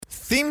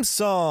theme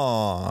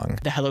song.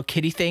 The Hello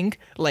Kitty thing,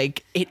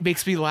 like, it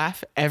makes me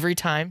laugh every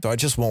time. So I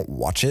just won't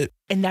watch it.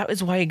 And that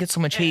is why it gets so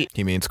much hate.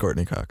 He means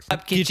Courtney Cox.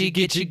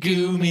 Gitchy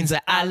goo means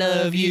that I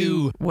love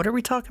you. What are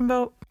we talking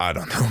about? I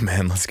don't know,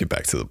 man. Let's get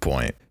back to the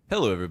point.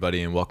 Hello,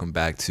 everybody, and welcome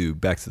back to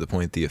the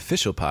Point, the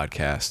official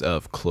podcast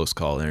of Close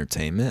Call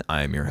Entertainment.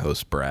 I am your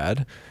host,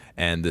 Brad,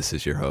 and this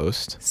is your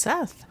host,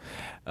 Seth.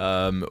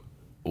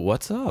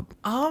 What's up?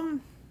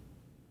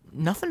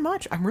 Nothing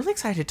much. I'm really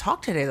excited to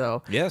talk today,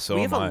 though. Yeah, so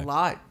we have am a I.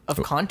 lot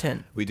of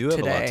content. We do have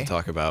today. a lot to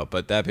talk about,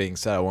 but that being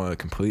said, I want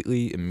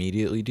to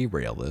immediately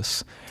derail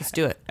this. Let's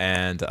do it.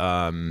 And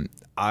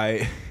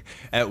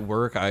at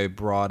work, I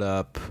brought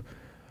up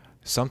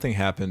something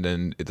happened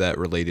and that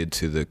related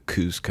to the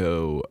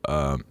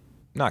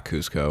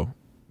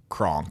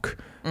Kronk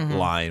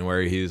line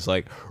where he's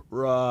like,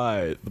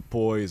 right, the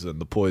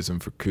poison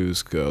for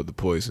Cusco, the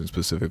poison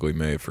specifically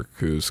made for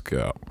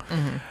Cusco.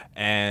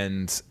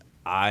 And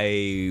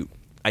I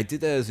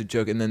did that as a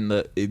joke, and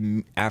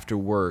then after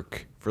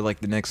work for like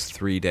the next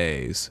 3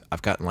 days,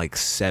 I've gotten like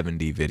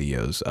 70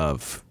 videos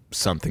of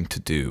something to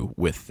do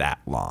with that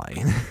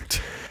line.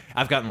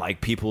 I've gotten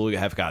like people who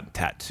have gotten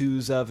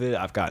tattoos of it.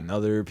 I've gotten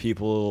other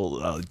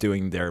people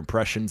doing their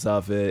impressions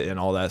of it and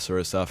all that sort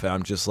of stuff. And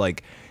I'm just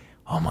like,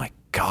 oh my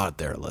God,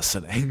 they're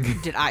listening.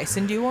 Did I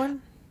send you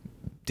one?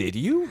 Did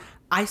you?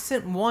 I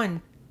sent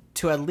one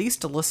to at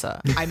least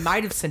Alyssa. I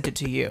might have sent it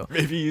to you.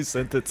 Maybe you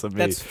sent it to me.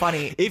 That's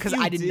funny because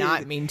I did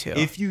not mean to.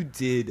 If you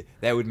did,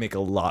 that would make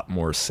a lot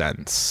more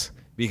sense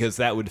because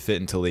that would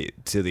fit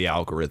into the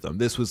algorithm.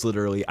 This was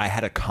literally, I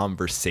had a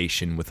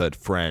conversation with a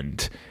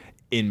friend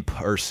in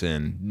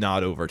person,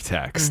 not over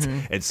text,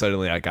 and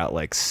suddenly I got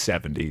like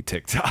 70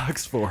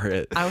 TikToks for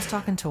it. I was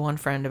talking to one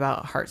friend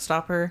about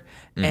Heartstopper,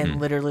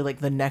 and literally like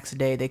the next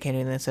day they came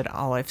in and they said,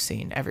 all I've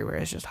seen everywhere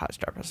is just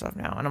Heartstopper stuff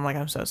now. And I'm like,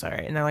 I'm so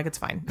sorry. And they're like, it's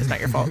fine. It's not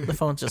your fault. The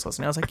phone's just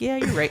listening. I was like, yeah,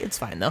 you're right. It's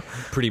fine though.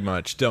 Pretty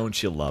much.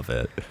 Don't you love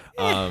it?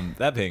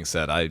 That being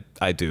said,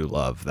 I do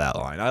love that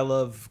line. I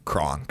love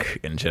Kronk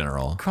in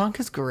general. Kronk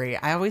is great.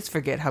 I always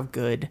forget how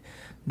good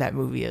that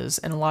movie is,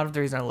 and a lot of the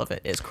reason I love it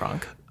is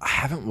Kronk. I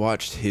haven't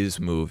watched his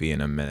movie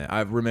in a minute.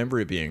 I remember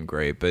it being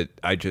great, but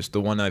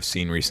the one I've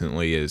seen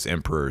recently is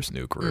Emperor's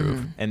New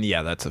Groove. And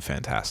yeah, that's a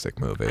fantastic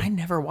movie. I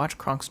never watched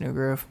Kronk's New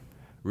Groove.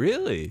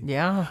 Really?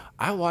 Yeah.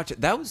 I watched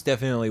it. That was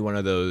definitely one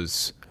of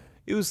those,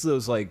 it was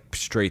those like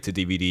straight to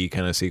DVD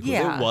kind of sequels.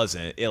 Yeah. It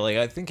wasn't.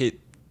 I think it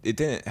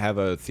didn't have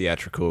a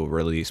theatrical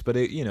release, but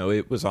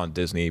it was on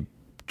Disney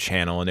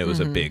Channel and it was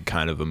a big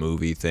kind of a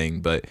movie thing,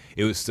 but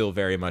it was still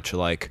very much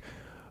like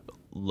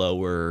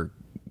lower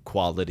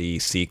quality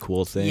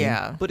sequel thing.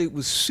 Yeah. But it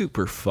was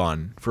super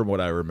fun from what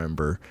I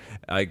remember.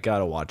 I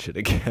gotta watch it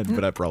again,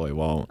 but I probably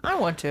won't. I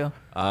want to.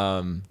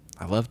 I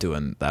love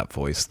doing that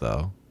voice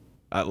though.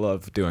 I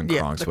love doing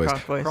Kronk's the voice.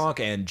 Kronk voice.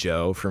 Kronk and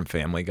Joe from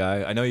Family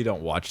Guy. I know you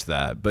don't watch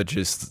that, but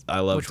just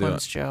I love Which doing.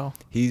 one's Joe?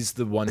 He's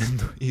the one.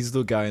 He's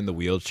the guy in the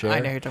wheelchair. I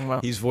know who you're talking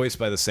about. He's voiced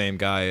by the same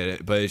guy,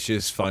 but it's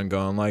just fun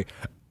going like,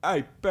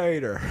 "Hey,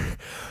 Peter,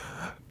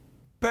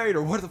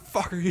 what the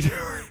fuck are you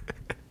doing?"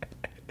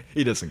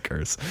 He doesn't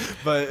curse,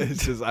 but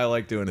it's just I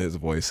like doing his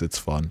voice. It's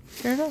fun.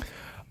 Fair enough.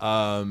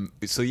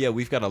 So yeah,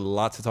 we've got a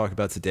lot to talk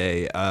about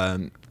today.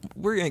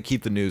 We're gonna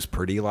keep the news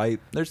pretty light.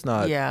 There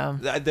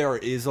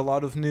is a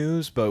lot of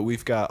news, but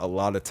we've got a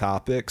lot of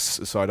topics,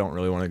 so I don't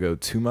really want to go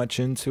too much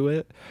into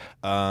it.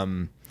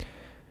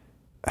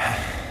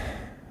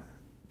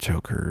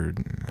 Joker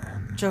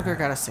Joker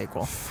got a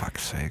sequel,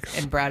 fuck's sakes.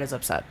 and Brad is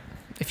upset.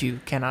 If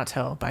you cannot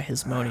tell by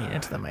his moaning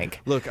into the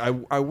mic. Look, I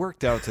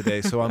worked out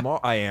today, so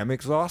I am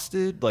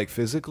exhausted, like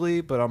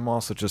physically, but I'm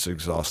also just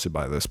exhausted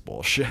by this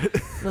bullshit.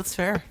 That's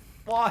fair.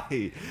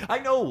 Why? I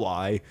know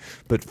why,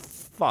 but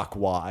fuck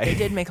why. They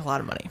did make a lot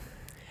of money.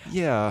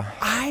 Yeah.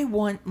 I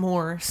want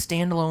more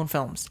standalone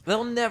films.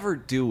 They'll never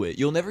do it.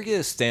 You'll never get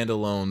a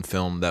standalone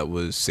film that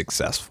was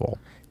successful.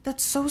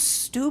 That's so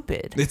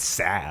stupid. It's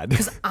sad.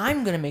 Because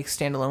I'm going to make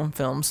standalone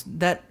films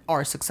that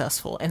are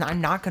successful, and I'm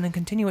not going to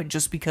continue it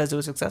just because it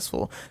was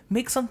successful.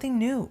 Make something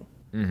new.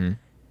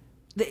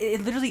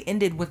 It literally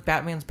ended with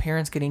Batman's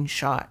parents getting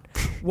shot.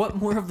 What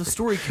more of the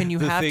story can you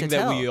have to tell? The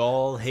thing that we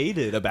all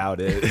hated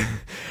about it.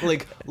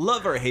 Like,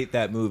 love or hate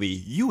that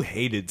movie, you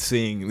hated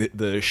seeing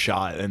the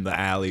shot in the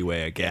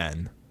alleyway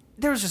again.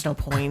 There was just no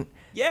point.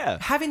 Yeah.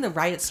 Having the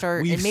riot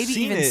start We've and maybe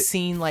seen even it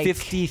seeing like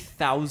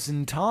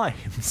 50,000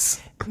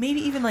 times.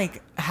 Maybe even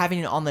like having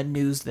it on the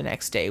news the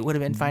next day would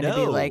have been fine to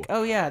be like,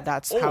 oh yeah,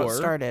 that's how it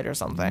started or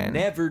something.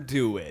 Never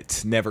do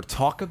it. Never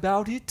talk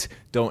about it.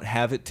 Don't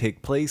have it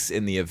take place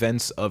in the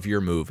events of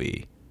your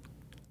movie.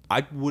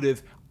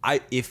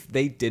 If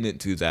they didn't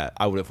do that,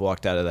 I would have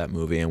walked out of that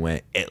movie and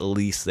went, at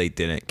least they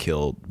didn't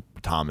kill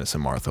Thomas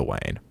and Martha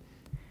Wayne.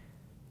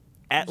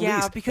 At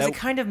least. Because it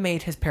kind of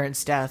made his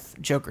parents' death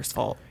Joker's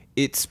fault.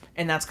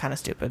 And that's kind of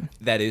stupid.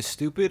 That is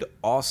stupid.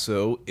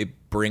 Also,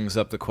 it brings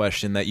up the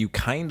question that you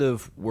kind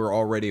of were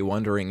already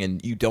wondering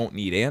and you don't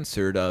need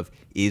answered of,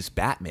 is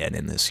Batman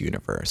in this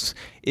universe?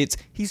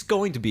 He's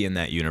going to be in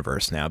that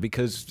universe now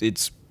because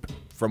it's,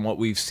 from what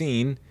we've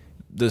seen,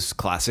 this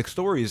classic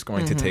story is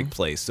going to take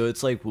place. So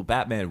it's like, well,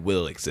 Batman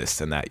will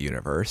exist in that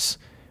universe,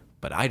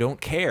 but I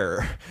don't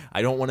care.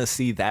 I don't want to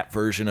see that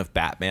version of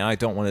Batman. I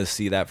don't want to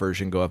see that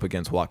version go up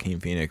against Joaquin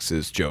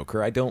Phoenix's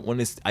Joker. I don't want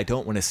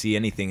to see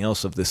anything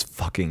else of this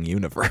fucking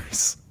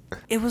universe.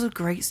 It was a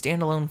great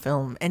standalone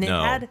film, and it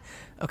No. had.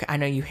 Okay, I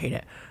know you hate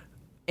it.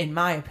 In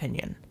my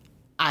opinion,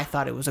 I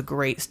thought it was a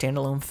great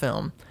standalone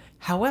film.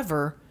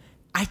 However,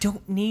 I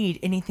don't need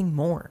anything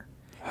more.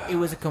 It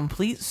was a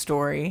complete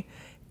story.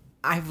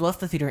 I've left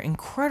the theater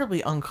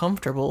incredibly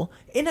uncomfortable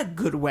in a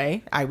good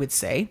way, I would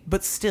say,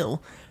 but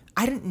still,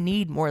 I didn't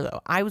need more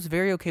though. I was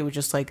very okay with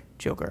just like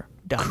Joker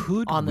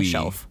done on the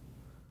shelf.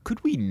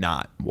 Could we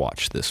not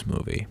watch this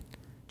movie?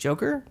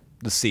 Joker?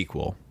 The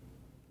sequel.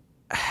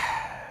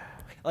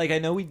 Like, I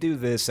know we do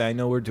this. I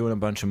know we're doing a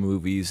bunch of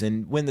movies.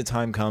 And when the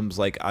time comes,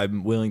 like,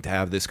 I'm willing to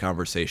have this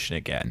conversation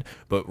again.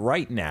 But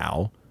right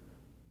now,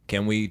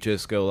 can we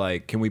just go,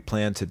 like, can we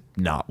plan to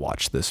not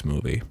watch this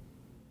movie?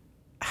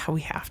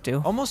 We have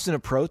to. Almost in a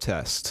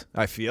protest,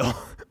 I feel.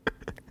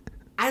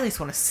 I at least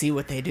want to see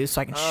what they do so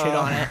I can shit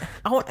on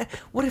it.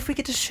 What if we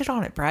get to shit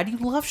on it, Brad? You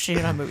love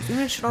shitting on movies. We're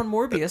going to shit on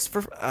Morbius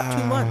for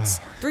 2 months,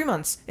 3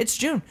 months. It's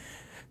June.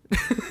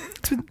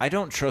 I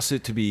don't trust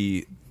it to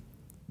be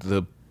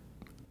the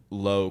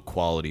low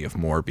quality of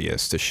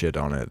Morbius to shit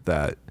on it.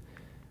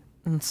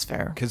 That's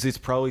fair. Because it's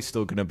probably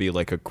still going to be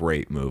like a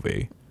great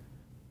movie.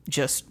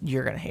 Just,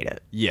 you're going to hate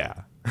it.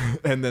 Yeah.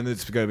 And then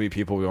it's going to be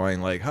people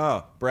going like,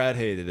 huh, Brad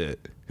hated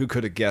it. Who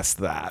could have guessed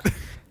that?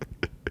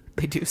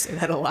 They do say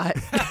that a lot.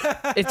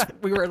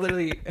 We were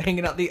literally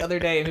hanging out the other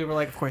day and we were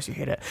like, of course you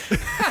hate it.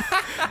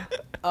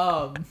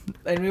 And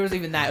it wasn't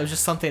even that. It was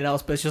just something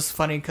else, but it's just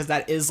funny because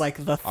that is like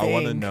the thing. I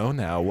want to know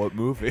now what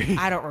movie.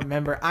 I don't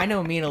remember. I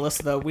know me and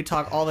Alyssa, though, we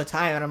talk all the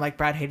time, and I'm like,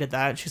 Brad hated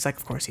that. And she's like,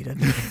 of course he did.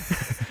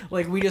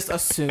 Like, we just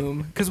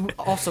assume. Because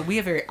also, we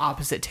have very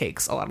opposite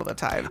takes a lot of the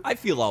time. I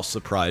feel I'll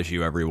surprise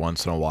you every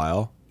once in a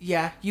while.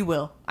 Yeah, you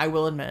will. I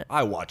will admit.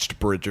 I watched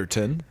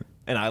Bridgerton,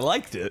 and I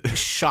liked it.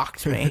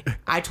 Shocked me.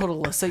 I told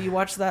Alyssa you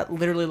watched that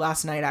literally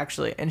last night,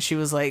 actually, and she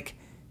was like,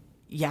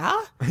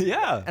 yeah?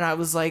 Yeah. And I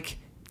was like,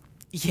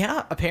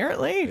 yeah,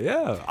 apparently.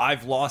 Yeah.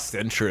 I've lost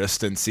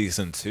interest in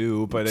season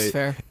 2, but That's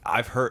fair.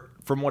 I've heard,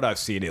 from what I've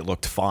seen, it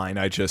looked fine.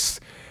 I just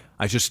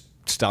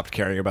stopped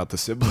caring about the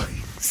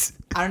siblings.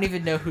 I don't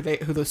even know who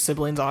those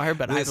siblings are,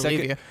 but I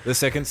believe you. The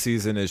second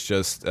season is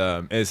just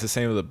it's the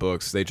same with the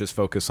books. They just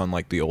focus on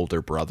like the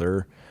older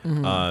brother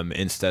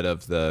instead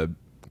of the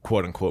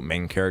quote unquote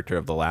main character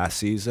of the last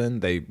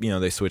season.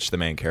 They switch the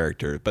main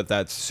character, but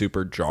that's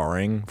super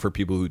jarring for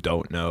people who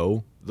don't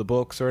know the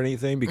books or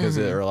anything because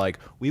they're like,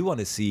 we want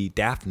to see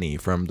Daphne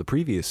from the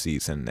previous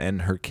season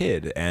and her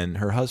kid and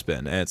her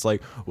husband, and it's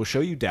like, we'll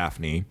show you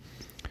Daphne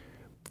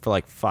for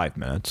like 5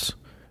 minutes.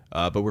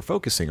 But we're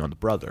focusing on the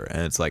brother,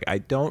 and it's like, I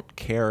don't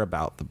care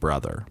about the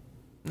brother.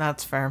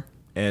 That's fair.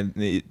 And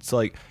it's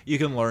like, you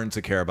can learn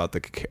to care about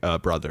the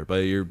brother,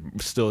 but you're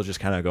still just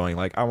kind of going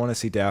like, I want to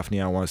see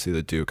Daphne, I want to see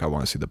the Duke, I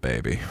want to see the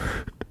baby.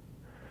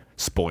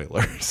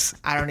 Spoilers.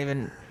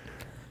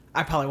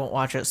 I probably won't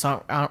watch it,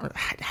 so I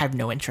have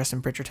no interest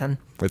in Bridgerton.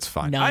 It's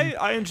fine. None.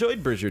 I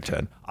enjoyed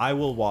Bridgerton. I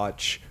will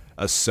watch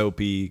a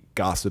soapy,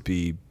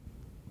 gossipy,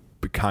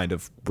 kind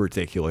of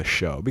ridiculous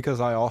show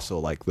because I also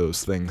like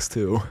those things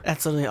too.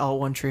 That's literally all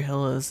One Tree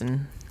Hill is,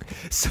 and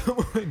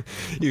Someone,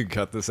 you can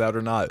cut this out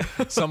or not.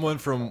 Someone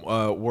from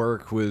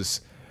work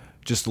was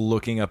just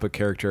looking up a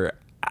character,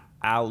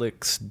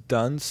 Alex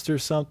Dunst or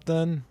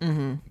something.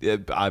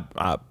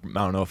 I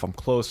don't know if I'm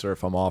close or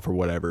if I'm off or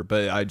whatever,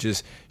 but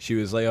she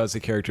was like, oh, it's a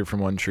character from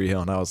One Tree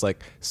Hill, and I was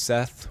like,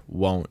 Seth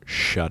won't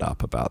shut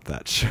up about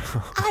that show.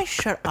 I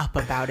shut up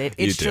about it.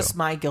 It's just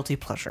my guilty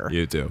pleasure.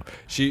 You do.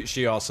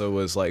 She also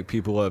was like,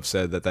 people have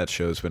said that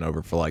show's been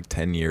over for like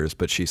 10 years,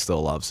 but she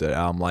still loves it.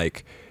 I'm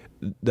like,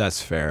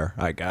 that's fair,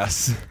 I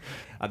guess.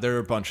 There are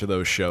a bunch of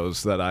those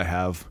shows that I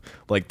have,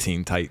 like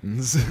Teen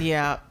Titans.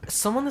 Yeah,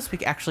 someone this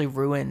week actually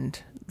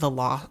ruined the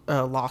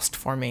Lost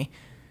for me.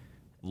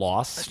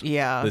 Lost?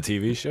 Yeah. The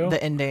TV show?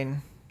 The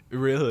ending.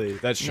 Really?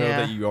 That show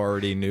Yeah. that you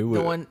already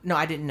knew? No,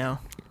 I didn't know.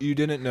 You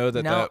didn't know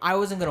that? No, I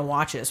wasn't going to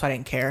watch it, so I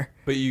didn't care.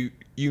 But you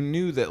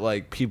knew that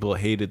like people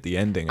hated the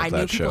ending of I that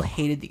knew show. people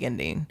hated the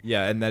ending.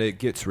 Yeah, and that it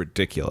gets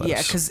ridiculous.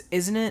 Yeah, because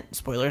isn't it,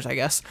 spoilers, I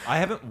guess, I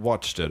haven't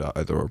watched it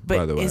either, but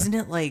by the way. isn't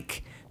it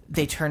like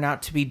they turn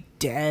out to be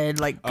dead,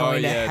 like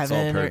going to it's all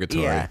heaven?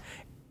 purgatory.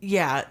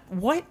 Yeah.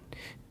 What?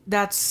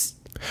 That's...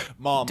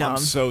 Mom, dumb. I'm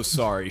so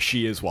sorry.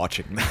 She is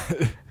watching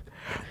that.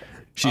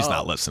 She's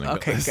not listening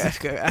Okay, to this.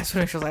 good. I was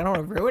like, I don't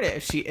want to ruin it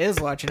if she is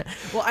watching it.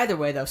 Well, either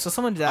way, though. So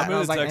someone did that, I'm and I gonna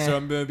was like, text her.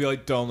 I'm gonna be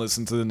like, "Don't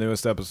listen to the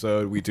newest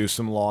episode. We do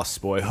some Lost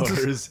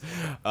spoilers."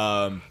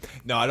 No,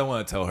 I don't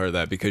want to tell her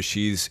that because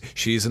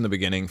she's in the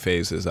beginning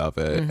phases of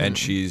it and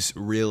she's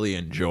really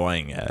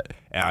enjoying it.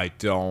 And I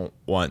don't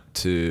want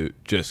to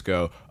just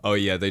go, "Oh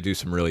yeah, they do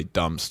some really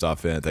dumb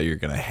stuff in it that you're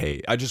gonna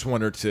hate." I just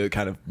want her to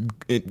kind of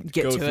go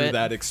to through it.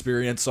 that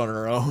experience on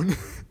her own.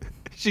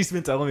 She's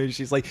been telling me,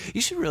 she's like, you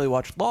should really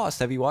watch Lost.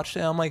 Have you watched it?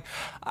 I'm like,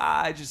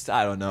 I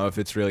don't know if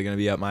it's really going to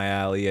be up my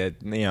alley.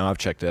 I've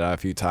checked it out a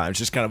few times.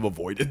 Just kind of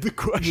avoided the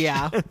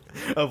question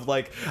of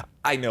like,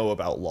 I know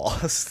about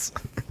Lost.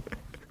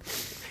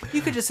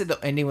 You could just say the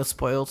ending was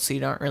spoiled, so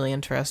you aren't really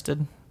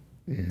interested.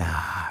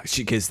 Nah,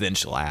 because then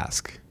she'll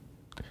ask.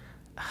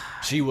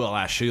 She will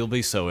ask. She'll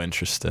be so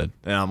interested,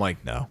 and I'm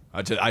like, no.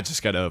 I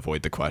just got to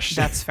avoid the question.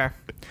 That's fair.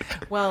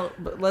 Well,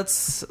 but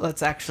let's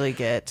actually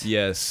get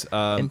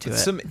into it.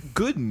 Some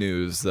good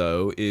news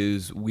though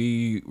is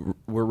we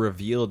were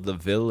revealed the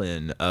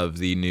villain of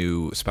the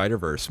new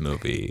Spider-Verse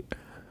movie,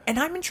 and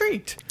I'm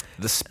intrigued.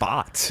 The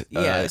Spot.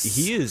 Yes,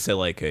 he is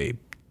a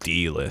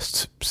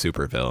D-list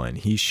supervillain.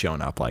 He's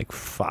shown up like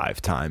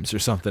 5 times or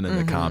something in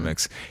the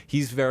comics.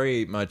 He's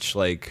very much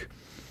like,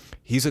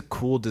 he's a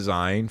cool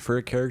design for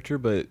a character,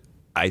 but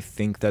I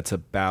think that's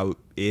about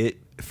it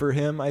for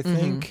him, I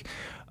think.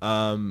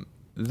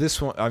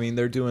 This one, I mean,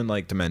 they're doing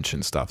like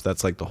dimension stuff.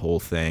 That's like the whole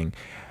thing.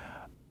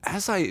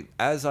 As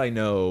I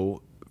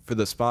know, for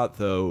the Spot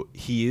though,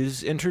 he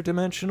is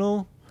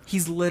interdimensional.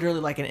 He's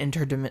literally like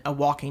a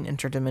walking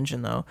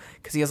interdimension though,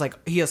 because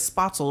he has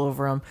spots all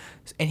over him,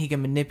 and he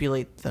can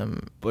manipulate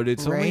them. But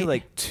it's only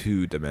like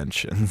 2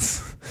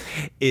 dimensions.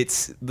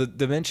 It's the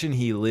dimension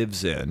he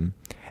lives in,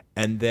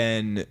 and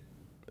then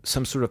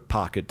some sort of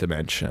pocket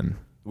dimension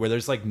where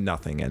there's like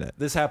nothing in it.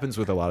 This happens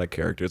with a lot of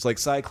characters. Like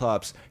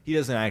Cyclops, he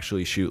doesn't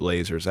actually shoot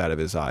lasers out of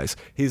his eyes.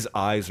 His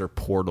eyes are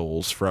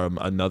portals from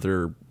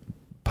another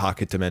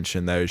pocket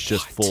dimension that is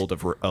just full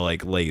of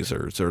like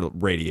lasers or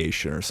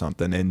radiation or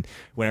something. And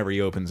whenever he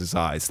opens his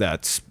eyes,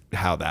 that's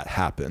how that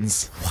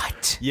happens.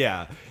 What?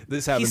 Yeah,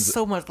 this happens. He's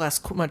so much less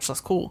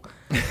cool.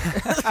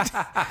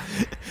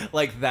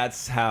 Like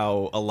that's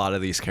how a lot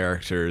of these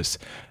characters,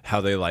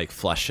 how they like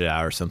flesh it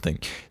out or something.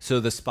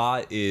 So the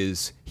Spot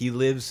is, he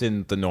lives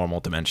in the normal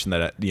dimension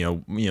that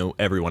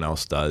everyone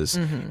else does,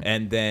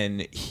 and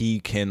then he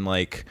can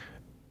like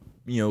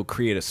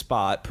create a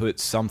spot, put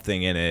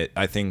something in it.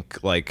 I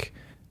think like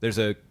there's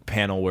a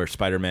panel where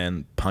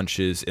Spider-Man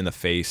punches in the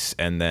face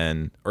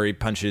or he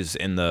punches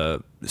in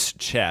the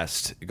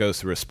chest, it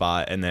goes through a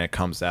spot, and then it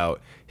comes out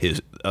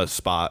a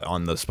spot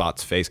on the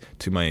Spot's face.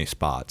 Too many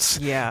spots.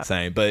 Yeah.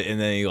 And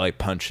then he like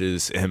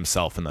punches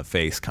himself in the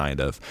face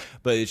kind of.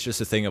 But it's just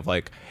a thing of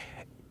like,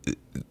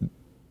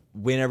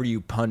 whenever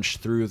you punch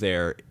through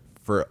there,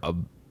 for a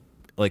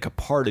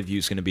part of you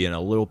is going to be in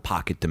a little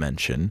pocket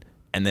dimension,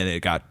 and then it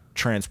got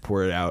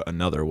transported out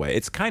another way.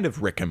 It's kind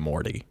of Rick and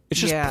Morty.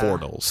 It's just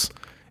portals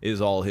is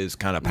all his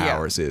kind of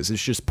powers is.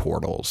 It's just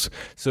portals.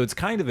 So it's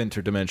kind of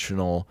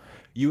interdimensional.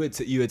 You had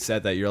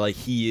said that you're like,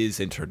 he is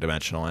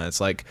interdimensional, and it's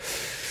like,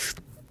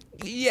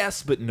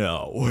 yes, but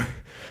no.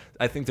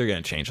 I think they're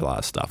going to change a lot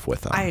of stuff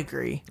with him. I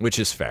agree. Which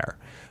is fair.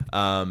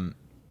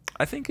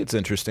 I think it's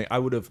interesting. I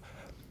would have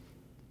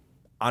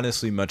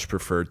honestly much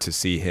preferred to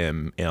see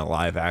him in a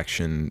live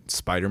action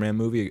Spider-Man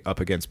movie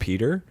up against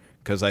Peter,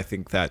 because I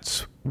think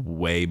that's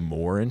way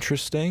more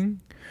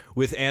interesting.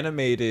 With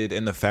animated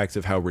and the fact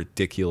of how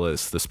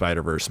ridiculous the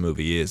Spider-Verse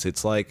movie is,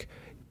 it's like,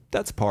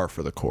 that's par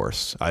for the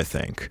course, I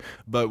think.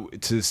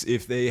 But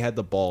if they had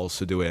the balls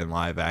to do it in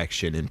live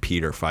action and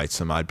Peter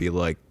fights him, I'd be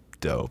like,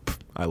 dope.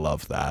 I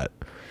love that.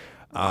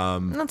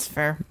 That's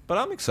fair. But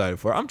I'm excited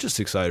for it. I'm just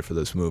excited for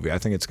this movie. I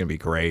think it's going to be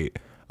great.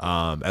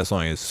 As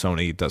long as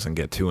Sony doesn't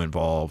get too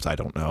involved, I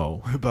don't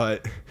know.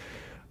 But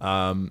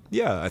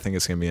I think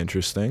it's going to be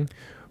interesting.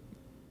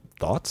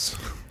 Thoughts?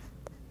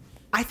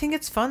 I think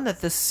it's fun that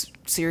this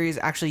series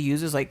actually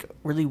uses like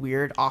really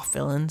weird off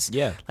villains.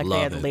 Yeah, like they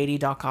had Lady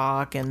Doc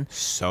Ock and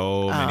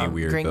so many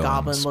weird Green villains.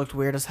 Goblin looked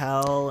weird as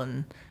hell,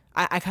 and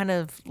I kind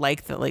of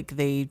like that. Like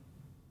they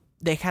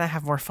kind of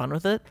have more fun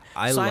with it.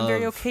 I'm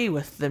very okay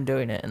with them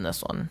doing it in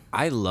this one.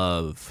 I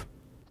love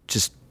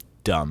just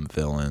dumb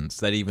villains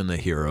that even the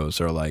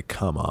heroes are like,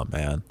 come on,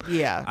 man.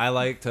 Yeah, I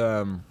liked.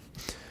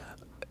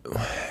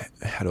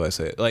 How do I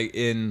say it? Like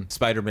in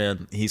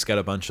Spider-Man, he's got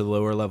a bunch of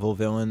lower level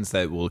villains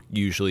that will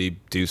usually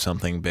do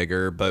something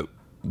bigger, but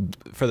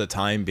for the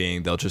time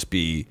being, they'll just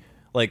be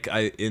like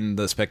in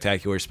the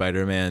Spectacular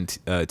Spider-Man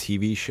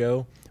TV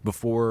show.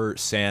 Before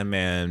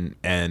Sandman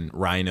and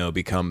Rhino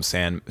become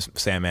Sandman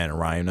and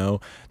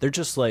Rhino, they're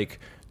just like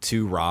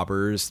 2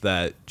 robbers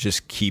that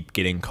just keep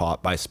getting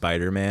caught by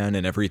Spider-Man,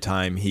 and every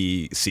time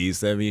he sees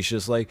them, he's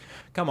just like,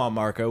 come on,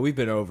 Marco, we've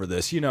been over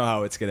this, you know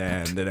how it's gonna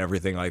end, and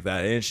everything like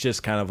that. And it's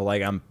just kind of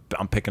like I'm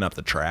picking up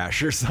the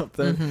trash or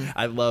something.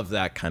 I love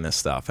that kind of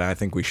stuff, and I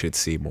think we should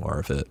see more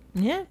of it.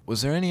 Yeah.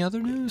 Was there any other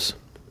news?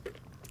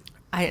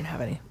 I didn't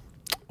have any.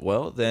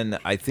 Well, then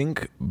I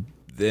think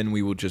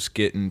we will just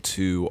get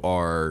into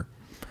our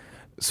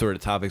sort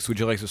of topics. Would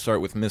you like to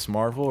start with Miss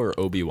Marvel or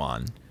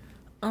Obi-Wan?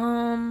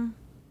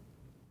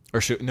 We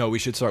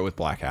should start with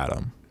Black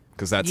Adam,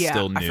 because that's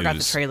still news. I forgot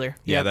the trailer.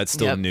 Yeah, that's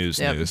still news.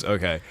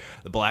 Okay.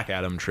 The Black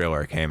Adam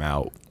trailer came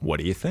out. What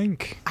do you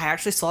think? I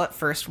actually saw it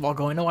first while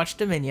going to watch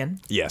Dominion.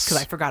 Yes.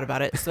 Because I forgot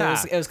about it. So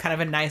it was kind of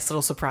a nice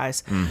little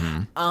surprise.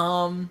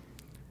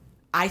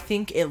 I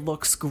think it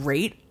looks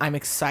great. I'm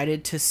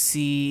excited to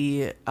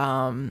see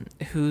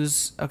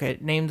who's... Okay,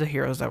 name the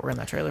heroes that were in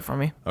that trailer for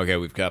me. Okay,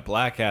 we've got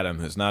Black Adam,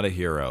 who's not a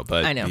hero,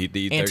 but I know.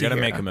 they're going to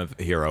make him a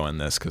hero in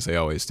this because they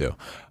always do.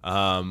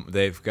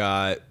 They've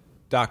got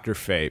Dr.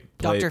 Fate.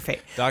 Dr.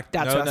 Fate. That's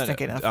what I was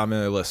thinking of. I'm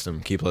going to list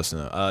them. Keep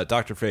listening.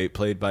 Dr. Fate,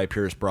 played by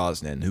Pierce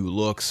Brosnan, who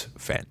looks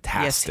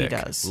fantastic.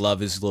 Yes, he does. Love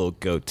his little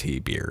goatee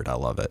beard. I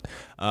love it.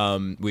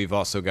 We've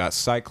also got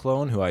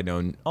Cyclone, who I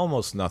know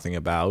almost nothing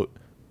about.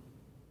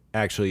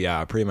 Actually, yeah,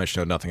 I pretty much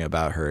know nothing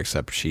about her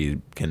except she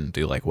can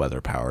do like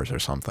weather powers or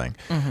something.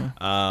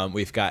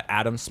 We've got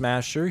Atom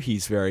Smasher.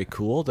 He's very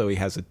cool, though he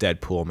has a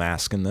Deadpool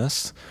mask in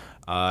this.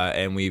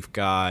 And we've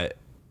got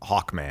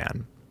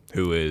Hawkman,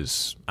 who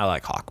is... I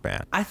like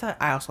Hawkman.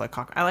 I also like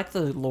Hawkman. I like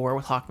the lore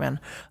with Hawkman.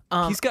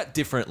 He's got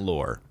different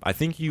lore. I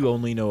think you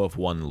only know of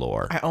one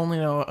lore. I only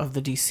know of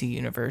the DC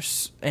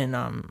universe in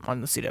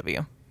on the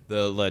CW.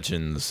 The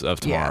Legends of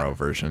Tomorrow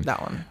version. That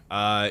one.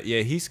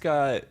 Yeah, he's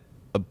got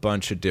a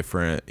bunch of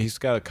different... He's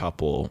got a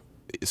couple.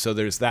 So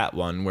there's that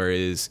one,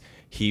 whereas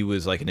he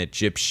was like an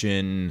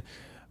Egyptian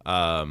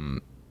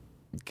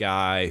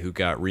guy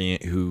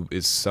who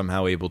is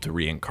somehow able to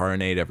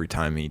reincarnate every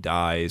time he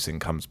dies and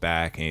comes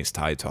back, and he's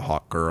tied to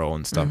Hawk Girl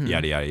and stuff,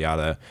 yada, yada,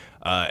 yada.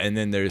 And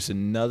then there's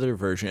another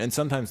version, and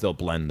sometimes they'll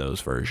blend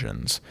those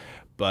versions.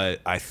 But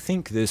I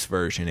think this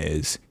version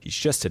is he's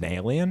just an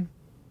alien,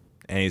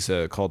 and he's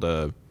called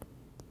a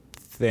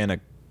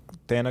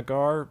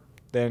Thanagar,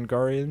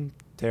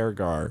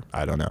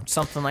 I don't know.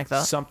 Something like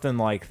that. Something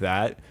like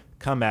that.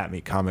 Come at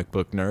me, comic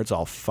book nerds.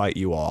 I'll fight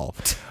you all.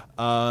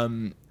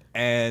 And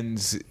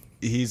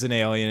he's an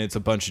alien. It's a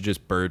bunch of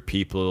just bird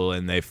people,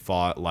 and they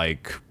fought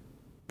like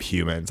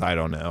humans. I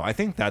don't know. I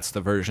think that's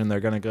the version they're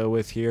going to go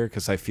with here,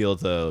 because I feel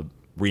the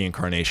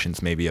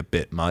reincarnation's maybe a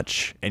bit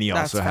much. And you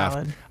also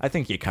have... I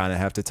think you kind of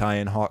have to tie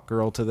in Hawk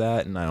Girl to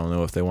that, and I don't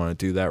know if they want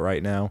to do that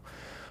right now.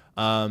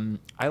 I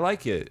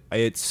like it.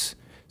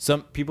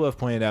 Some people have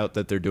pointed out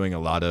that they're doing a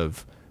lot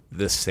of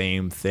the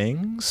same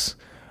things.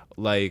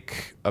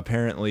 Like,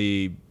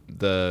 apparently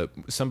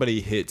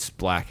somebody hits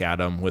Black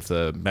Adam with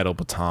a metal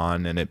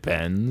baton and it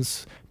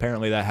bends.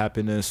 Apparently that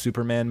happened in a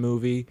Superman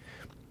movie.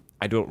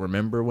 I don't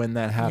remember when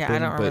that happened. Yeah, I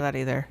don't remember that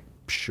either.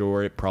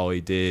 Sure, it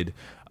probably did.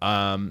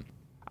 I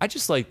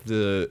just like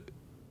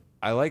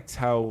I liked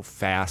how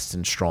fast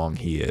and strong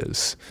he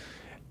is.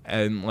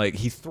 And like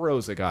he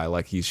throws a guy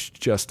like he's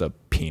just a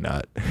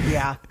peanut.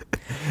 Yeah.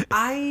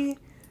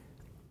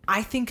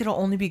 I think it'll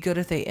only be good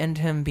if they end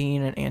him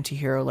being an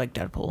anti-hero like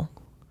Deadpool.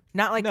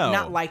 Not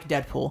like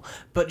Deadpool,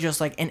 but just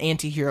like an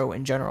anti-hero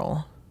in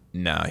general.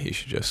 Nah, he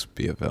should just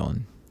be a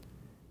villain.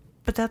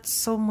 But that's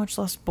so much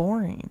less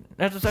boring.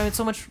 It's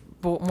so much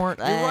more...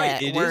 You're right,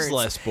 it is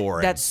less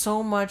boring.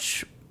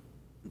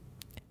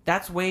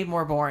 That's way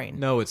more boring.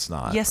 No, it's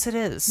not. Yes, it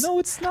is. No,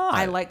 it's not.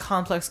 I like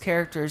complex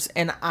characters,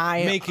 and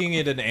Making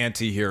it an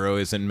anti-hero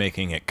isn't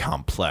making it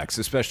complex,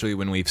 especially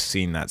when we've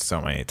seen that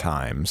so many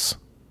times.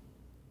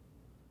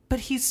 But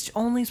he's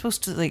only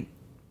supposed to, like...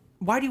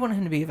 Why do you want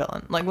him to be a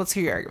villain? Like, let's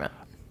hear your argument.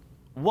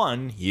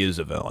 One, he is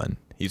a villain.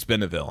 He's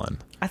been a villain.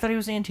 I thought he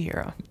was an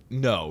anti-hero.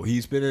 No,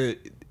 he's been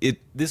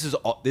this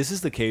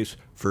is the case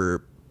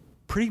for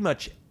pretty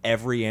much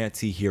every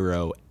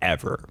anti-hero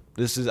ever.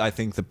 This is, I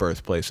think, the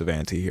birthplace of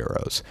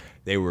anti-heroes.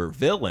 They were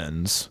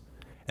villains,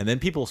 and then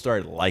people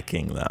started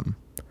liking them.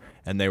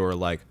 And they were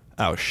like,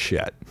 oh,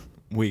 shit.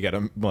 We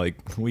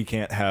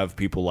can't have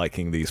people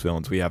liking these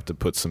villains. We have to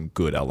put some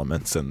good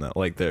elements in that.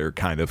 Like, they're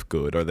kind of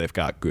good, or they've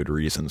got good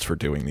reasons for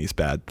doing these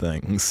bad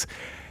things.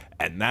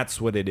 And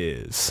that's what it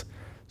is.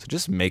 So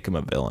just make him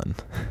a villain.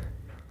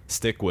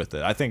 Stick with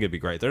it. I think it'd be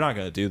great. They're not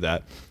going to do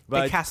that.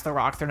 But they cast The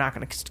Rock. They're not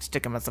going to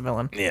stick him as a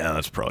villain. Yeah,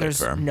 that's probably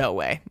fair. There's no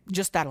way.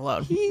 Just that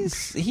alone.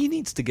 He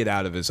needs to get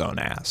out of his own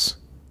ass.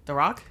 The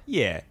Rock?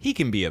 Yeah, he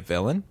can be a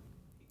villain.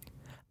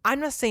 I'm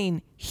not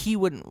saying he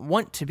wouldn't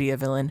want to be a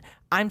villain.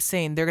 I'm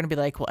saying they're going to be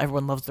like, well,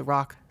 everyone loves The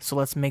Rock, so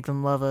let's make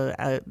them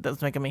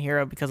let's make him a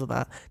hero because of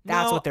that.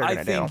 That's what they're going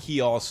to do. I think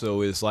he also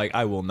is like,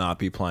 I will not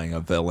be playing a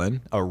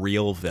villain, a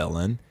real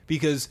villain,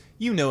 because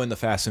in the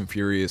Fast and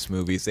Furious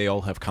movies, they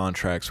all have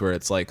contracts where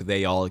it's like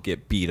they all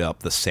get beat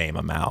up the same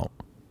amount.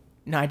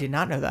 No, I did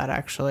not know that,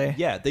 actually.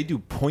 Yeah, they do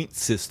point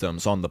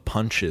systems on the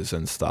punches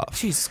and stuff.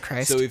 Jesus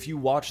Christ. So if you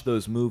watch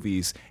those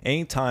movies,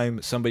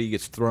 anytime somebody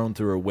gets thrown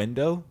through a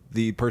window,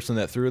 the person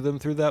that threw them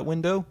through that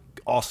window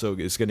also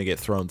is going to get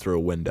thrown through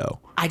a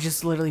window. I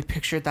just literally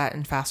pictured that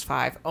in Fast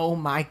 5. Oh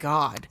my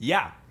God.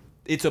 Yeah.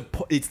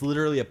 It's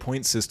literally a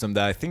point system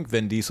that I think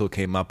Vin Diesel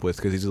came up with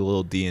because he's a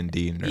little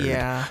D&D nerd.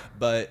 Yeah.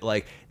 But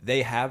like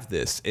they have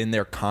this in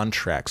their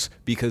contracts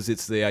because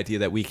it's the idea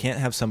that we can't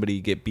have somebody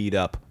get beat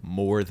up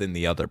more than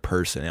the other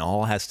person. It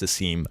all has to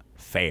seem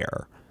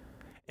fair.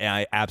 And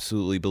I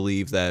absolutely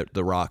believe that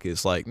The Rock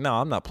is like,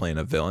 no, I'm not playing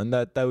a villain.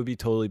 That would be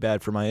totally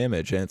bad for my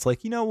image. And it's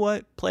like, you know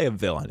what? Play a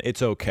villain.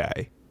 It's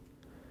okay.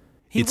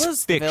 It's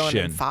was fiction. The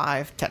villain in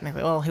 5,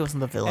 technically. Well, he wasn't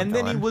the villain. And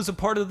then he was a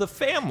part of the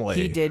family.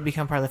 He did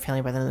become part of the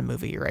family by the end of the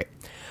movie. You're right.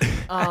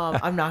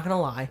 I'm not going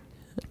to lie.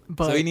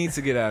 But So he needs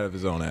to get out of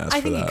his own ass. I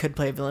for think that. he could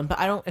play a villain, but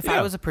I don't. If Yeah.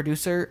 I was a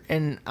producer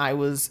and I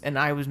was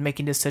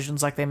making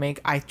decisions like they make,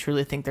 I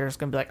truly think they're just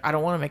gonna be like, I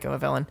don't want to make him a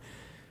villain.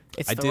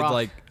 It's I The did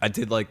Rock. I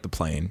did like the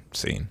plane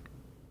scene.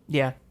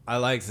 Yeah. I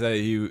liked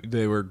that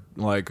they were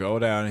like, go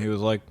down, and he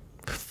was like,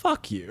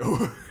 fuck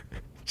you.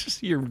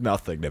 Just, you're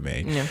nothing to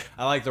me. Yeah.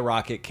 I like the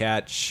rocket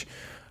catch.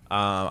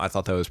 I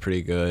thought that was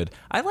pretty good.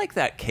 I like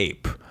that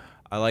cape.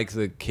 I like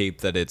the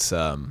cape that it's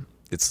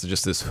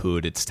just this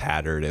hood. It's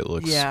tattered. It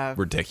looks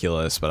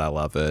ridiculous, but I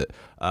love it.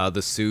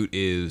 The suit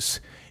is,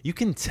 you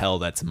can tell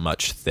that's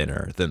much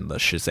thinner than the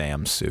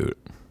Shazam suit.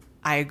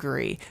 I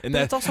agree. And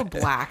But it's also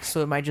black,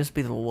 so it might just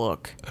be the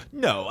look.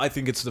 No, I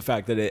think it's the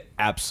fact that it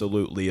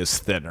absolutely is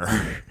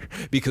thinner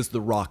because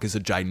The Rock is a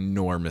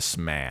ginormous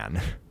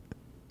man.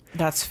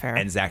 That's fair.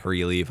 And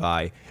Zachary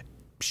Levi,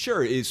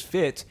 sure, is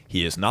fit.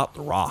 He is not The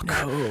Rock.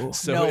 No,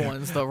 no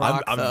one's The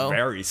Rock, I'm though.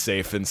 very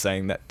safe in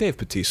saying that. Dave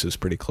Bautista's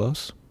pretty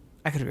close.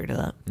 I could agree to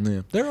that.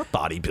 Yeah. There are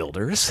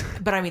bodybuilders.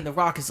 But I mean, The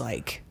Rock is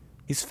like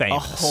He's a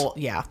famous. whole,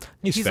 yeah.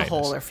 He's a whole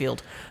famous. other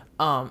field.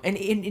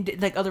 And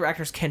like other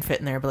actors can fit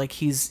in there, but like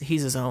he's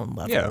his own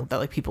level Yeah. that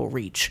like people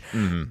reach.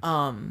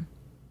 Mm-hmm.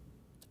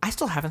 I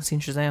still haven't seen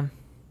Shazam.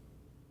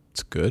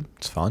 It's good.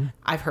 It's fun.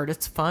 I've heard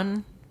it's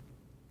fun.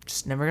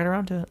 Just never got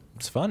around to it.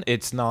 It's fun.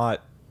 It's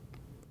not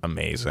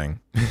amazing.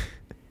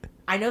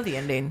 I know the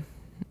ending,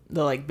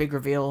 the like big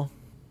reveal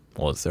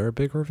Well, is there a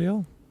big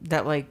reveal?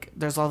 that like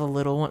there's all the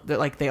little one that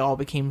like they all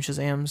became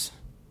Shazams.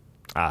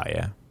 Ah,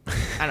 yeah.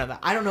 I know that.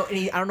 I don't know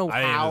any. I don't know I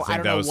didn't how. even think I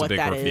don't that know was a what big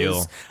that reveal.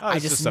 is. Oh, I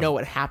it's just just know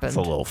it happened. It's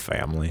a little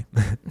family.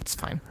 It's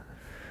fine.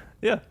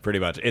 Yeah, pretty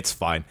much. It's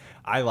fine.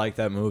 I like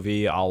that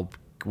movie. I'll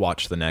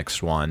watch the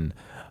next one.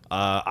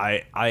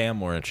 I am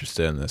more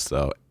interested in this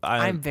though.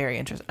 I'm very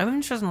interested. I'm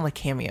interested in like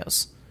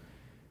cameos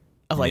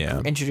of like Yeah.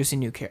 introducing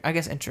new characters. I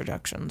guess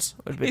introductions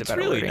would be It's the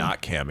better really wording.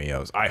 not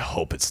cameos. I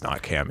hope it's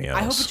not cameos.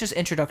 I hope it's just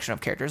introduction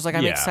of characters. Like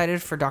I'm Yeah. excited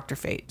for Dr.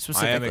 Fate I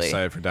specifically. am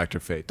excited for Dr.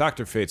 Fate.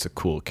 Dr. Fate's a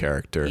cool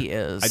character. He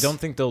is. I don't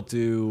think they'll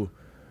do.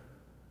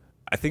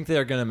 I think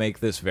they're gonna make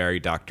this very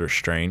Doctor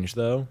Strange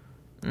though,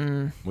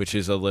 which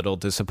is a little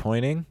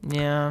disappointing.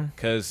 Yeah.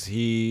 Because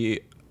he,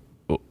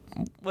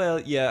 well,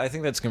 yeah, I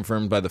think that's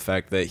confirmed by the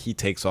fact that he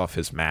takes off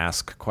his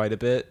mask quite a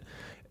bit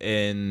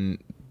in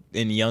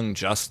Young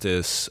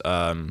Justice.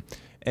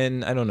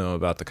 And I don't know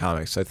about the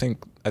comics. I think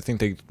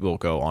they will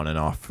go on and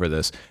off for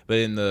this. But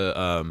in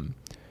the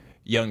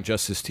Young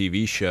Justice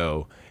TV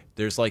show,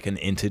 there's like an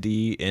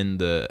entity in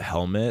the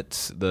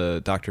helmet,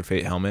 the Dr.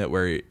 Fate helmet,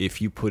 where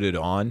if you put it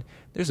on,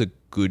 there's a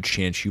good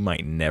chance you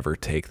might never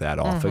take that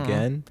off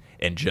again,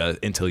 and just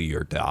until you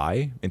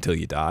die.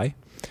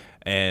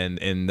 And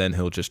then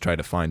he'll just try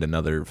to find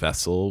another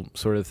vessel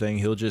sort of thing.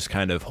 He'll just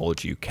kind of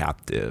hold you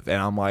captive.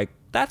 And I'm like,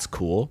 that's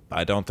cool.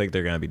 I don't think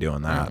they're going to be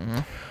doing that.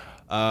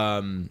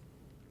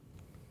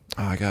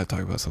 I got to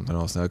talk about something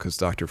else now because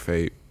Dr.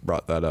 Fate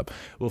brought that up.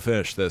 We'll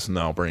finish this and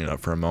then I'll bring it up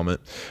for a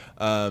moment.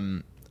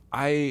 I'm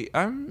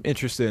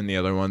interested in the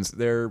other ones.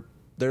 They're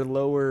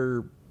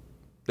lower.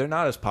 They're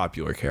not as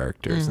popular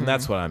characters, and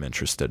that's what I'm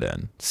interested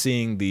in.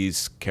 Seeing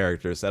these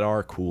characters that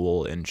are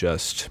cool and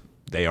just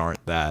they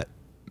aren't that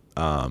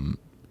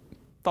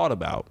thought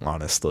about,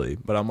 honestly.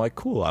 But I'm like,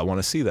 cool, I want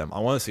to see them. I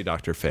want to see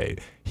Dr. Fate.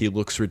 He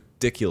looks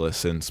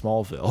ridiculous in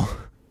Smallville.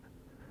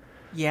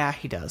 Yeah,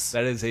 he does.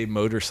 That is a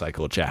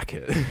motorcycle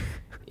jacket.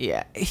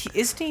 Yeah.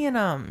 Isn't he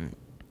in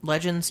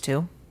Legends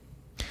too?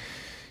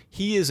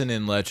 He isn't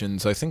in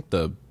Legends. I think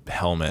the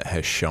helmet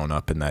has shown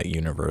up in that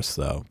universe,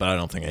 though, but I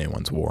don't think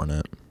anyone's worn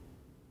it.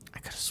 I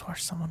could have swore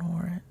someone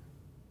wore it.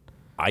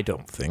 I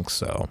don't think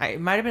so. It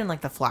might have been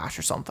like the Flash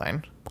or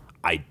something.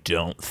 I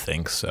don't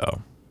think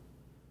so.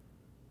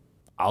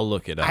 I'll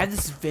look it up. I have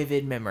this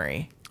vivid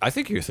memory. I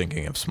think you're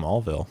thinking of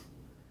Smallville.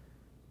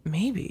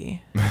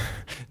 Maybe.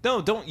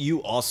 No, don't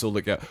you also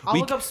look up? I'll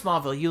look up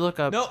Smallville. You look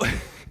up. No.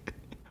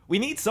 We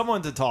need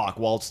someone to talk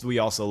whilst we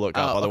also look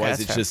up. Oh, okay, Otherwise,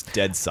 that's it's fair. just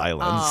dead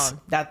silence.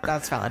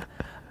 That's valid.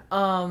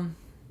 I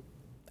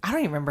don't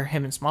even remember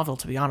him in Smallville,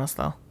 to be honest,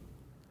 though.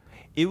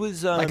 It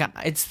was I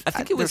I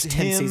think it was there's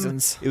 10 him.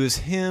 seasons. It was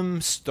him,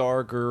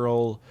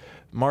 Stargirl,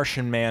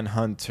 Martian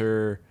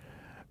Manhunter.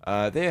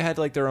 They had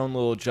like their own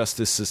little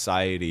Justice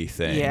Society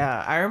thing.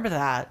 Yeah, I remember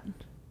that.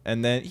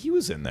 And then he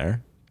was in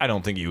there. I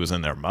don't think he was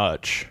in there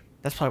much.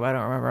 That's probably why I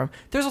don't remember him.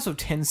 There's also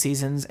 10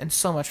 seasons, and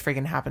so much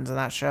freaking happens in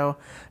that show.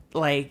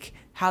 Like,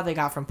 how they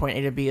got from point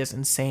A to B is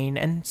insane,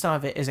 and some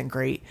of it isn't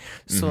great.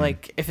 So,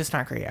 like, if it's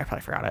not great, I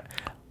probably forgot it.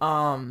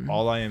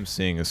 All I am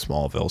seeing is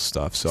Smallville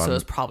stuff. So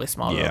it's probably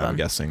Smallville Yeah, then. I'm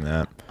guessing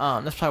that.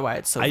 That's probably why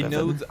it's so I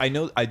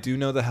vivid. do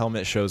know the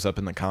helmet shows up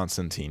in the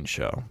Constantine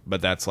show,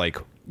 but that's like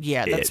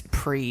Yeah, that's it.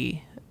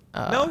 pre...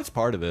 no, it's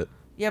part of it.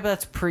 Yeah, but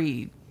that's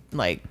pre,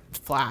 like,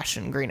 Flash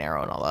and Green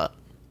Arrow and all that.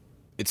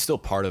 It's still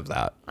part of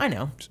that I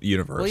know.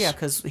 universe. Well, yeah,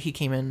 because he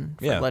came in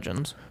for Yeah.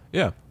 Legends.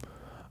 Yeah.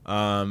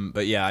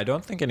 But yeah, I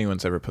don't think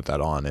anyone's ever put that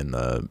on in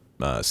the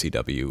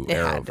CW It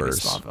had to be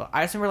Arrowverse. Smallville.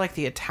 I just remember, like,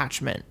 the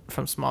attachment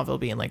from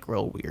Smallville being, like,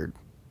 real weird.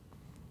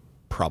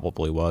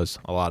 Probably was.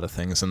 A lot of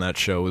things in that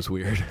show was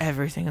weird.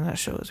 Everything in that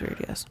show is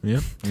weird, yes. Yeah.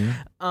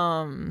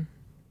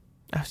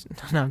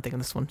 Now I'm thinking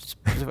this one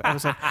specific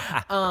episode.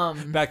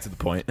 Back to the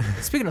point.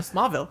 Speaking of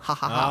Smallville, ha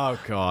ha ha.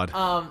 Oh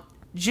God.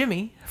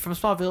 Jimmy from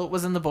Smallville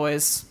was in The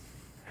Boys.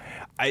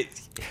 Again,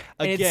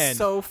 it's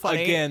so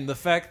funny. Again, the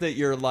fact that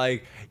you're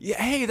like, yeah,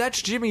 hey,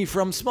 that's Jimmy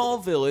from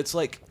Smallville. It's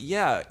like,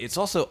 yeah, it's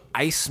also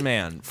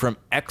Iceman from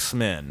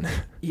X-Men.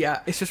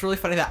 Yeah, it's just really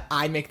funny that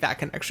I make that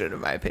connection,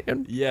 in my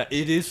opinion. Yeah,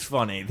 it is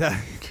funny that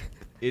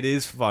it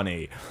is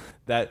funny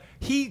that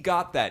he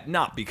got that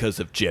not because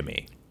of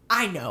Jimmy.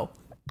 I know.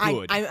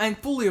 Good. I'm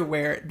fully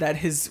aware that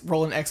his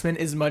role in X-Men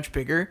is much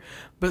bigger,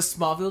 but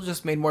Smallville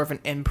just made more of an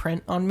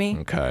imprint on me.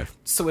 Okay.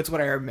 So it's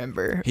what I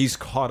remember. He's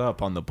caught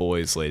up on The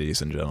Boys,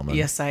 ladies and gentlemen.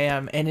 Yes, I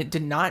am. And it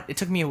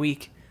took me a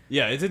week.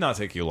 Yeah, it did not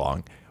take you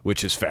long,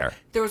 which is fair.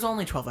 There was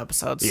only 12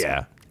 episodes.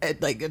 Yeah.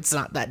 It's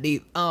not that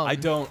deep. I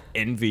don't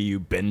envy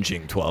you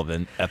binging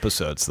 12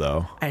 episodes,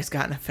 though. I just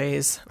got in a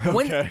phase.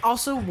 Okay.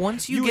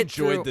 Once you You get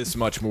enjoyed through, this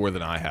much more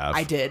than I have.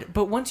 I did,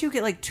 but once you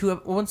get like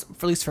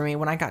at least for me,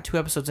 when I got 2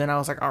 episodes in, I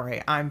was like, all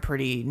right, I'm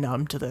pretty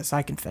numb to this.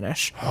 I can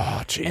finish.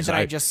 Oh, jeez. And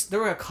then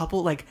there were a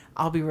couple, like,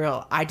 I'll be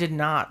real, I did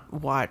not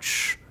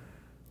watch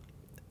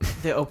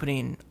the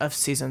opening of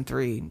season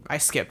 3. I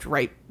skipped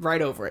right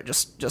over it.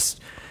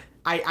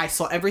 I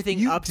saw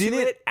everything up to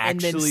it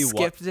and then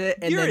skipped it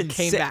and then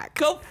came back.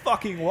 Go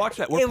fucking watch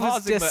that. We're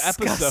pausing the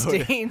episode.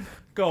 Disgusting.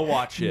 Go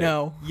watch it.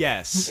 No.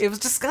 Yes. It was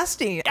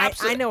disgusting.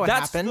 I know what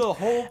happened. That's the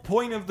whole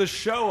point of the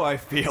show, I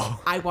feel.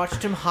 I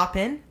watched him hop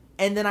in,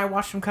 and then I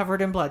watched him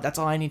covered in blood. That's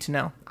all I need to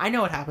know. I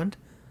know what happened.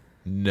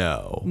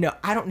 No. No,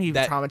 I don't need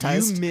to be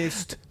traumatized. You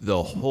missed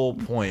the whole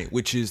point,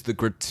 which is the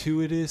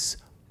gratuitous,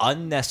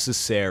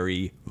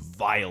 unnecessary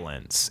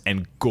violence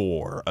and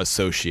gore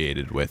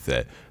associated with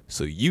it.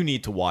 So you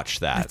need to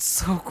watch that. It's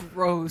so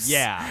gross.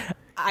 Yeah.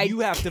 You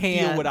have to feel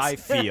can't. what I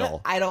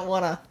feel. I don't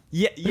want to.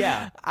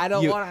 Yeah. I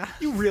don't want to.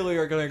 You really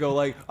are going to go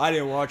like, I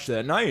didn't watch that,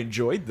 and I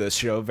enjoyed this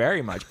show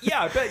very much.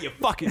 Yeah, I bet you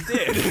fucking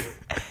did.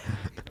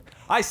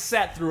 I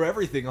sat through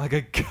everything like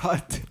a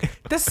goddamn...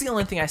 That's the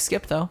only thing I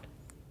skipped, though.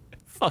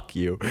 Fuck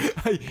you.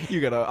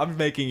 I'm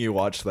making you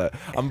watch that.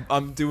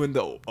 I'm doing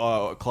the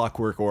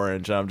Clockwork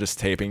Orange, and I'm just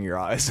taping your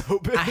eyes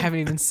open. I haven't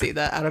even seen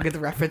that. I don't get the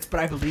reference, but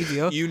I believe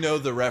you. You know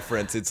the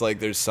reference. It's like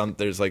there's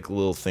like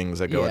little things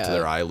that go into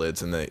their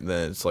eyelids, and then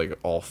it's like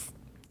all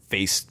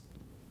face.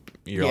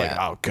 You're like,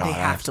 oh god, they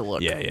have to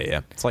look.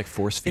 Yeah. It's like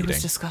force feeding. It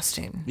was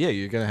disgusting. Yeah,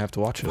 you're gonna have to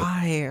watch it.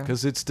 Why?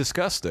 Because it's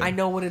disgusting. I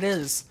know what it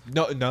is.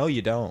 No,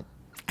 you don't.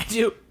 I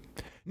do.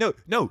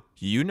 No.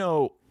 You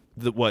know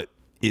what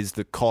is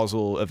the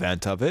causal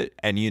event of it,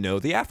 and you know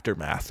the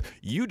aftermath.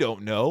 You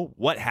don't know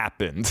what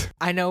happened.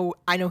 I know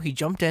he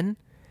jumped in.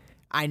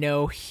 I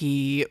know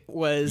he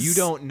was... You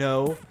don't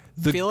know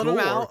the feeling gore. him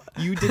out.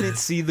 You didn't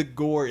see the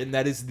gore, and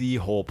that is the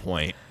whole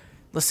point.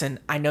 Listen,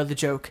 I know the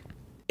joke.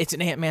 It's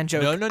an Ant-Man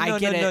joke.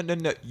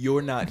 No.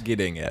 You're not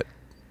getting it.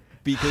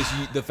 Because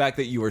the fact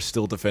that you are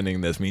still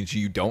defending this means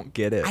you don't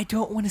get it. I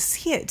don't want to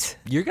see it.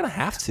 You're going to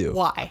have to.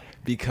 Why?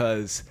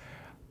 Because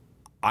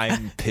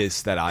I'm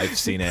pissed that I've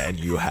seen it and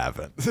you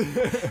haven't.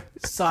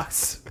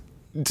 Sucks.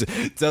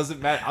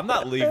 Doesn't matter. I'm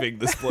not leaving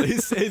this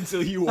place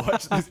until you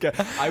watch this guy.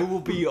 I will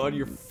be on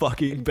your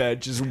fucking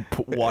bed just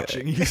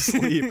watching you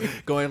sleep,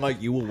 going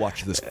like, you will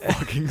watch this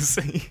fucking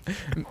scene.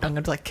 I'm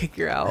gonna like kick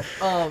you out.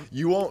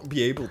 You won't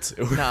be able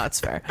to. No,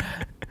 it's fair.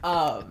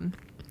 I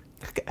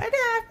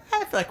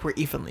feel like we're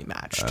evenly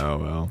matched. Oh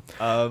well.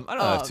 I don't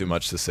have too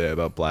much to say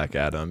about Black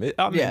Adam.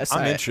 I'm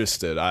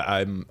interested.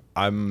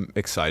 I'm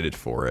excited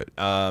for it.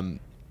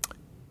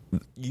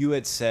 You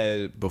had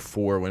said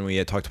before when we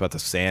had talked about the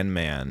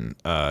Sandman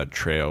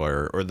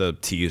trailer or the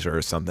teaser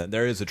or something.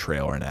 There is a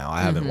trailer now.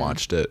 I haven't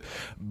watched it,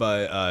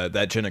 but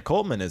that Jenna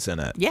Coleman is in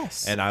it.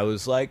 Yes. And I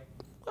was like,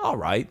 all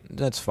right,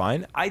 that's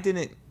fine. I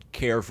didn't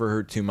care for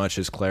her too much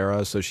as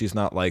Clara, so she's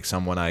not like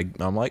someone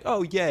I'm like,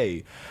 oh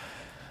yay.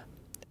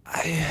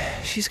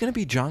 She's gonna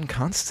be John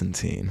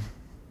Constantine.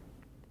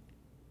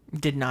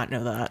 Did not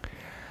know that.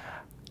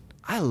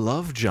 I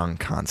love John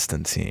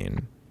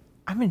Constantine.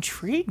 I'm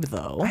intrigued,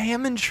 though. I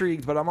am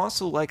intrigued, but I'm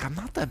also like, I'm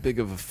not that big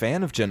of a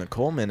fan of Jenna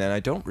Coleman, and I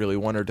don't really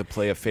want her to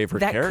play a favorite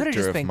character of mine. That could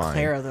have just been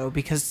Clara, though,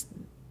 because,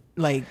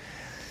 like,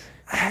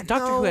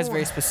 Doctor Who has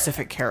very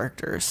specific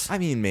characters. I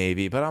mean,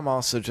 maybe, but I'm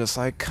also just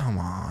like, come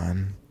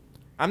on.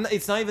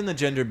 It's not even the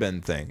gender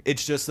bend thing.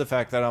 It's just the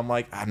fact that I'm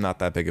like, I'm not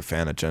that big a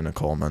fan of Jenna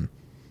Coleman.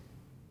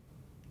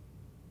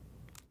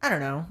 I don't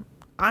know.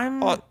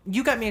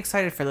 You got me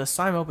excited for this,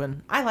 so I'm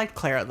open. I liked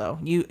Clara, though.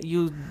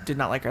 You did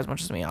not like her as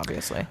much as me,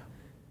 obviously.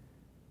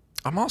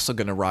 I'm also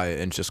going to riot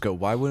and just go,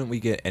 why wouldn't we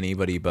get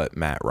anybody but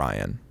Matt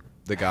Ryan?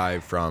 The guy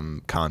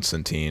from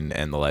Constantine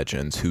and the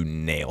Legends who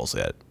nails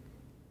it.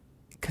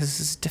 Because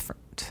it's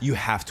different. You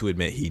have to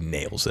admit he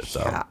nails it,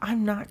 though. Yeah,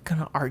 I'm not going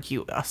to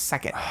argue a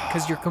second,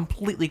 because you're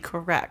completely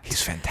correct.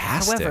 He's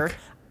fantastic. However,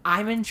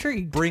 I'm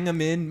intrigued. Bring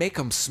him in, make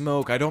him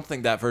smoke. I don't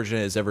think that version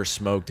has ever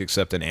smoked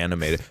except in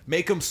animated.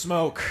 Make him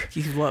smoke.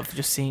 You love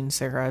just seeing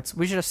cigarettes.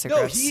 We should have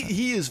cigarettes. No,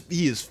 he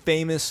is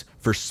famous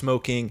for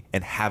smoking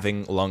and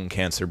having lung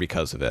cancer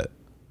because of it.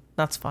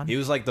 That's fun. He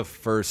was like the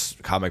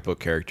first comic book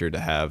character to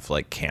have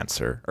like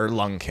cancer or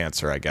lung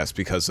cancer, I guess,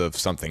 because of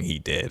something he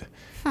did.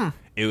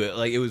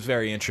 It was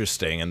very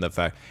interesting, and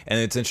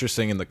it's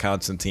interesting in the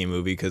Constantine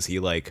movie because he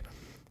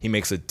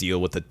makes a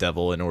deal with the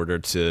devil in order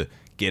to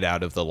get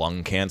out of the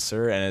lung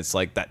cancer, and it's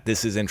like that.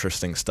 This is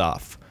interesting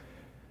stuff.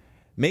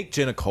 Make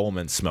Jenna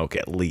Coleman smoke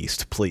at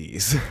least,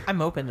 please.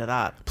 I'm open to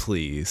that.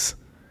 Please.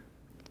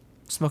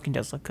 Smoking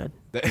does look good.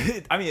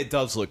 I mean, it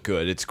does look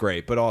good. It's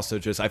great, but also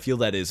just I feel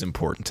that is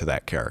important to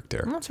that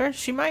character. That's fair.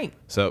 She might.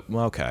 So,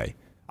 well, okay.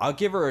 I'll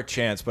give her a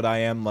chance, but I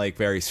am like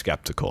very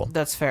skeptical.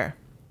 That's fair.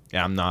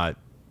 Yeah, I'm not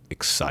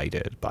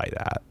excited by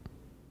that.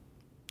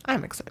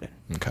 I'm excited.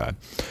 Okay.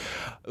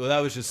 Well, that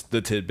was just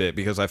the tidbit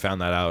because I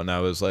found that out and I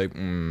was like,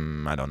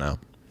 I don't know.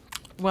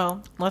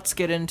 Well, let's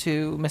get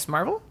into Miss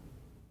Marvel.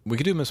 We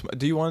could do Miss.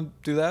 Do you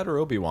want to do that or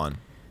Obi-Wan?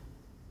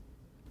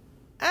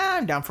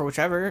 I'm down for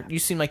whichever. You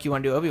seem like you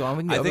want to do Obi-Wan.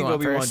 We can do I think Obi-Wan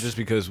Obi-Wan first. just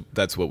because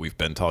that's what we've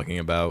been talking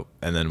about,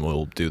 and then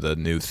we'll do the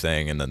new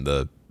thing, and then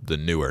the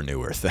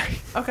newer thing.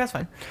 Okay, that's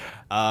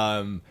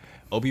fine.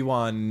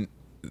 Obi-Wan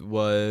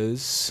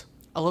was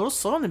A little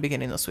slow in the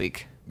beginning this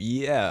week.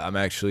 Yeah, I'm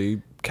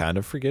actually kind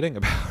of forgetting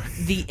about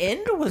it. The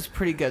end was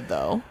pretty good,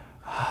 though.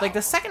 Like,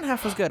 the second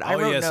half was good. I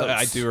wrote yes, notes.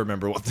 I do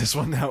remember what this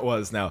one that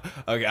was now.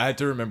 Okay, I had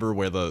to remember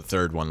where the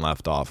third one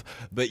left off.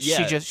 But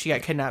yeah. She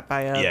got kidnapped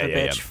by the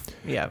bitch.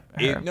 Yeah.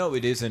 her.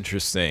 It is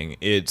interesting.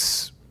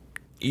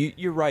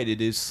 You're right, it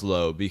is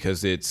slow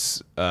because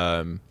it's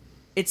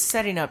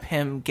setting up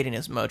him getting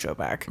his mojo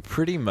back.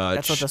 pretty much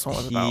That's what this one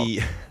was about.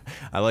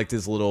 I liked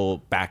his little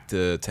back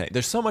to tank.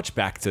 There's so much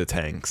back to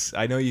tanks.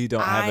 I know you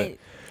don't have it.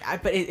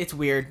 But it's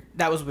weird.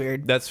 That was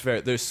weird. That's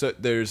fair. There's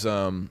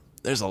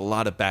a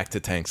lot of back to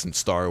tanks in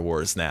Star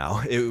Wars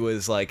now. It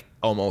was like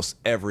almost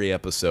every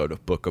episode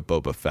of Book of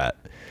Boba Fett,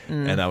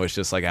 and I was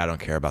just like, I don't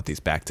care about these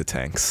back to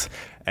tanks.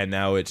 And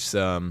now it's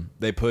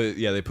they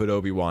put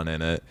Obi-Wan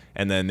in it,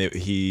 and then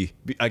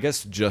I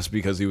guess just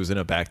because he was in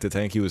a back to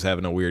tank, he was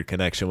having a weird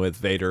connection with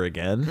Vader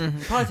again. Mm-hmm.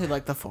 Probably through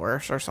like the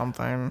Force or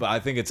something. But I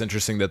think it's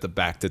interesting that the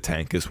back to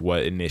tank is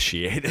what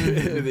initiated.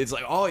 It's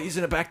like, oh, he's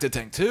in a back to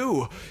tank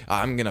too.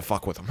 I'm gonna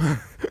fuck with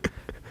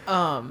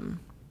him.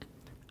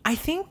 I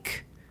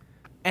think,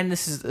 and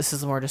this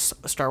is more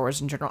just Star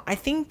Wars in general, I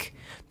think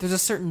there's a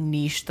certain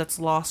niche that's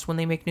lost when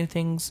they make new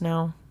things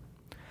now.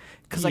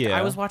 Because like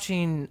I was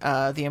watching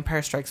The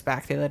Empire Strikes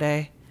Back the other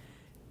day,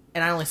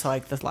 and I only saw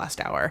like this last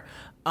hour,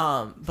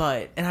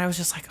 and I was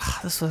just like, oh,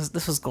 this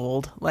was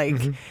gold. Like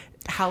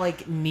how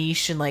like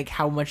niche and like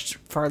how much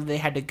farther they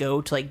had to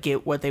go to like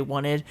get what they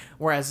wanted,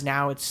 whereas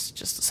now it's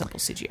just a simple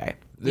CGI.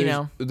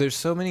 There's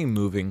so many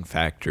moving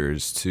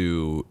factors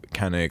to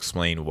kind of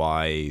explain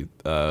why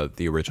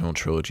the original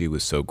trilogy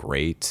was so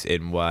great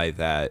and why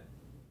that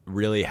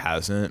really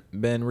hasn't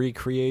been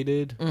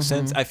recreated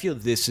since. I feel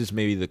this is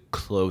maybe the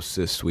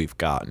closest we've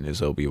gotten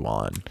is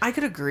Obi-Wan. I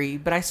could agree,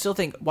 but I still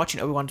think watching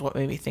Obi-Wan's what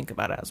made me think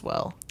about it as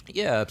well.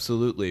 Yeah,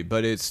 absolutely.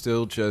 But it's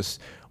still just,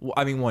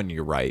 I mean, one,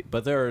 you're right,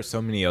 but there are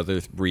so many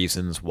other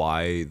reasons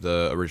why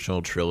the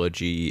original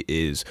trilogy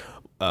is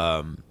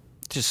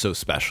just so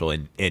special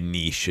and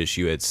niche, as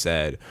you had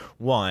said.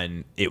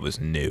 One, it was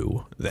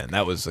new then.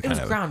 That was the kind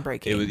of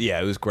groundbreaking.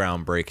 It was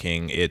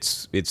groundbreaking.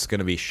 It's going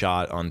to be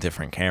shot on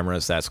different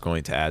cameras. That's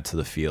going to add to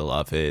the feel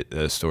of it.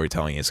 The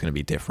storytelling is going to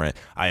be different.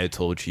 I had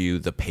told you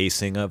the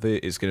pacing of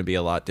it is going to be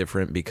a lot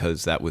different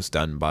because that was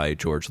done by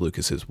George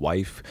Lucas's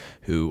wife,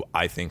 who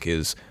I think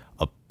is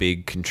a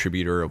big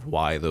contributor of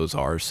why those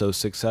are so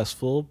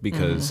successful,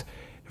 because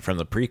from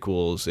the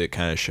prequels it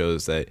kind of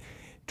shows that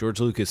George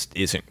Lucas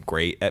isn't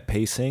great at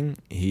pacing.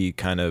 He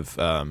kind of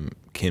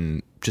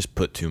can just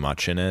put too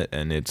much in it,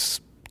 and it's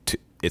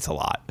a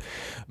lot.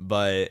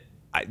 But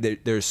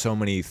there's so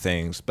many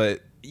things.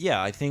 But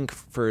yeah, I think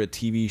for a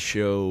TV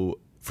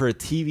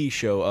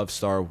show of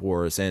Star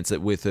Wars, and it's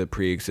with a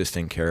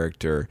pre-existing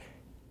character,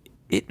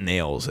 it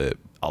nails it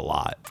a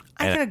lot.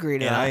 I can agree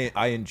to that.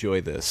 I enjoy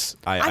this.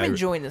 I'm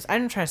enjoying this.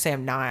 I'm trying to say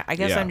I'm not. I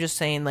guess Yeah. I'm just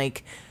saying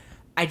like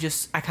I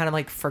kind of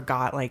like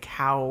forgot like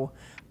how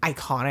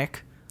iconic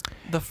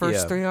the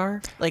first three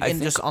are, like, and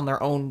just on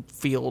their own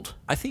field.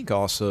 I think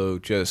also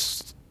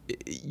just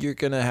you're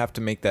gonna have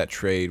to make that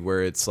trade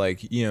where it's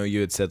like,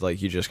 you had said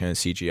like you're just gonna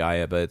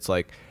CGI it, but it's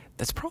like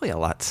that's probably a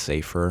lot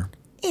safer.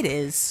 It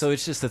is. So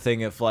it's just a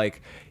thing of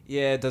like,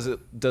 yeah, does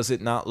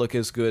it not look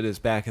as good as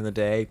back in the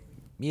day?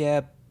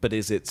 Yeah, but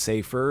is it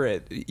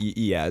safer?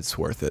 Yeah, it's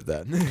worth it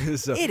then.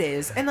 So. It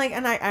is, and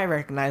I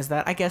recognize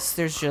that. I guess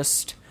there's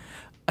just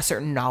a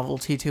certain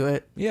novelty to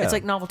it. Yeah, it's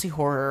like novelty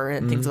horror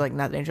and things like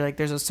that nature. Like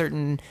there's a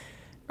certain,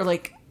 or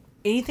like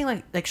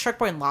anything like Shark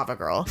Boy and Lava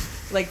Girl,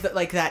 like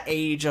that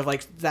age of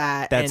like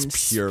that. That's and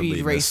purely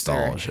Speed Racer.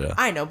 nostalgia.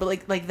 I know, but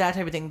like that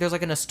type of thing. There's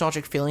like a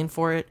nostalgic feeling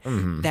for it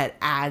that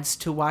adds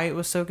to why it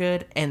was so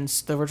good. And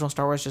the original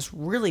Star Wars just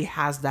really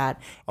has that.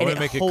 I And want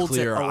to make it holds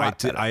clear. a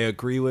lot better. I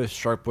agree with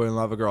Shark Boy and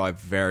Lava Girl. I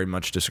very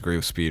much disagree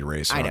with Speed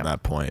Racer on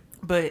that point.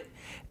 But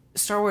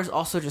Star Wars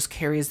also just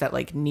carries that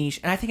like niche,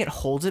 and I think it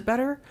holds it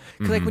better.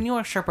 Because like when you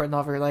watch Sharp Red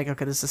Novel, you're like,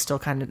 okay, this is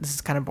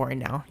kind of boring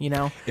now, you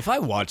know. If I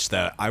watched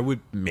that, I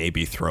would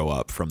maybe throw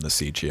up from the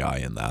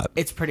CGI in that.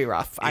 It's pretty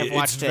rough. I've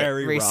watched it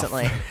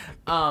recently.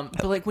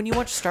 But like when you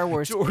watch Star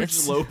Wars,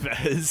 George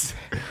Lopez.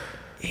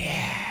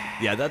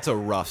 Yeah, that's a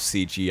rough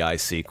CGI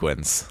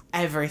sequence.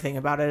 Everything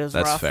about it is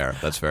rough. That's fair.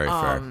 That's very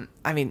fair.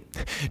 I mean,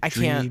 I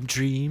can't.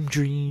 Dream.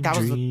 That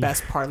was the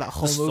best part of that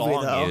whole movie,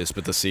 song though. is,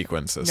 but the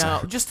sequence is.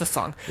 No, just the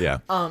song. Yeah.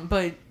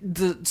 But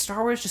the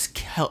Star Wars just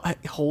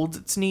holds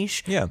its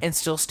niche. Yeah. And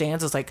still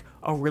stands as like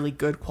a really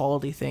good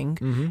quality thing.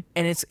 Mm-hmm.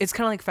 And it's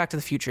kind of like Back to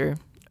the Future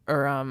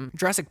or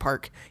Jurassic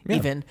Park. Yeah.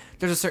 Even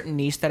there's a certain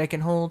niche that it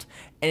can hold,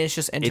 and it's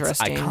just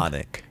interesting. It's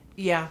iconic.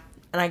 Yeah.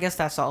 And I guess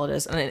that's all it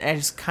is. And I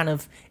just kind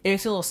of, it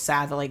makes me a little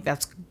sad that like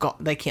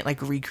they can't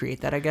like recreate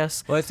that, I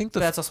guess. Well, I think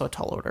but that's also a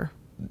tall order.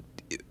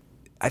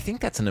 I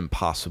think that's an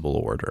impossible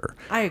order.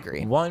 I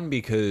agree. One,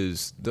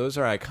 because those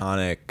are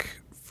iconic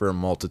for a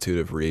multitude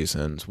of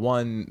reasons.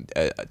 One,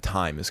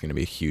 time is going to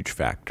be a huge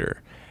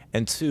factor.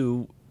 And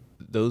two,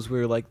 those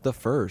were like the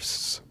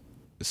firsts.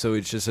 So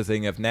it's just a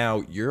thing of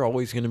now you're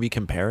always going to be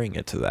comparing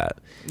it to that.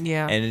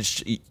 Yeah. And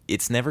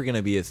it's never going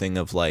to be a thing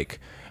of like,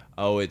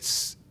 oh,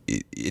 it's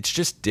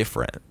just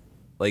different.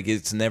 Like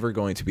it's never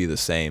going to be the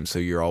same. So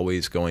you're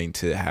always going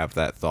to have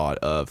that thought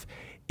of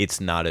it's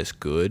not as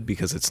good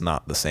because it's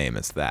not the same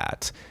as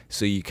that.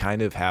 So you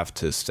kind of have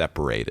to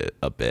separate it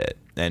a bit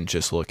and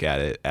just look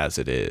at it as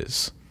it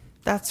is.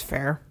 That's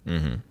fair.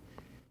 Mm-hmm.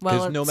 Well,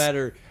 Because no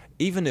matter,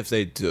 even if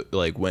they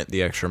went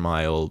the extra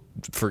mile,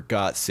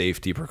 forgot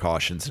safety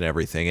precautions and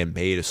everything, and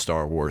made a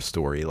Star Wars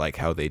story like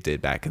how they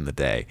did back in the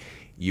day,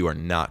 you are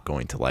not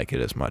going to like it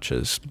as much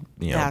as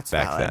back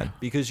valid. then,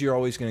 because you're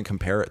always going to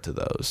compare it to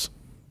those,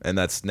 and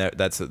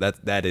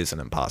that is an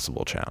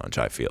impossible challenge,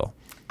 I feel.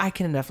 I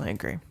can definitely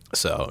agree.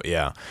 So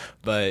yeah,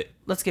 but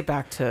let's get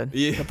back to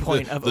the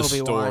point of the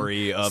Obi-Wan.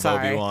 story of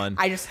Sorry, Obi-Wan.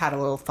 I just had a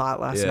little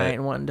thought last night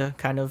and wanted to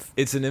kind of.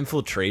 It's an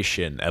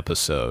infiltration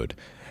episode.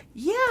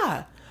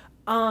 Yeah.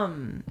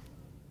 The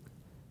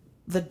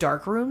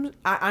dark room.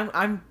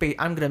 I'm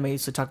gonna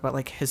basically talk about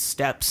like his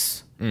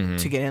steps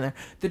to get in there.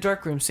 The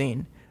dark room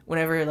scene.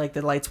 Whenever like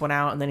the lights went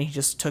out and then he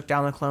just took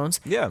down the clones.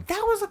 Yeah.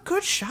 That was a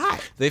good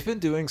shot. They've been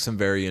doing some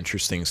very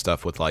interesting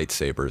stuff with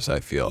lightsabers,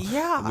 I feel.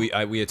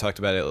 Yeah. We had talked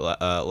about it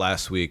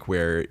last week,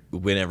 where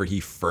whenever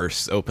he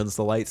first opens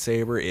the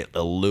lightsaber, it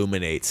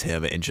illuminates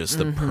him in just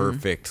the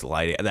perfect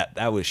lighting.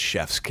 That was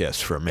chef's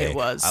kiss for me. It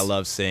was. I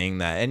love seeing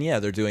that. And yeah,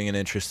 they're doing an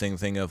interesting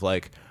thing of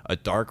like a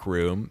dark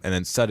room and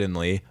then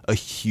suddenly a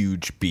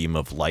huge beam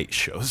of light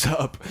shows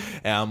up.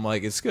 And I'm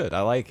like, it's good.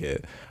 I like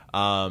it.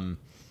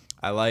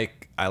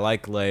 I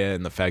like Leia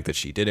and the fact that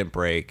she didn't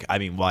break. I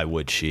mean, why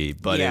would she?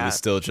 But it was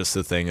still just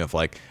a thing of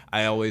like,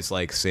 I always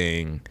like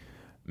seeing,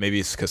 maybe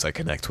it's because I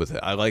connect with it,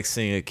 I like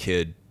seeing a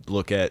kid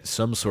look at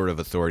some sort of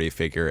authority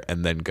figure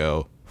and then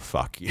go,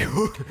 fuck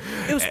you.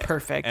 It was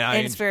perfect.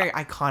 And it's very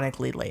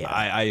iconically Leia.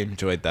 I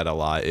enjoyed that a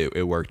lot.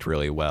 It worked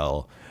really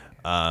well.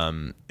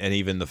 And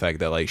even the fact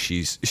that like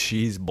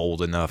she's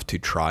bold enough to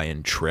try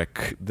and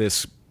trick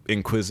this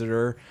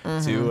Inquisitor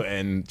too,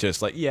 and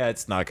just like, yeah,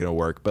 it's not gonna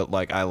work, but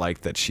like I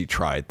like that she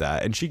tried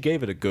that and she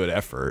gave it a good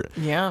effort.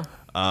 Yeah.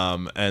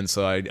 And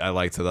so I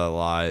liked it a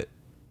lot.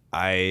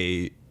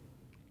 I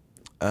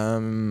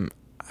don't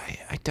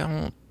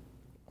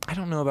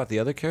know about the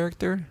other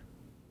character,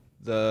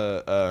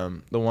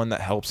 the one that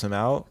helps him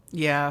out.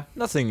 Yeah.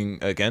 Nothing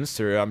against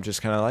her. I'm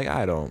just kind of like,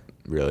 I don't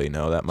really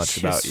know that much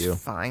about you.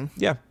 Fine.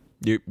 Yeah.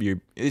 She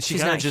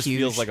kind of just huge.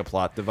 feels like a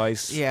plot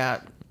device. Yeah.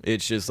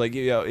 It's just like,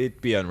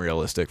 it'd be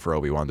unrealistic for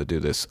Obi-Wan to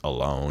do this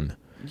alone.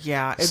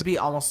 Yeah, it'd be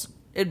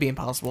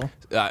impossible.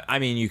 I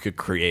mean, you could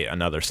create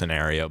another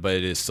scenario, but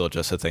it is still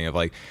just a thing of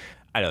like,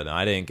 I don't know.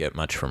 I didn't get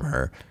much from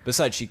her.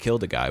 Besides, she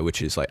killed a guy,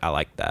 which is like, I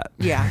like that.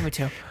 Yeah, me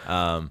too.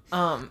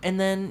 And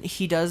then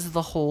he does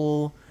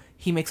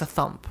he makes a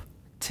thump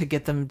to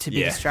get them to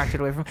be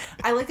distracted away from.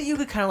 I like that you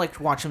could kind of like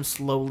watch him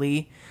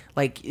slowly.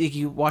 Like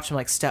you watch him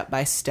like step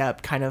by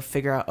step kind of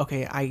figure out,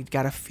 okay, I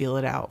gotta feel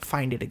it out,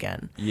 find it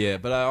again. Yeah,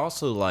 but I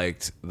also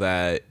liked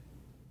that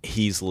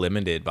he's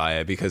limited by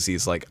it, because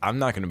he's like, I'm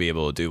not going to be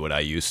able to do what I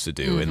used to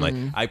do. And like,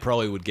 I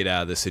probably would get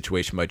out of this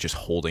situation by just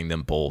holding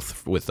them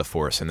both with the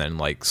Force and then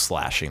like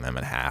slashing them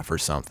in half or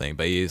something.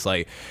 But he's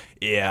like,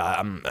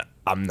 yeah,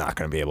 I'm not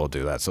going to be able to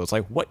do that. So it's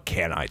like, what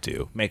can I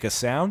do? Make a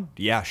sound?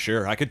 Yeah,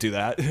 sure. I could do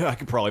that. I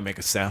could probably make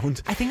a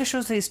sound. I think it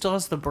shows that he still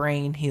has the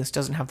brain. He just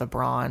doesn't have the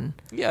brawn.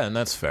 Yeah, and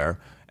that's fair.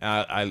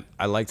 I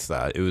liked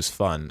that. It was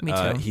fun. Me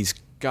too. He's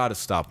got to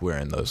stop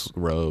wearing those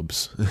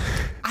robes.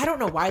 I don't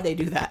know why they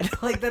do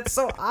that. Like, that's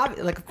so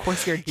obvious. Like, of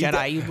course you're a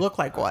Jedi. You look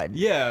like one.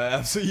 Yeah,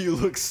 absolutely. You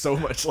look so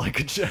much like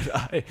a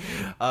Jedi.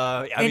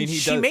 I mean,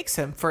 she makes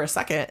him for a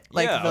second.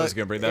 Like, I was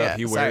gonna bring that up.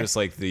 He wears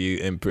like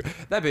the.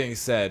 That being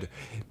said,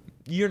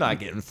 you're not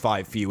getting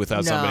 5 feet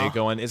without No. somebody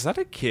going, is that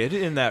a kid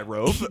in that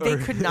robe? They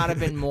could not have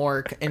been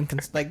more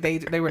like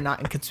they were not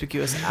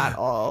inconspicuous at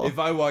all. If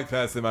I walked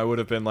past them, I would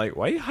have been like,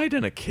 why are you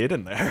hiding a kid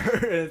in there?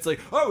 And it's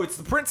like, oh, it's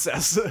the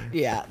princess.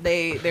 Yeah,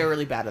 they were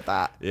really bad at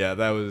that. Yeah,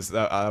 that was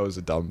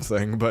a dumb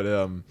thing. But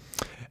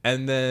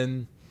and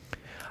then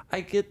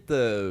I get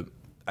the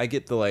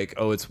like,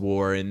 oh, it's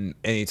war, and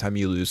anytime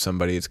you lose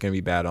somebody, it's gonna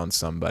be bad on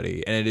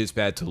somebody, and it is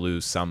bad to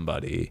lose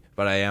somebody.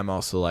 But I am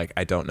also like,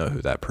 I don't know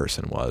who that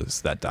person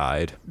was that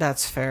died.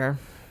 That's fair.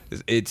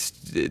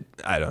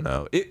 I don't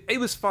know. It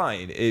was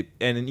fine.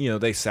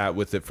 And they sat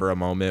with it for a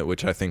moment,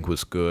 which I think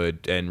was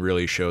good, and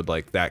really showed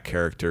like that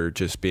character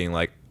just being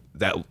like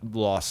that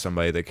lost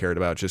somebody they cared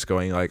about, just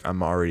going like,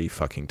 I'm already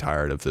fucking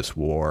tired of this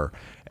war,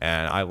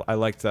 and I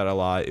liked that a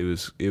lot. It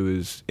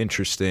was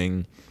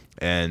interesting.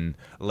 And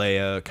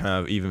Leia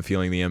kind of even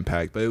feeling the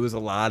impact, but it was a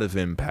lot of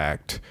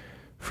impact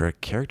for a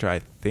character I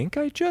think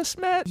I just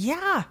met.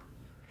 Yeah.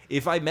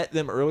 If I met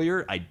them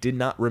earlier, I did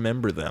not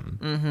remember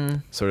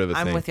them. Sort of a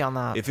thing. I'm with you on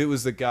that. If it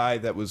was the guy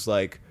that was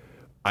like,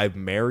 I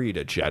married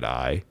a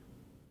Jedi,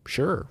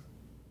 sure.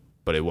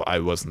 But I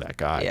wasn't that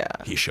guy. Yeah.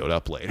 He showed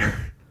up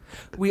later.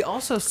 We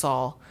also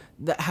saw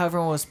that how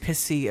everyone was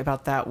pissy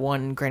about that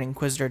one Grand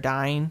Inquisitor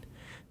dying.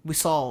 We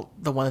saw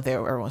the one that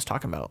everyone was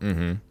talking about.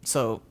 Mm-hmm.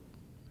 So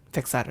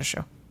fix that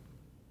issue.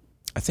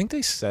 I think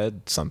they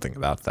said something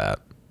about that.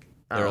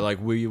 They were like,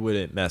 we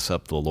wouldn't mess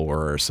up the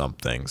lore or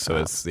something. So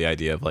it's the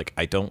idea of like,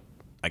 I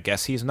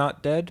guess he's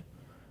not dead.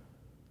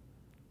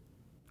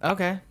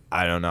 Okay.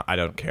 I don't know. I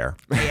don't care.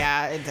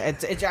 Yeah,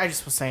 I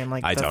just was saying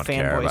like I the don't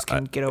care, fanboys but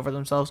can get over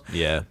themselves.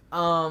 Yeah.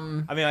 I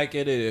mean, I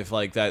get it if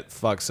like that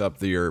fucks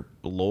up your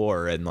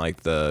lore and like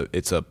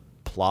it's a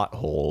plot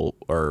hole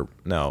or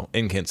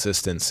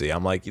inconsistency.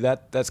 I'm like,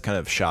 that's kind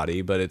of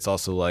shoddy, but it's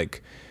also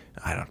like,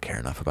 I don't care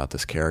enough about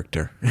this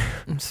character.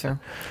 Sure.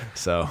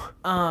 So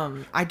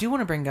I do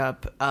want to bring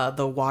up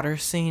the water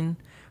scene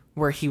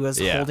where he was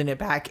holding it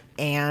back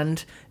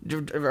and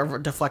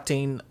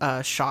deflecting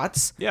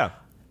shots. yeah.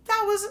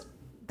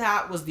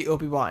 That was the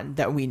Obi-Wan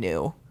that we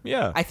knew.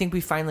 Yeah. I think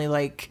we finally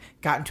like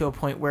gotten to a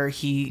point where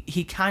he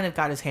kind of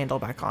got his handle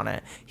back on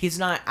it. He's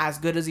not as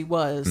good as he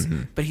was,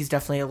 but he's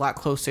definitely a lot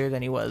closer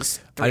than he was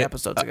 3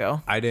 episodes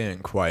ago. I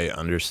didn't quite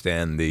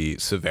understand the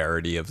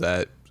severity of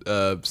that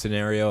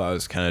scenario. I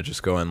was kind of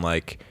just going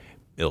like,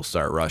 it'll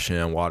start rushing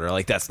in water.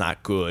 Like, that's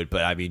not good,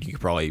 but I mean, you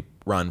could probably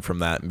run from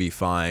that and be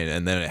fine.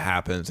 And then it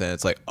happens, and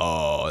it's like,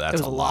 oh,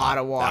 that's a lot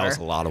of water. That was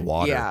a lot of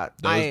water. Yeah,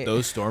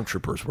 those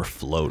stormtroopers were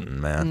floating,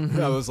 man.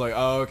 I was like,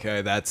 oh,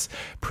 okay, that's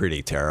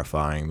pretty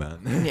terrifying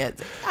then. Yeah,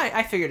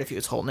 I figured if he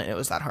was holding it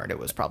was that hard, it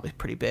was probably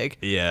pretty big.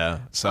 Yeah,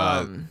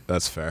 so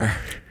that's fair.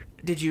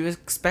 Did you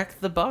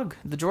expect the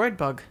droid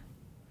bug?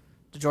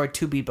 The droid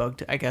to be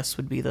bugged, I guess,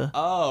 would be the...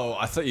 Oh,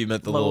 I thought you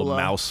meant the little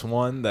mouse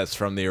one that's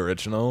from the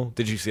original.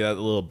 Did you see that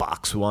little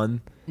box one?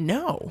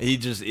 No.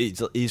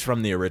 He's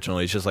from the original.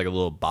 He's just like a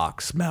little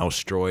box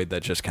mouse droid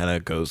that just kind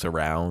of goes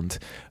around.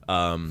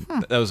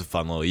 That was a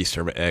fun little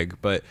Easter egg.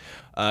 But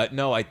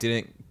no, I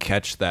didn't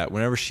catch that.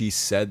 Whenever she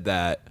said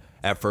that,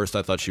 at first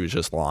I thought she was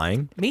just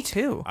lying. Me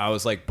too. I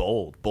was like,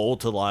 bold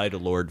to lie to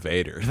Lord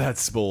Vader.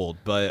 That's bold.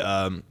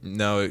 But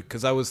no,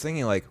 because I was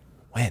thinking like,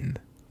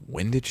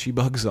 when did she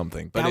bug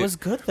something? But that was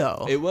good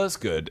though. It was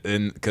good,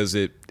 and because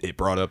it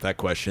brought up that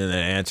question and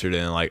answered it,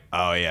 and like,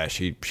 oh yeah,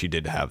 she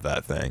did have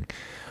that thing.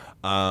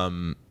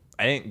 I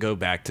didn't go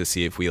back to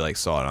see if we like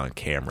saw it on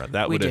camera.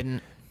 We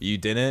didn't. You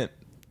didn't?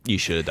 You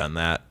should have done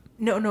that.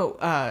 No.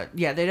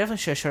 Yeah, they definitely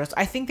should have showed us.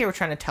 I think they were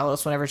trying to tell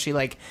us whenever she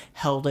like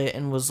held it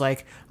and was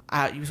like,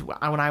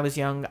 when I was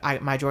young,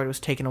 my droid was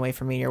taken away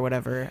from me or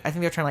whatever. I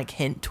think they were trying to like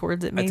hint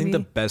towards it. Maybe. I think the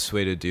best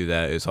way to do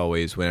that is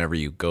always whenever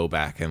you go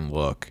back and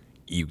look,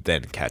 you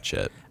then catch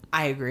it.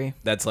 I agree.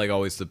 That's like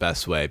always the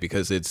best way,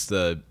 because it's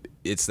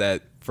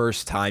that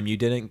first time you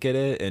didn't get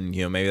it, and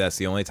maybe that's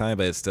the only time,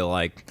 but it's still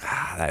like,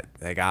 that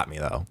they got me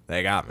though.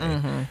 They got me.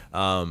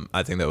 Mm-hmm.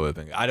 I think that would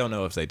have been. I don't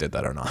know if they did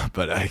that or not,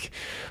 but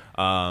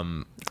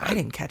I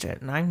didn't catch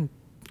it, and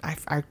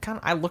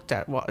I looked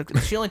at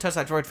she only touched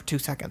that droid for 2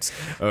 seconds.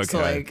 Okay. So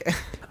like,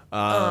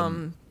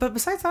 but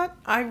besides that,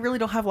 I really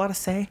don't have a lot to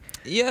say.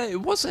 Yeah,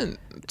 it wasn't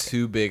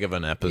too big of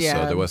an episode.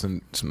 Yeah. There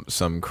wasn't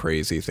some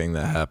crazy thing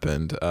that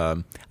happened.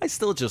 I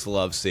still just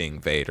love seeing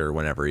Vader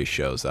whenever he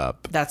shows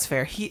up. That's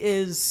fair. He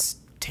is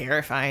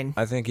terrifying.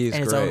 I think he's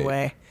in great. his own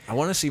way. I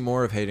want to see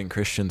more of Hayden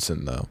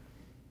Christensen though.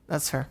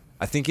 That's fair.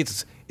 I think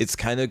it's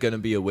kind of going to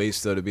be a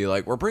waste though to be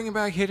like, we're bringing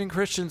back Hayden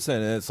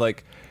Christensen, and it's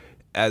like,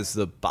 as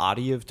the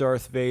body of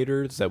Darth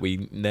Vader that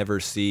we never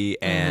see,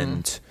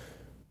 and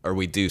or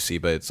we do see,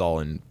 but it's all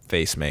in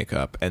face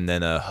makeup, and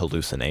then a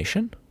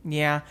hallucination.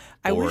 Yeah,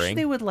 I wish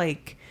they would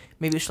like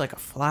maybe it's like a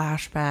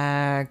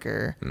flashback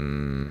or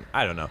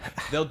I don't know.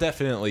 They'll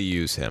definitely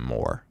use him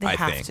more. They I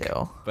have think.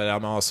 to. But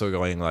I'm also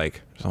going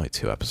like, there's only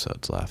 2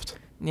 episodes left.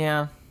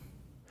 Yeah,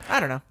 I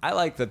don't know. I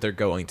like that they're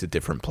going to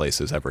different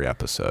places every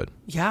episode.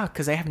 Yeah,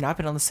 because they have not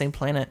been on the same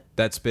planet.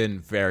 That's been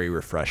very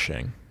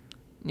refreshing.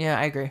 Yeah,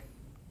 I agree.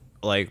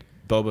 Like,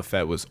 Boba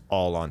Fett was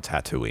all on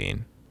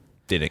Tatooine.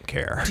 didn't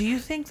care. Do you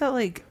think that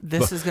like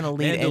this is going to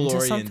lead into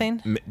something?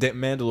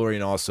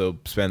 Mandalorian also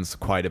spends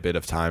quite a bit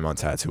of time on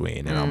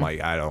Tatooine, and I'm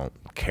like, I don't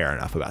care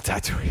enough about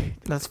Tatooine.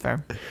 That's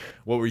fair.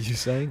 What were you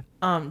saying?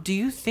 Do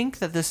you think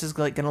that this is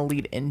like going to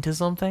lead into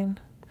something?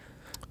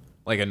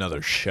 Like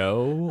another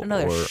show?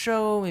 Another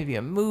show, maybe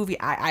a movie.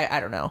 I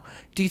don't know.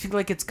 Do you think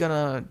like it's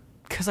gonna?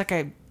 Because like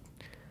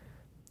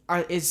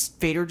is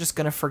Vader just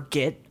gonna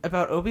forget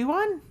about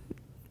Obi-Wan?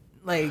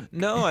 Like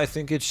no, I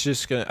think it's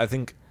just gonna. I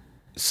think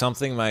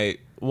something might.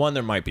 One,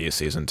 there might be a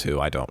season 2.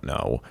 I don't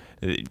know.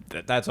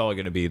 That's all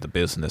going to be the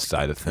business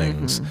side of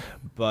things.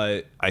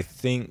 But I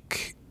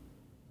think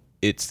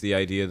it's the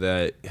idea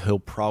that he'll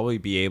probably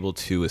be able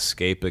to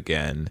escape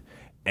again,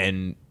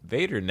 and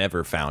Vader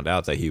never found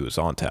out that he was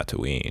on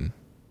Tatooine.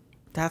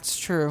 That's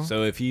true.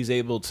 So if he's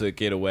able to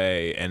get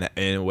away and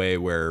in a way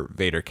where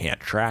Vader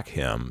can't track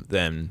him,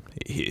 then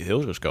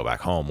he'll just go back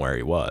home where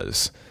he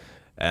was,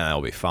 and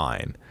that'll be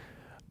fine.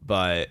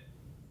 But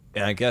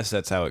and I guess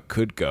that's how it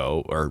could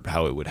go, or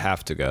how it would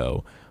have to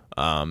go.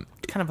 Kind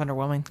of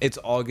underwhelming. It's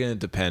all going to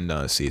depend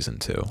on a season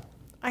 2.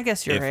 I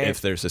guess you're right. If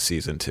there's a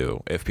season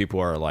 2, if people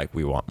are like,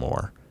 we want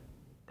more,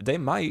 they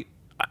might.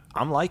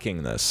 I'm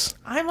liking this.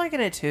 I'm liking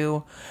it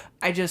too.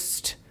 I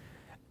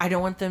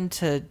don't want them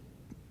to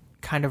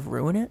kind of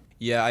ruin it.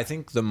 Yeah, I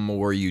think the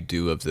more you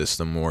do of this,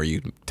 the more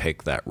you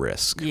take that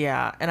risk.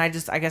 Yeah, and I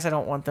guess I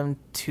don't want them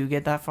to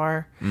get that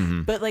far.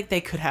 But like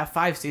they could have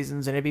 5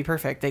 seasons and it'd be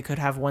perfect. They could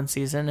have 1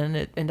 season and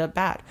it end up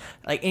bad.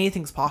 Like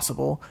anything's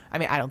possible. I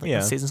mean, I don't think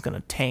this season's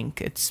gonna tank.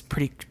 It's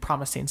pretty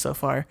promising so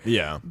far.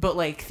 Yeah. But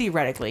like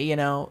theoretically,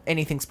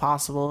 anything's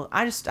possible.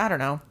 I don't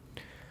know.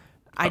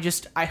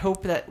 I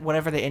hope that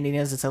whatever the ending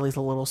is, it's at least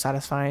a little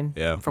satisfying.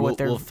 Yeah. For what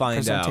they're find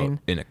presenting. out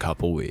in a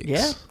couple weeks.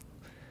 Yeah.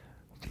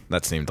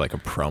 That seemed like a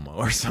promo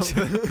or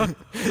something.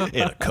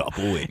 In a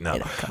couple weeks. No.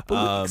 In a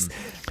couple weeks.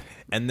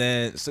 And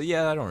then, so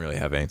yeah, I don't really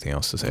have anything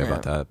else to say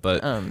about that.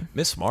 But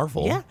Miss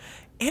Marvel. Yeah.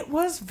 It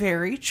was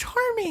very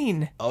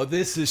charming. Oh,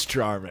 this is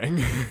charming.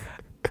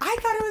 I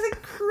thought it was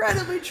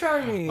incredibly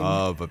charming.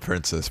 Oh, but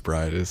Princess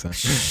Bride isn't.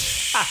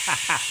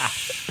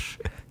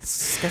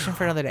 Discussion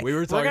for another day. We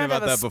were talking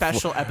about that before. We're gonna have a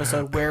special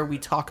episode where we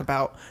talk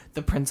about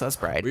the Princess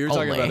Bride. We were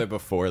talking about it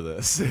before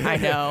this. I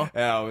know.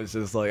 And I was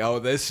just like, oh,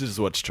 this is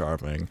what's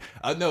charming.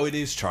 No, it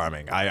is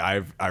charming.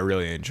 I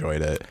really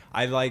enjoyed it.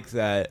 I like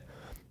that.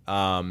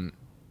 It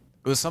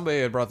was somebody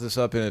had brought this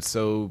up, and it's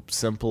so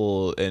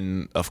simple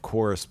and of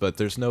course, but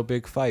there's no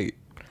big fight.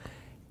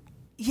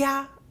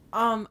 Yeah.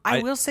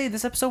 I will say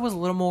this episode was a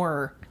little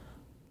more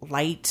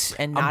light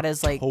and not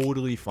as like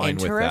totally fine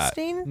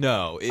interesting. With that.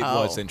 No, it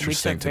was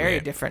interesting to me. Very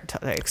different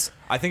topics.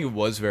 I think it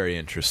was very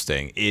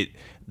interesting.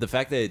 The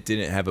fact that it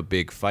didn't have a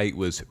big fight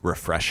was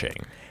refreshing.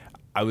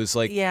 I was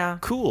like, yeah,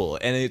 cool,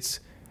 and it's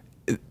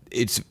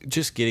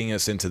just getting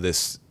us into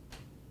this.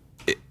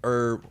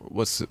 How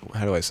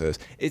do I say this?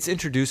 It's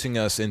introducing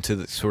us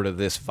into sort of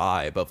this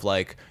vibe of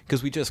like,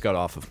 because we just got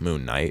off of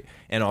Moon Knight,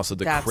 and also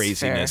the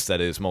craziness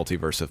that is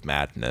Multiverse of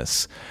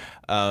Madness.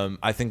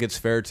 I think it's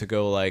fair to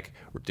go like,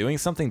 we're doing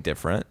something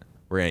different.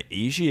 We're going to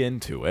ease you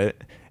into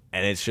it.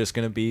 And it's just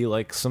going to be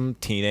like some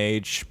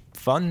teenage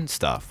fun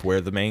stuff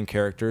where the main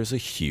character is a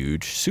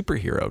huge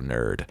superhero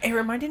nerd. It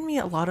reminded me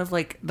a lot of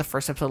like the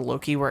first episode of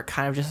Loki, where it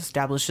kind of just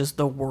establishes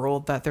the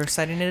world that they're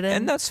setting it in.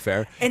 And that's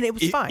fair. And it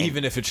was fine.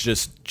 Even if it's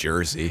just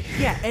Jersey.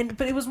 Yeah,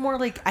 but it was more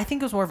like, I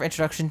think it was more of an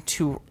introduction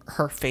to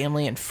her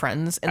family and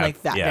friends and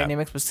like that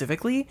dynamic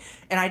specifically.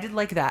 And I did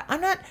like that.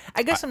 I'm not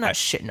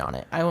shitting on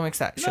it. I will make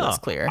that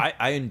clear.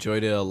 I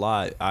enjoyed it a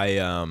lot.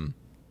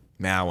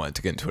 I wanted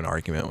to get into an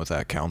argument with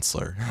that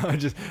counselor. I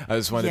just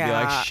wanted to be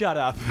like, shut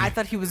up. I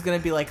thought he was gonna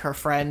be like her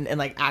friend and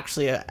like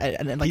actually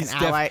an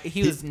ally.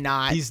 He was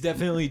not. He's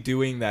definitely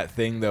doing that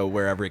thing though,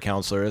 where every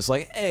counselor is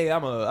like, hey,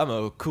 I'm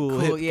a cool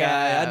hip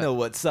guy. I know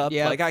what's up.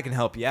 Yep. Like I can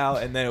help you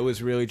out. And then it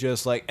was really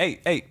just like,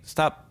 hey,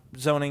 stop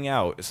zoning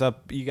out.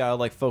 Stop. You gotta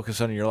like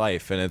focus on your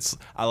life. And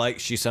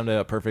she summed it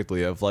up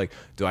perfectly. Of like,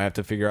 do I have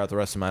to figure out the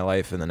rest of my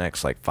life in the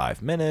next like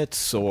 5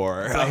 minutes,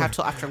 or do I have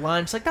till after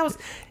lunch? Like that was.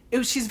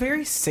 She's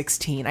very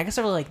 16. I guess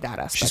I really like that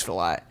aspect a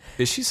lot.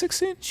 Is she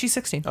 16? She's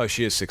 16. Oh,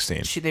 she is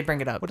 16. They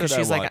bring it up. What did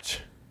she's I watch?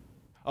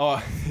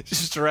 Oh, it's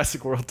just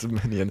Jurassic World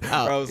Dominion.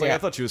 Oh, I was like, I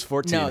thought she was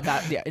 14. No,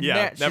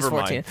 she's never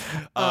 14.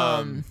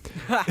 mind.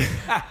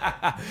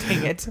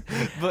 Dang it.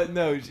 But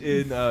no,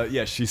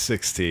 she's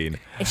 16.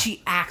 And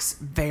she acts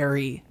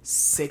very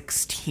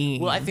 16.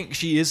 Well, I think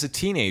she is a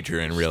teenager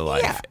in real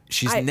life. Yeah,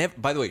 she's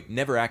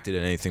never acted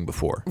in anything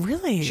before.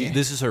 Really?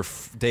 This is her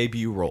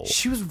debut role.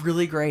 She was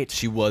really great.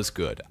 She was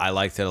good. I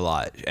liked it a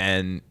lot.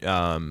 And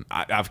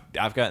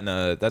I've gotten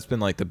that's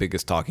been like the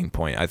biggest talking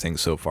point I think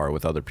so far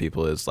with other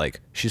people is like,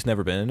 she's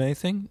never been in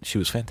anything. She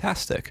was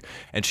fantastic,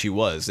 and she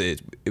was.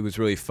 It was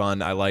really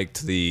fun. I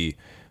liked the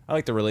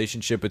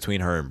relationship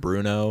between her and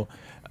Bruno,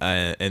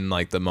 and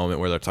like the moment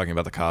where they're talking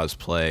about the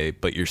cosplay,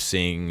 but you're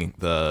seeing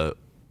the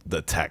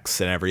text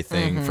and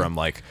everything from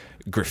like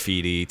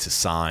graffiti to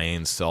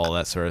signs to all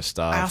that sort of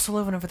stuff. I also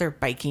love whenever they're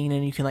biking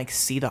and you can like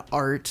see the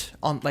art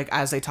on like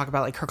as they talk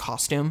about like her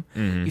costume.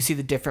 You see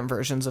the different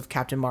versions of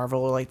Captain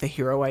Marvel or like the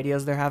hero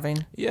ideas they're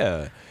having.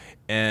 Yeah.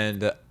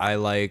 And I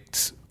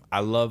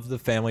love the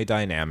family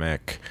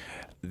dynamic.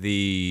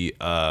 I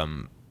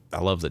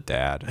love the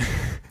dad.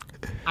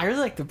 I really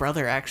like the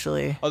brother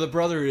actually. Oh, the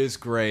brother is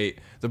great.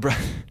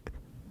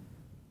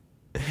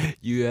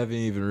 You haven't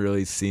even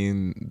really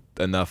seen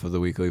enough of the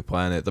Weekly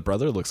Planet. The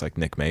brother looks like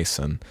Nick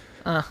Mason.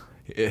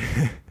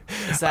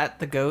 Is that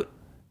the goat?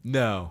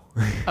 No.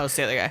 Oh, it's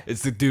the other guy.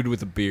 It's the dude with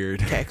the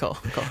beard. Okay, cool.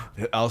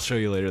 I'll show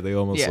you later. They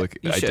almost look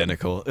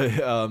identical.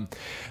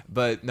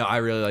 But no, I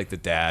really like the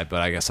dad,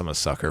 but I guess I'm a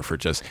sucker for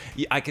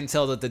I can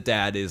tell that the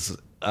dad is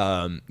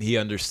he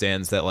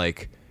understands that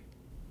like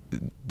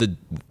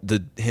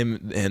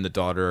him and the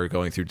daughter are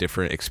going through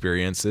different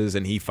experiences,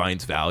 and he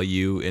finds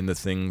value in the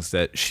things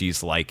that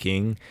she's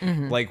liking.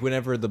 Like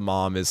whenever the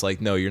mom is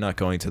like, no, you're not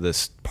going to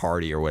this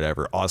party or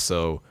whatever.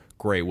 Also,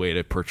 great way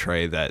to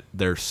portray that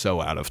they're so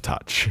out of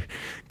touch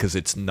because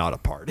it's not a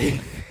party.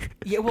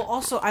 Yeah, well,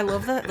 also, I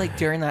love that, like,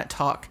 during that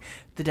talk,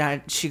 the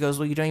dad, she goes,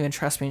 well, you don't even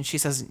trust me. And she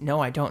says, no,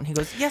 I don't. And he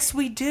goes, yes,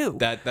 we do.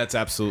 That's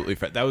absolutely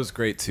fair. That was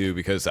great, too,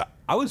 because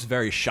I was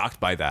very shocked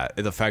by that.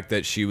 The fact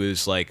that she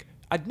was like,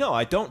 no,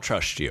 I don't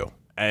trust you.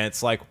 And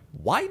it's like,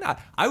 why not?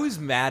 I was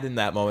mad in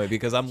that moment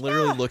because I'm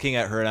literally looking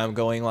at her and I'm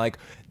going like,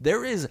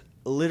 there is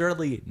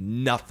literally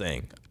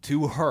nothing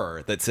to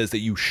her that says that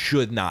you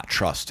should not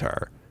trust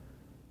her.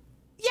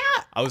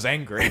 Yeah. I was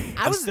angry.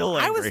 I'm still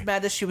angry. I was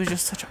mad that she was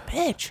just such a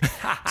bitch.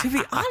 To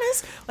be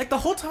honest, like the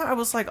whole time I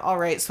was like, all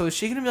right, so is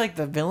she going to be like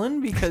the villain?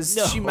 Because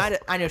she might,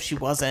 I know she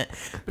wasn't,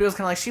 but it was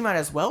kind of like she might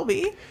as well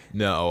be.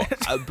 No,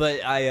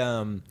 but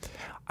I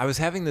was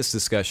having this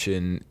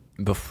discussion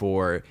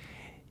before.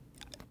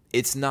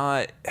 It's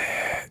not,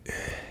 I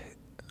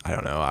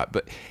don't know,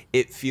 but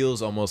it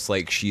feels almost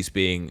like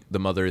the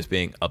mother is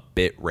being a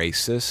bit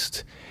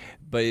racist,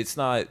 but it's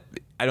not.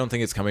 I don't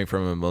think it's coming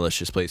from a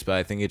malicious place, but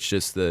I think it's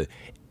just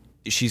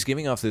she's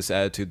giving off this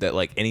attitude that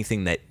like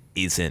anything that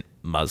isn't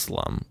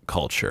Muslim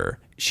culture,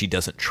 she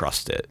doesn't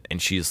trust it. And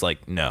she's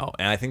like, no.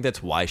 And I think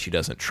that's why she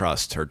doesn't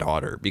trust her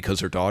daughter, because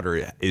her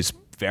daughter is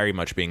very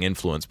much being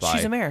influenced by.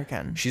 She's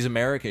American. She's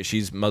American.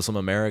 She's Muslim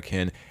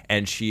American.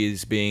 And she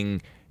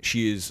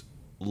is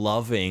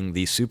loving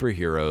these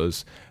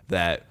superheroes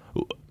that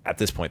at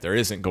this point there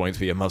isn't going to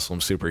be a Muslim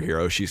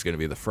superhero. She's going to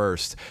be the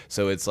first.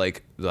 So it's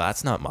like,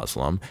 that's not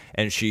Muslim.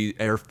 And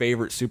her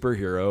favorite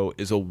superhero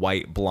is a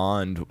white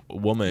blonde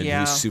woman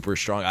who's super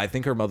strong. I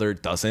think her mother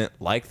doesn't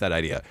like that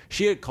idea.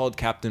 She had called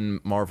Captain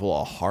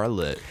Marvel a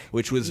harlot,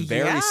 which was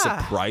very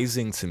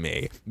surprising to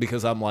me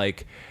because I'm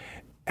like,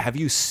 have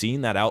you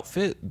seen that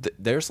outfit?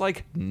 There's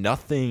like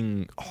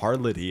nothing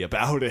harlot-y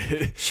about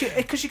it.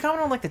 Because she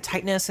commented on like the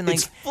tightness and like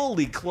it's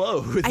fully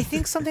clothed. I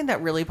think something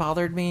that really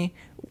bothered me,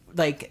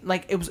 like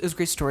it was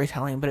great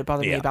storytelling, but it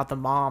bothered me about the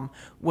mom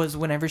was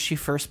whenever she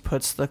first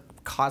puts the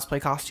cosplay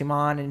costume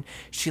on and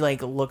she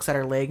like looks at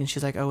her leg and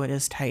she's like, oh, it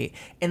is tight,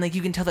 and like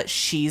you can tell that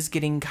she's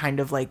getting kind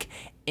of like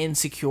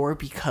insecure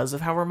because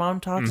of how her mom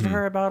talks to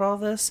her about all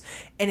this,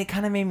 and it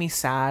kind of made me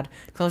sad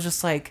because I was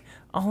just like,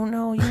 oh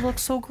no, you look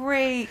so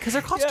great, because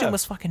her costume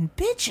was fucking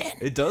bitchin'.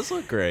 It does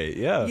look great,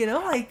 yeah. You know,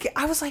 like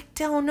I was like,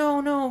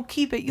 no,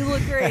 keep it. You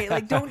look great.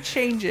 Like don't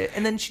change it.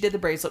 And then she did the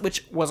bracelet,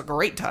 which was a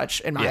great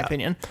touch in my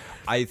opinion.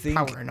 I think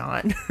power or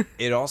not.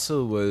 It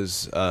also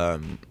was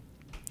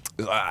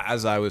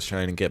as I was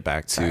trying to get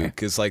back to,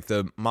 because like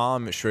the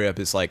mom straight up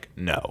is like,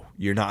 no,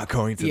 you're not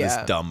going to this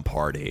dumb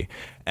party,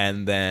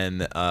 and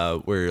then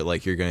we're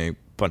like, you're going to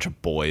bunch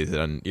of boys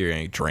and you're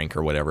gonna drink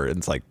or whatever, and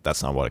it's like,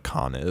 that's not what a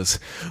con is.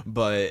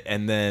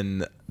 And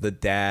then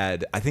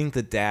I think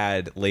the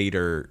dad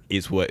later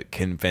is what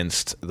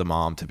convinced the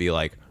mom to be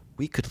like,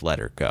 we could let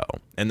her go.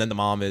 And then the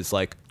mom is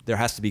like, there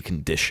has to be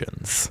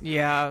conditions.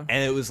 Yeah.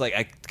 And it was like,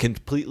 I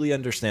completely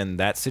understand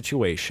that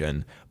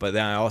situation, but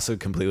then I also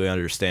completely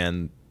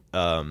understand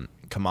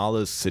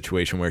Kamala's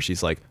situation where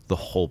she's like, the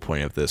whole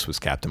point of this was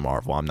Captain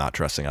Marvel. I'm not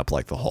dressing up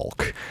like the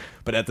Hulk.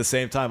 But at the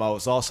same time, I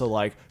was also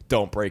like,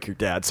 don't break your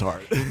dad's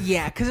heart.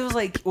 Yeah, because it was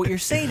like, what you're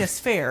saying is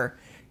fair.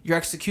 Your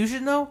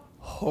execution, though,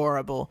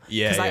 horrible.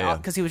 Yeah.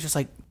 Because he was just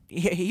like,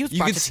 he was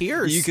brought to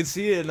tears. You could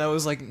see it, and I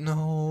was like,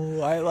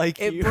 no, I like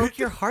you. It broke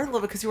your heart a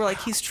little bit because you were like,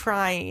 he's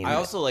trying. I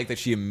also like that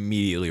she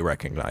immediately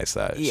recognized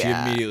that.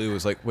 Yeah. She immediately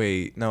was like,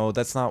 wait, no,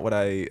 that's not what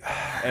I...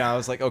 And I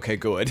was like, okay,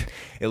 good.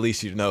 At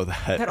least you know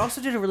that. That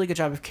also did a really good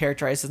job of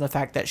characterizing the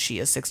fact that she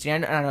is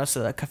 16. I know I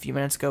said like a few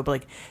minutes ago, but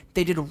like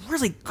they did a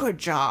really good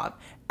job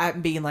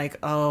at being like,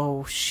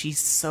 oh, she's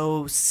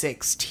so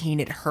 16,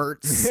 it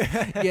hurts.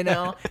 You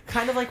know?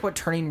 Kind of like what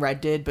Turning Red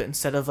did, but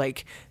instead of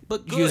like...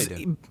 But good.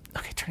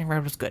 Okay, Turning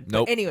Red was good.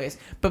 Nope. But anyways,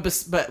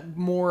 but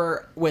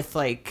more with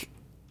like...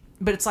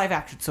 But it's live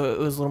action, so it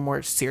was a little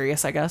more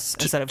serious, I guess,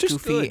 instead of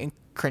goofy good. and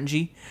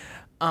cringy.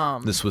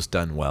 This was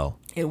done well.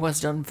 It was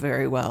done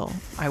very well,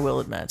 I will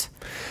admit.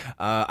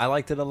 I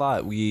liked it a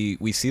lot.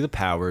 We see the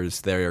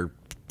powers. They're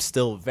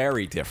still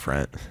very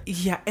different.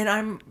 Yeah, and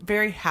I'm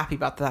very happy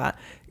about that.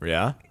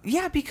 Yeah?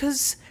 Yeah,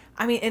 because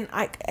I mean, and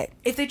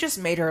if they just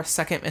made her a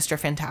second Mr.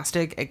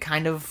 Fantastic, it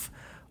kind of,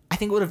 I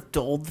think, would have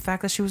dulled the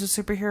fact that she was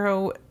a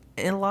superhero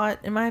a lot,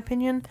 in my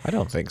opinion. I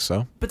don't think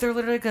so. But they're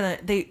literally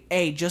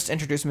they just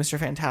introduced Mr.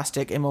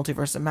 Fantastic in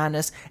Multiverse of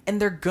Madness,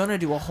 and they're gonna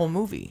do a whole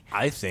movie.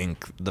 I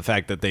think the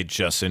fact that they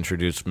just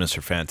introduced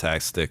Mr.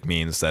 Fantastic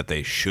means that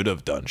they should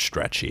have done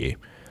Stretchy,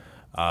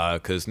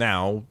 because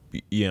now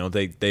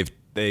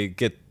they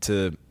get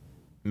to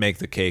make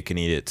the cake and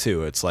eat it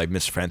too. It's like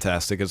Mr.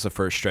 Fantastic is the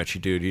first Stretchy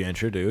dude you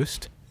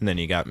introduced, and then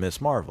you got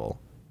Miss Marvel,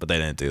 but they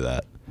didn't do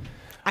that.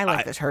 I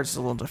like that hers is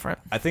a little different.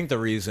 I think the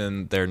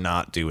reason they're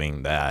not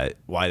doing that,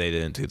 why they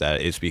didn't do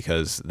that, is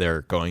because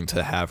they're going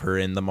to have her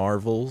in the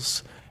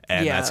Marvels,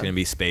 and that's going to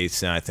be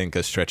space, and I think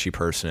a stretchy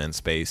person in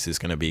space is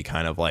going to be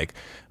kind of like,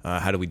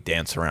 how do we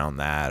dance around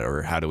that,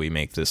 or how do we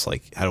make this,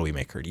 like, how do we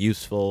make her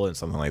useful, and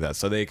something like that.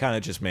 So they kind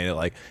of just made it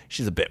like,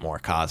 she's a bit more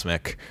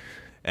cosmic,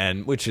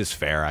 and which is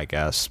fair, I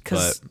guess.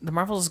 Because the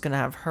Marvels is going to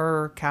have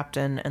her,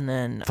 Captain, and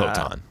then...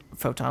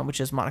 Photon, which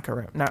is Monica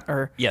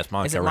Rambeau.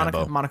 Monica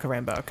Rambeau. Monica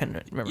Rambeau. I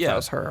couldn't remember if that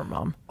was her or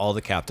mom. All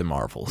the Captain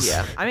Marvels.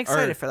 Yeah, I'm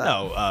excited for that.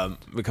 No,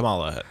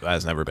 Kamala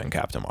has never been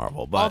Captain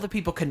Marvel. But all the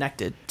people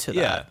connected to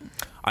that.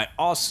 I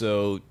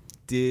also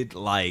did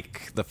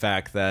like the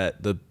fact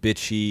that the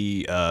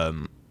bitchy,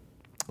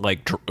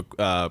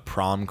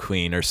 prom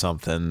queen or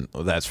something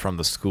that's from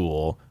the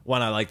school.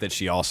 One, I like that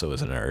she also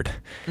is a nerd.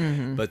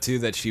 Mm-hmm. But two,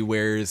 that she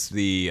wears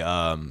the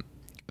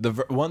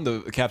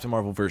Captain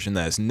Marvel version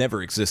that has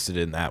never existed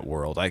in that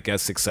world, I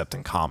guess, except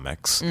in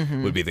comics,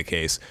 would be the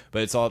case.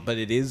 But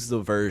it is the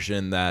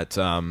version that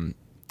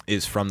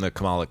is from the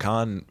Kamala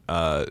Khan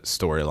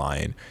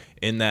storyline.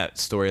 In that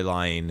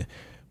storyline,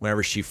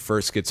 whenever she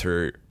first gets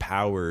her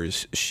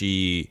powers,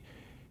 she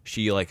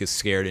like is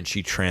scared and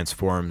she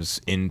transforms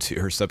into,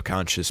 her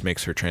subconscious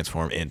makes her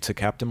transform into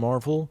Captain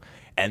Marvel.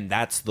 And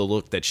that's the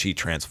look that she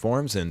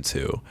transforms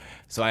into.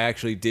 So I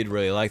actually did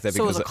really like that.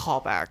 So because it was a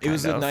callback. It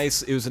was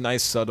a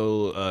nice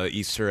subtle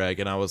Easter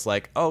egg, and I was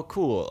like, oh,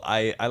 cool.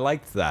 I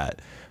liked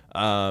that.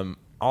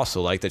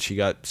 Also like that she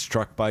got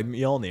struck by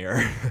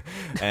Mjolnir,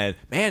 and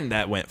man,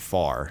 that went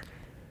far.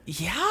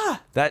 Yeah.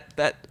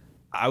 That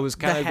I was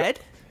kind of the head.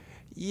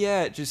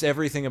 Yeah, just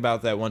everything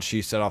about that. Once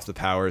she set off the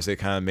powers, it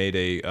kind of made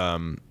a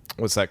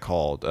what's that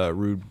called?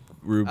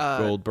 Rube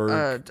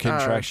Goldberg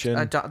contraction.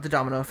 The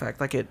domino effect.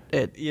 Like it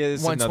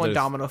once one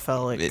domino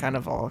fell, it kind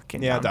of all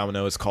came down.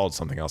 Domino is called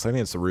something else. I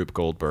think it's the Rube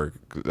Goldberg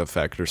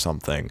effect or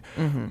something.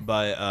 Mm-hmm.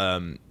 But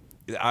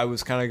I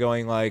was kind of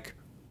going like,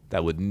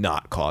 that would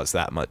not cause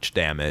that much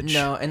damage.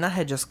 No, and that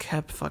head just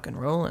kept fucking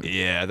rolling.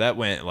 Yeah, that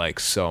went like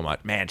so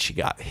much. Man, she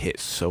got hit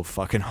so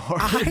fucking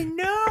hard. I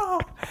know.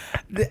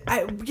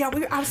 I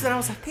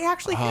was like, they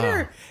actually hit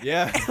her.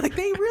 Yeah. Like,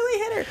 they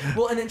really hit her.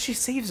 Well, and then she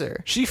saves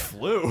her. She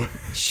flew.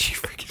 She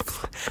freaking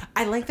flew.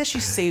 I like that she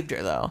saved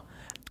her, though.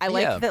 I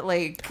like that,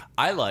 like...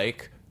 I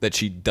like that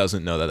she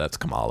doesn't know that that's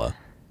Kamala.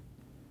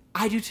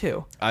 I do,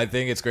 too. I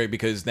think it's great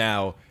because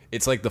now...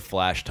 It's like the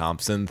Flash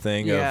Thompson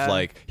thing of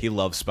like, he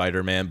loves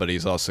Spider-Man, but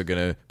he's also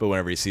but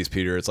whenever he sees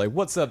Peter, it's like,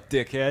 what's up,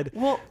 dickhead?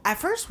 Well, at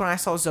first when I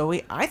saw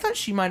Zoe, I thought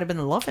she might have been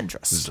the love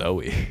interest.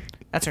 Zoe.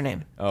 That's her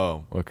name.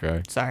 Oh,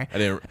 okay. Sorry. I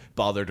didn't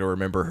bother to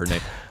remember her name.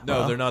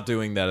 No, they're not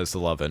doing that as the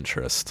love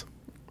interest.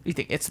 You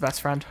think it's the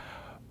best friend?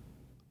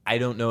 I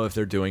don't know if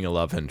they're doing a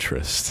love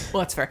interest.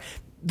 Well, that's fair.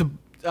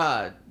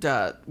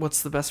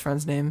 What's the best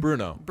friend's name?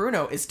 Bruno.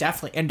 Bruno is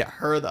definitely into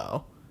her,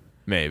 though.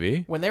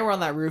 Maybe. When they were on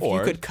that roof,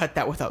 you could cut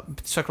that with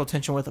sexual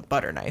tension with a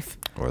butter knife.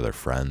 Or they're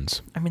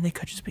friends. I mean, they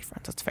could just be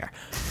friends. That's fair.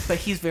 But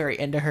he's very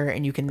into her,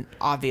 and you can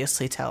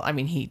obviously tell. I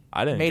mean, he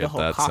made a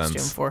whole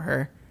costume for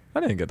her. I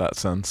didn't get that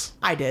sense.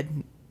 I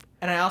did.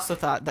 And I also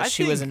thought that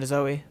she was into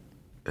Zoe.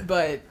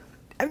 But,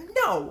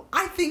 no,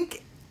 I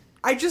think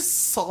I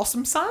just saw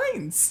some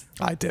signs.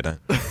 I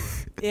didn't.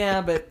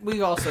 Yeah, but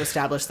we also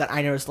established that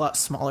I notice a lot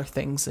smaller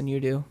things than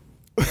you do.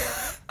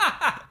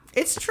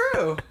 It's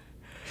true.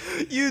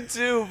 You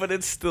do, but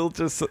it's still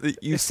just...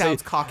 It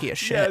sounds cocky as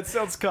shit. Yeah, it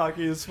sounds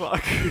cocky as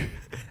fuck.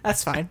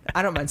 That's fine.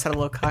 I don't mind sounding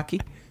a little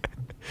cocky.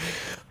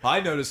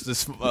 I noticed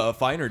this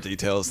finer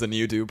details than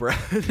you do,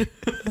 Brad.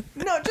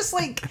 No, just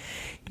like...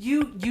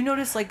 You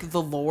notice like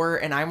the lore,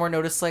 and I more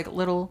notice like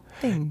little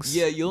things.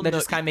 Yeah, that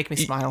just kind of make me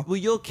smile. Well,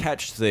 you'll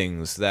catch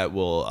things that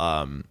will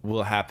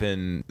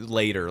happen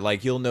later.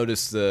 Like you'll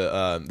notice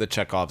the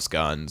Chekhov's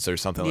guns or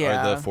something,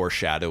 or the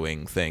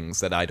foreshadowing things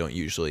that I don't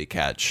usually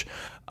catch.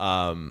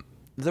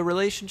 The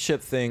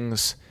relationship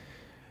things.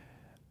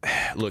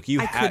 Look,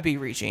 I could be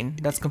reaching.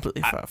 That's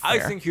completely fair. I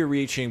think you're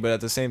reaching, but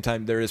at the same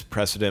time, there is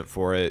precedent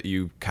for it.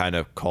 You kind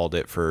of called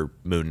it for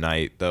Moon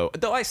Knight, though.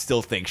 Though I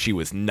still think she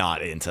was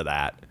not into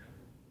that.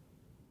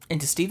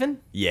 Into Steven?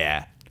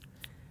 Yeah.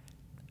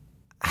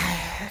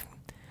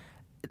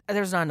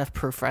 There's not enough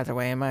proof for either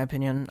way, in my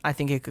opinion. I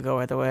think it could go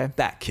either way.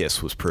 That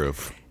kiss was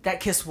proof.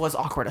 That kiss was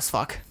awkward as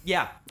fuck.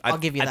 Yeah. I'll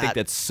give you that. I think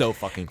that's so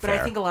fucking But fair.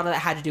 I think a lot of that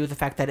had to do with the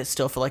fact that it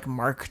still felt like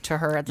Mark to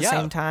her at the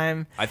same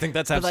time. I think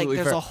that's But, absolutely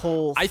there's fair. a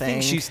whole I thing.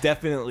 think she's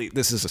definitely,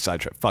 this is a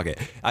sidetrack, fuck it.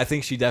 I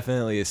think she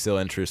definitely is still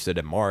interested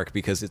in Mark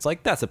because it's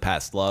like, that's a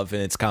past love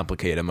and it's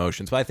complicated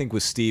emotions. But I think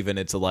with Steven,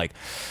 it's like,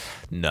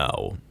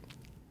 no.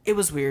 It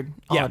was weird,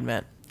 I'll Yeah.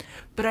 admit.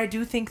 But I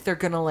do think they're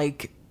gonna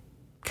like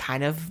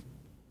kind of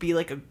be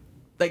like a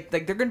like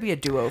they're gonna be a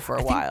duo for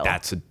a while.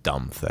 That's a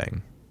dumb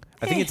thing.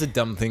 I think it's a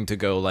dumb thing to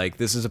go like,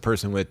 this is a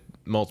person with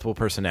multiple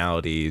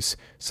personalities,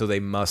 so they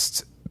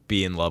must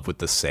be in love with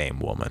the same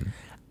woman.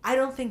 I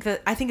think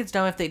it's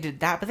dumb if they did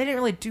that, but they didn't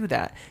really do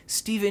that.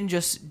 Steven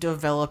just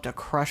developed a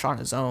crush on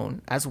his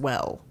own as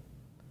well.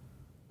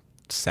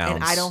 Sounds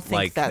And I don't think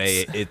like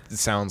that's- it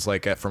sounds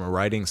like from a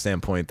writing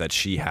standpoint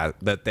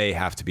that they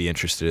have to be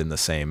interested in the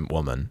same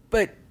woman.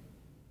 But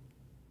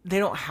they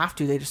don't have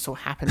to, they just so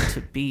happen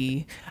to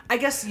be. I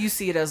guess you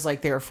see it as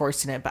like they were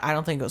forcing it, but I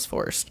don't think it was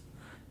forced.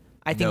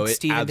 I think No, it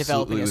Steven absolutely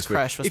developing his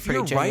crush was if pretty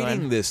you're genuine.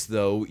 writing this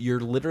though,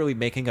 you're literally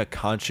making a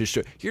conscious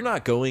choice. You're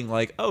not going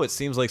like, oh, it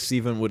seems like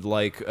Steven would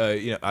like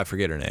I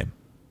forget her name.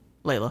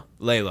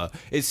 Layla.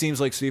 It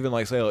seems like Steven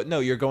likes Layla. No,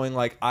 you're going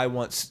like,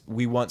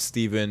 we want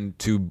Steven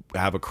to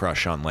have a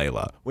crush on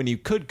Layla. When you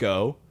could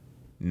go,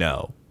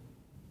 no.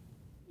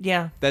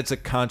 Yeah. That's a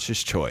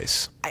conscious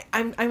choice.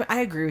 I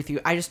agree with you.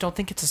 I just don't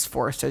think it's as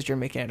forced as you're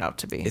making it out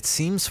to be. It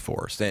seems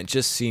forced and it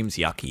just seems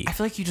yucky. I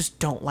feel like you just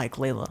don't like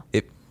Layla.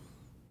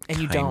 And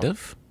you kind don't.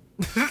 of.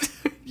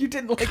 You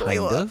didn't like Kind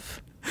Layla.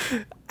 of.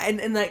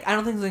 And like, I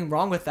don't think there's anything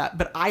wrong with that,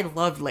 but I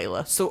loved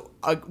Layla. So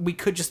we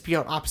could just be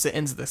on opposite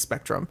ends of the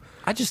spectrum.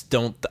 I just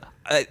don't.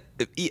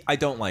 I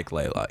don't like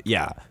Layla.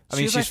 Yeah, I mean,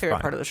 She was my she's favorite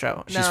fine. part of the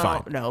show. She's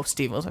fine. No,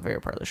 Steven was my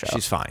favorite part of the show.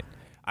 She's fine.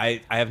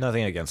 I have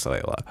nothing against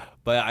Layla,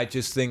 but I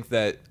just think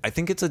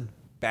it's a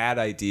bad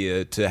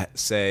idea to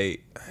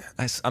say.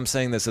 I'm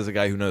saying this as a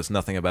guy who knows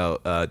nothing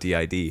about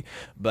DID,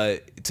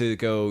 but to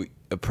go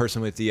a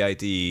person with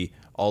DID,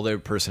 all their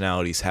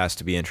personalities has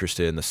to be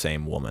interested in the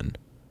same woman.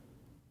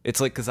 It's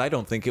like, because I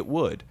don't think it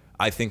would.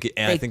 I think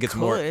it's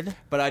more,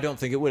 but I don't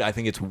think it would. I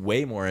think it's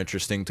way more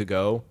interesting to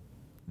go,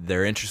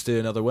 they're interested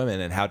in other women,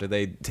 and how do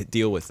they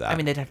deal with that? I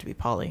mean, they'd have to be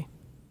poly.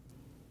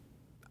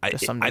 I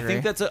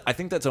degree.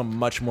 think that's a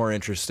much more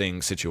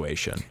interesting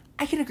situation.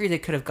 I can agree they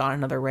could have gone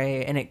another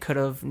way, and it could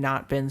have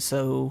not been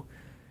so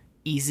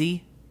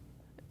easy,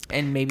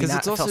 and maybe 'Cause not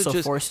it's felt also so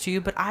just- forced to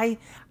you. But I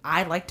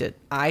liked it.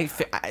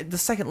 The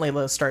second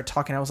Layla started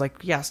talking, I was like,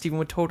 yeah, Steven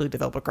would totally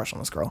develop a crush on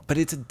this girl. But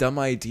it's a dumb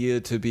idea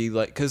to be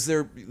like, because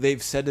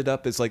they've set it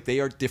up as like they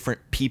are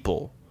different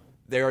people.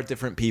 They are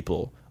different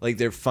people. Like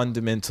they're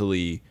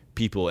fundamentally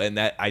people, and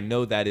that I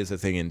know that is a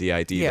thing in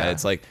DID. Yeah. That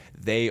it's like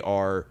they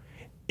are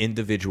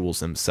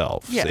individuals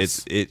themselves.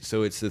 Yes.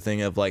 So it's the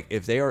thing of like,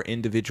 if they are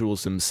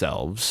individuals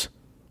themselves,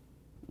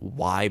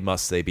 why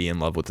must they be in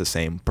love with the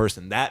same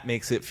person? That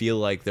makes it feel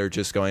like they're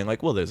just going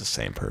like, well, there's the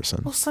same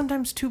person. Well,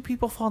 sometimes two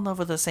people fall in love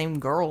with the same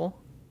girl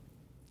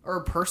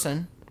or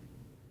person.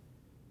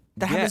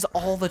 That Yeah. happens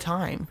all the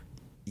time.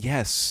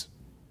 Yes,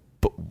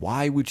 but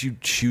why would you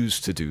choose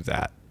to do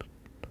that?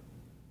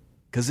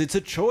 Because it's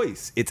a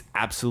choice. It's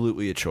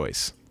absolutely a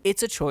choice.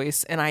 It's a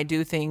choice, and I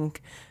do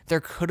think there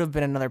could have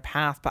been another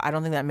path, but I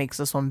don't think that makes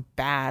this one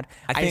bad.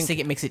 I just think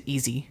it makes it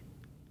easy.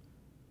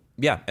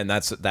 Yeah, and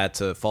that's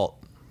a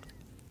fault.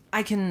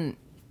 I can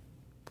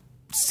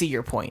see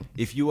your point.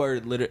 If you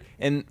are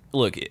and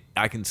look,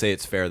 I can say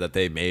it's fair that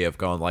they may have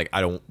gone like,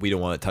 we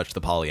don't want to touch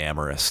the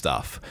polyamorous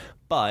stuff,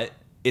 but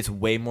it's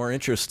way more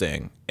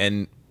interesting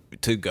and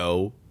to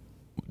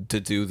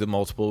do the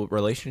multiple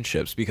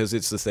relationships, because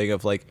it's the thing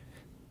of like,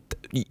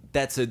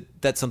 that's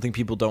something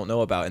people don't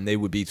know about, and they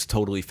would be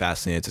totally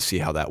fascinated to see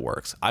how that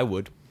works. I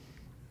would.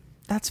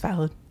 That's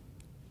valid.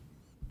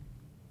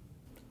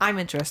 I'm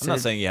interested. I'm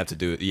not saying you had to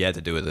do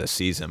it this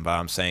season, but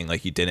I'm saying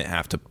like you didn't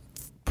have to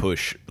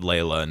push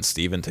Layla and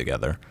Steven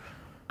together.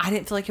 I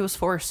didn't feel like it was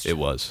forced. It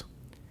was.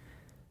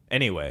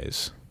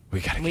 Anyways,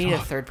 we need a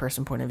third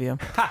person point of view.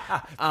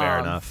 Fair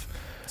enough.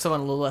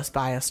 Someone a little less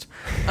biased.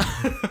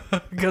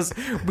 Because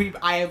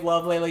I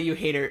love Layla, you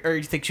hate her, or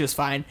you think she was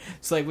fine.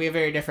 So like we have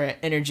very different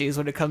energies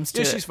when it comes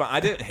to Yeah, she's fine. I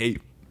didn't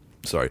hate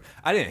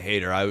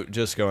her. I was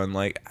just going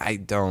like, I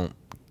don't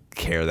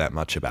care that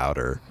much about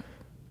her.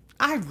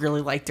 I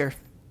really liked her.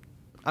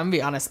 I'm gonna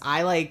be honest.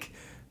 I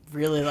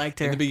really liked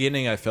her. In the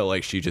beginning, I felt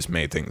like she just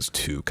made things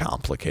too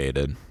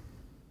complicated.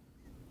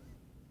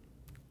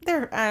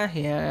 Yeah,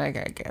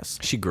 I guess.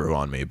 She grew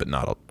on me, but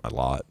not a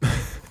lot.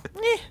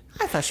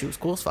 I thought she was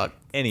cool as fuck.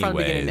 From the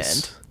beginning to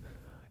end.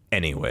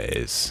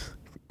 Anyways,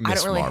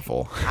 Miss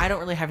Marvel. I don't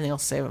really have anything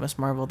else to say about Miss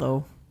Marvel,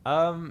 though.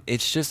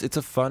 It's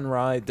a fun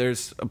ride.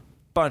 There's a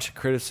bunch of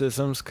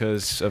criticisms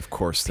because, of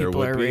course, there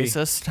would be.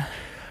 People are racist.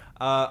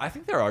 I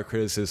think there are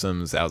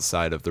criticisms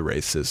outside of the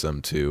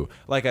racism too.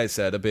 Like I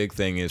said, a big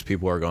thing is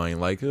people are going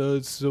like, oh,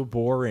 it's so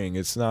boring.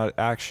 It's not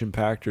action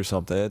packed or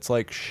something. It's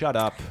like, shut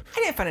up. I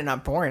didn't find it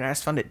not boring. I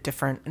just found it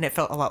different, and it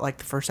felt a lot like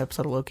the first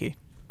episode of Loki.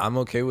 I'm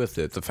okay with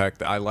it. The fact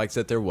that I liked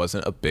that there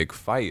wasn't a big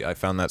fight. I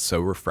found that so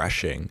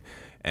refreshing.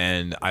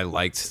 And I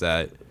liked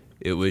that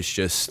it was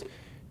just,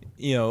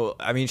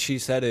 I mean, she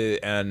said it,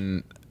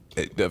 and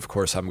of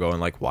course I'm going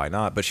like, why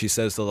not? But she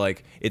says that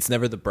like it's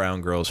never the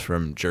brown girls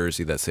from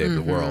Jersey that save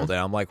the world, and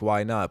I'm like,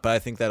 why not? But I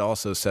think that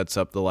also sets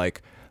up the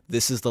like,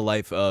 this is the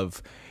life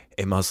of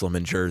a Muslim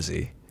in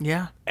Jersey.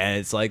 Yeah. And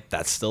it's like,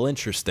 that's still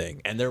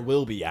interesting, and there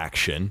will be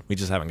action. We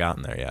just haven't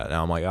gotten there yet. And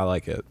I'm like, I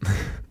like it.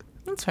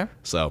 That's fair.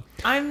 So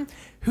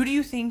Who do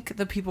you think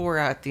the people were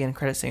at the end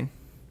credit scene?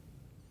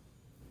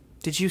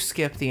 Did you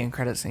skip the end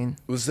credit scene?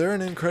 was there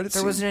an end credit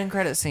There was an end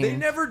credit scene. They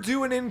never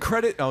do an end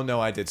credit. Oh no,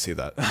 I did see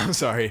that. I'm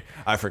sorry,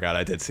 I forgot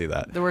I did see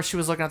that. Where she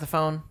was looking at the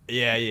phone.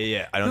 Yeah.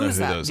 I don't know Who is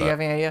who that? those Do you are. have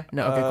any idea?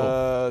 No. Okay,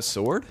 cool.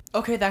 Sword.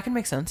 Okay, that can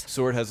make sense.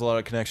 Sword has a lot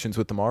of connections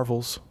with the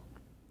Marvels.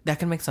 That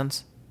can make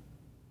sense.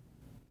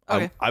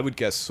 Okay. I would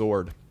guess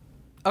Sword,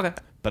 Okay.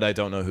 but I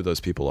don't know who those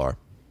people are.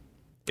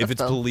 If That's it's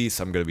dumb. police,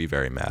 I'm going to be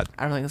very mad.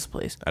 I don't think it's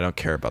police. I don't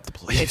care about the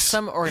police. It's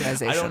some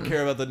organization. I don't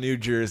care about the New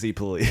Jersey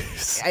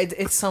police.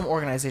 It's some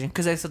organization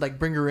because they said like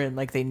bring her in,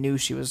 like they knew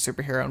she was a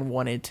superhero and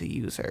wanted to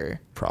use her.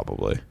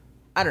 Probably.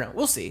 I don't know.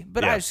 We'll see.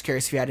 But Yeah. I was just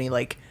curious if you had any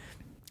like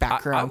I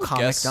background would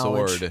comic guess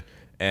knowledge. Sword,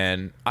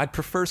 and I'd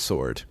prefer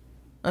Sword.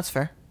 That's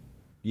fair.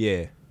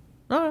 Yeah.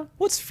 Oh,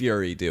 What's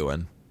Fury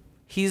doing?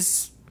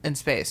 he's in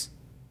space.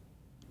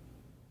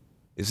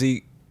 Is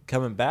he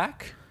coming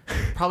back?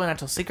 Probably not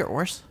till Secret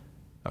Wars.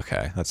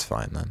 Okay, that's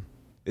fine then.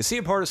 Is he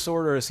a part of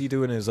Sword, or is he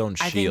doing his own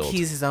I shield? think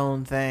he's his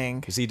own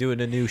thing. Is he doing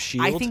a new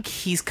shield? I think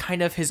he's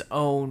kind of his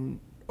own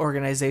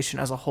organization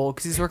as a whole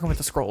because he's working with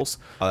the Skrulls.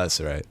 Oh,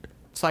 that's right.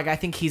 So like I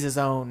think he's his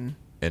own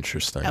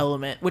Interesting.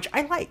 element, which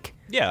I like.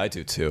 Yeah, I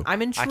do too.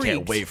 I'm I can't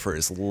intrigued. wait for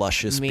his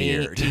luscious Me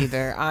beard.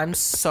 either. I'm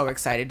so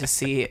excited to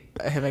see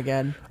him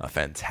again. A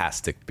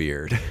fantastic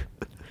beard.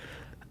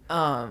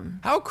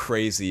 How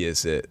crazy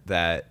is it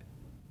that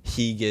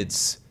he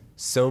gets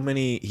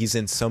he's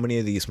in so many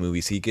of these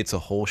movies, he gets a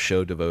whole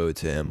show devoted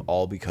to him,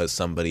 all because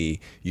somebody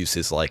used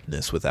his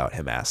likeness without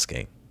him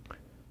asking.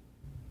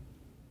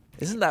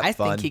 Isn't that I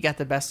fun? think he got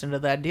the best end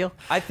of that deal.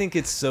 I think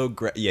it's so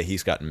great. Yeah,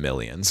 he's gotten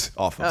millions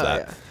off of Oh,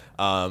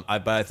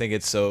 that. But I think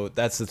it's so,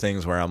 that's the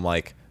things where I'm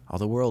like, oh,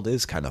 the world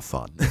is kind of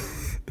fun.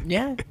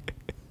 Yeah.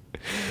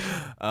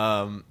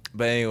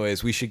 But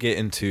anyways, we should get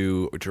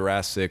into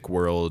Jurassic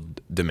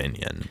World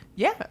Dominion.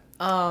 Yeah.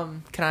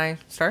 Can I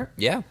start?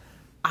 Yeah.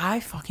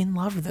 I fucking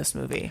loved this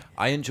movie.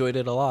 I enjoyed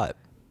it a lot.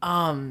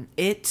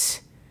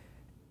 It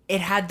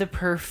had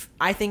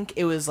I think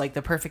it was like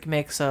the perfect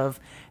mix of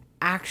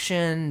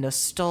action,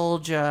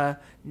 nostalgia,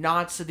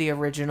 nods to the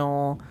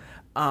original.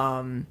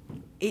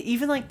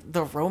 Even like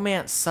the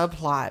romance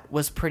subplot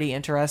was pretty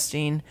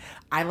interesting.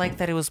 I like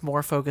that it was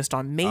more focused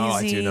on Maisie. Oh,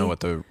 I do know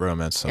what the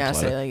romance subplot Yeah,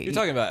 so, is. like, You're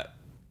talking about...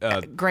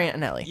 Grant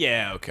and Ellie.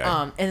 yeah, okay.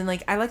 And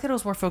like I like that it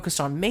was more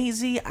focused on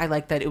Maisie. I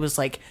like that it was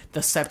like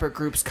the separate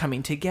groups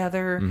coming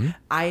together. Mm-hmm.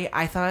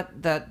 I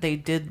thought that they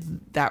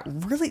did that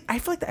really. I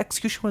feel like the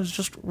execution was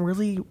just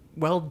really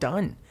well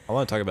done. I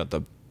want to talk about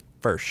the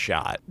first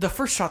shot. The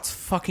first shot's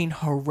fucking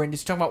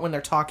horrendous. You're talking about when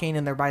they're talking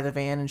and they're by the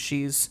van and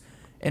she's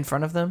in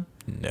front of them?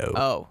 No.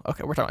 Oh,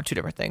 okay. We're talking about two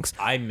different things.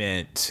 I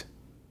meant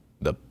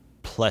the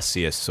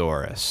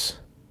Plesiosaurus.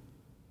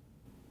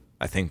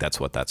 I think that's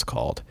what that's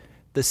called.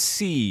 The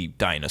sea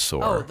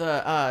dinosaur. Oh,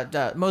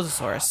 the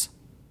Mosasaurus.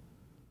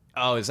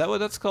 Oh, is that what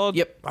that's called?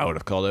 Yep. I would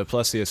have called it a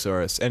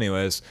Plesiosaurus.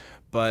 Anyways,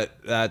 but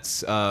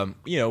that's,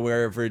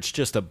 wherever it's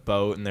just a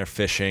boat and they're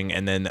fishing,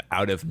 and then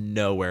out of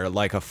nowhere,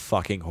 like a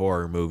fucking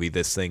horror movie,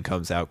 this thing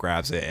comes out,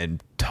 grabs it,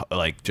 and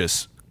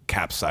just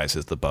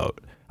capsizes the boat.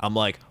 I'm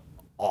like,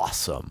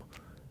 awesome.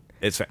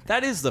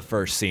 That is the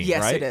first scene,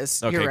 Yes, right? it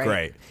is. Okay, You're right.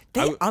 great.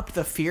 They upped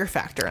the fear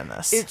factor in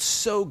this. It's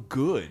so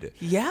good.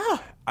 Yeah.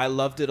 I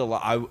loved it a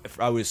lot.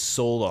 I was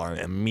sold on it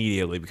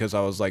immediately because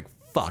I was like,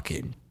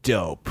 fucking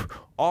dope.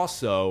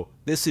 Also,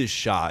 this is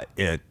shot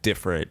in a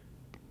different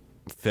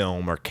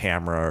film or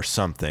camera or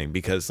something,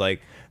 because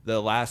like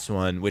the last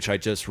one, which I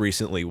just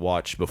recently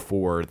watched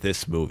before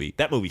this movie,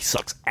 that movie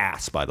sucks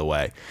ass, by the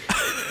way.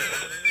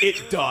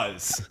 It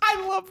does.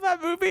 I love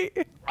that movie.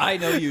 I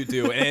know you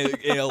do, and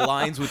it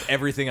aligns with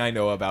everything I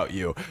know about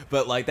you.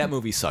 But like, that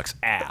movie sucks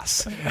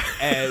ass.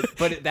 I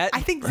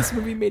think this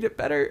movie made it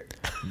better.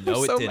 No,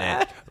 I'm it so didn't.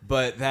 mad.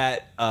 But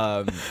that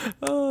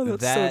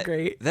That's so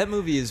great. That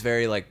movie is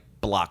very like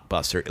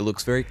blockbuster. It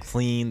looks very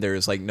clean.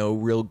 There's like no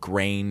real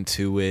grain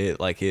to it.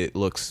 Like, it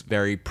looks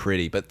very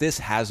pretty. But this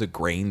has a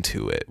grain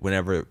to it.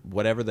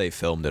 Whatever they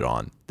filmed it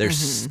on,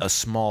 there's a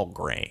small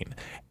grain,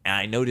 and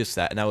I noticed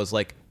that, and I was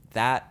like,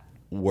 that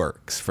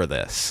works for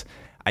this.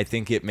 I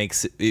think it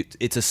makes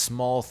it's a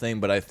small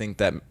thing, but I think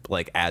that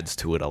like adds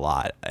to it a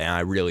lot, and I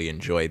really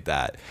enjoyed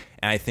that.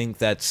 And I think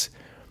that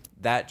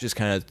just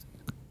kind of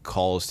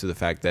calls to the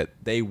fact that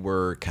they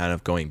were kind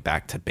of going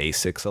back to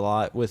basics a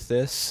lot with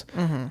this,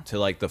 to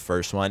like the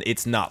first one.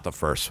 It's not the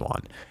first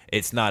one.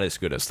 It's not as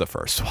good as the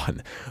first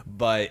one,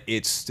 but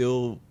it's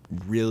still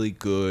really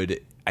good.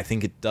 I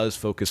think it does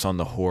focus on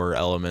the horror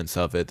elements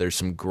of it. There's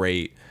some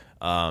great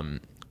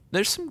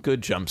There's some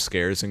good jump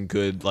scares and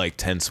good like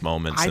tense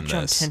moments I in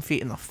jumped this. 10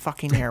 feet in the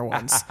fucking air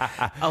once.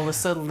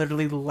 Alyssa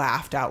literally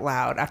laughed out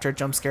loud after a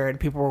jump scare and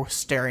people were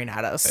staring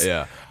at us.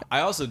 Yeah. I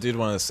also did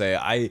want to say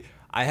I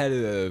had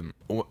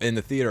in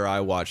the theater I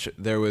watched,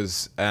 there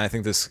was, and I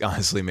think this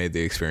honestly made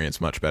the experience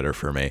much better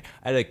for me.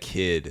 I had a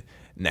kid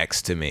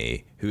next to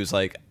me who was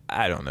like,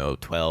 I don't know,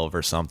 12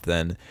 or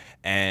something.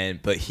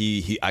 But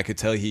he I could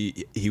tell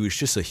he was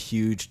just a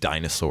huge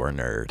dinosaur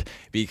nerd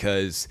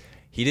because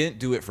he didn't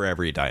do it for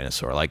every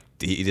dinosaur. Like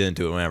he didn't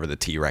do it whenever the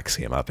T-Rex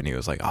came up and he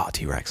was like, oh,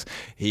 T-Rex.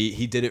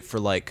 He did it for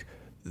like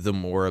the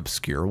more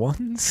obscure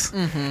ones.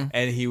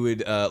 And he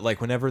would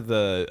like whenever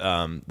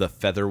the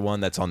feather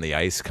one that's on the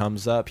ice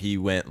comes up, he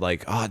went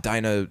like,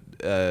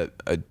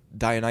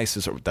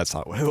 Dionysus, or that's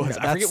not what it was.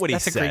 I forget what he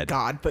said. That's a Greek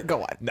god, but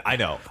go on. I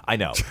know.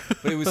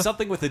 But it was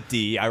something with a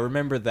D. I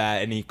remember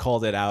that, and he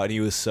called it out, and he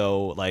was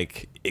so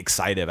like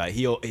excited about it.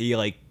 He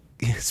like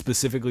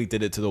specifically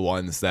did it to the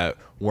ones that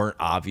weren't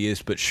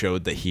obvious but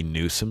showed that he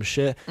knew some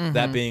shit.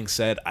 That being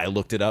said, I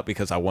looked it up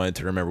because I wanted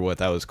to remember what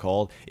that was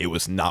called. It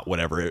was not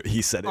whatever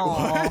he said it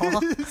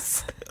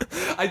was.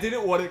 I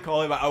didn't want to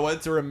call him. I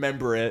wanted to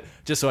remember it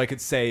just so I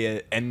could say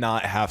it and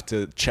not have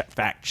to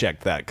fact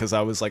check that because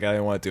I was like, I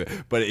didn't want to do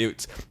it. But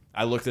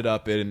I looked it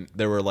up and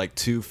there were like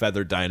 2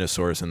 feathered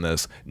dinosaurs in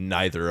this,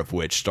 neither of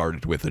which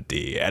started with a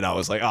D. And I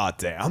was like, oh,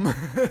 damn.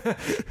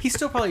 He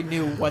still probably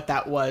knew what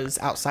that was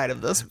outside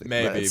of this.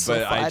 Maybe,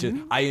 but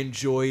I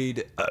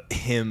enjoyed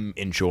him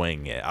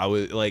enjoying it. I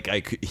was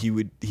like, he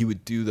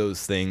would do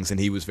those things and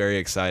he was very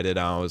excited.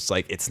 I was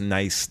like, it's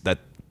nice that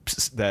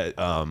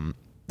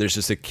there's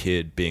just a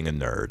kid being a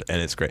nerd,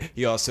 and it's great.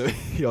 He also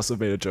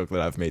made a joke that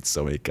I've made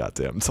so many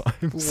goddamn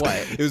times.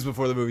 What? It was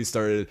before the movie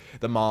started.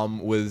 The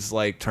mom was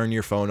like, "Turn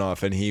your phone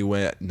off," and he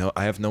went, "No,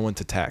 I have no one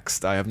to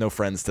text. I have no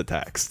friends to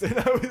text." And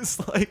I was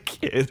like,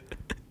 "Kid,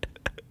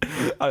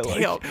 I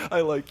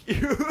like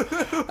you.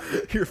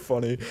 You're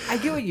funny." I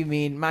get what you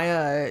mean.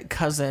 My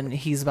cousin,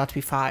 he's about to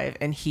be 5,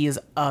 and he is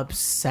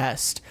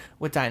obsessed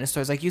with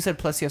dinosaurs. Like you said,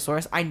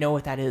 Plesiosaurus. I know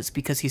what that is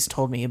because he's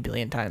told me a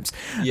billion times.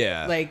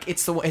 Yeah, like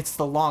it's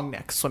the long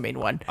neck swimming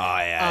one. Oh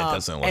yeah, it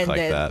doesn't look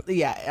like that.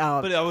 Yeah,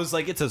 but I was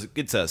like,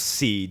 it's a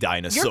sea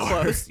dinosaur.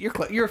 You're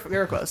close.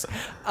 You're close.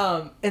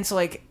 And so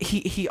like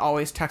he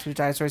always talks to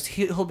dinosaurs.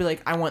 He'll be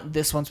like, I want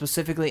this one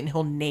specifically, and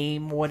he'll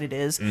name what it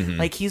is.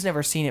 Like he's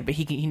never seen it, but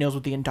he knows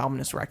what the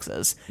Indominus Rex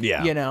is.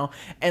 Yeah, you know,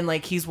 and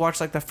like he's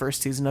watched like the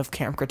first season of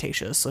Camp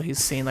Cretaceous, so he's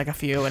seen like a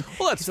few. And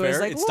well, that's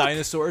fair. Like, it's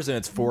dinosaurs and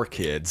it's for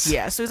kids.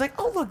 Yeah, so he's like,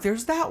 oh look,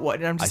 there's that one,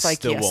 and I'm just I like,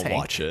 still yes, won't Hank.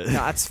 watch it. No,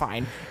 that's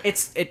fine.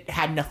 It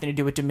had nothing to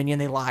do with Dominion.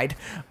 They lied.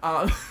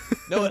 No,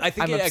 I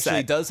think I'm it upset.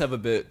 actually does have a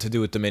bit to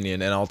do with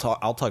Dominion, and I'll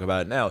talk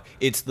about it now.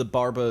 It's the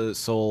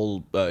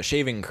Barbasol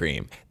shaving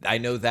cream. I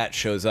know that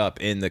shows up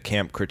in the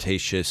Camp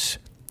Cretaceous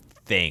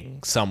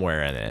thing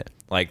somewhere in it.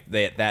 Like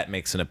that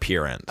makes an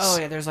appearance. Oh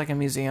yeah, there's like a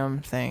museum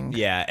thing.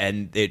 Yeah,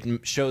 and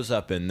it shows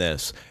up in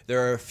this.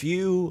 There are a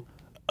few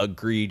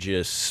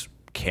egregious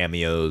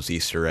cameos,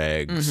 Easter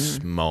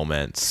eggs,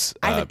 moments.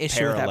 I have an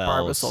issue with that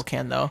parallels. Barbasol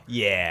can though.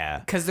 Yeah,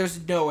 Because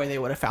there's no way they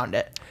would have found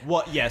it.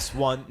 well, yes,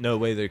 one, no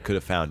way they could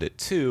have found it.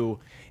 2,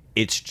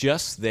 it's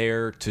just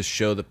there to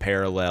show the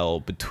parallel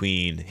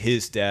between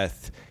his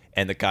death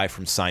and the guy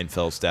from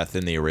Seinfeld's death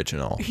in the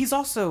original. He's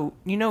also,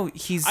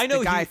 he's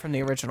the guy from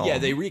the original. Yeah,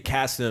 they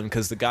recast him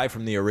because the guy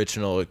from the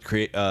original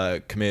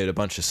committed a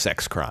bunch of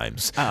sex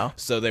crimes. Oh.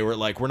 So they were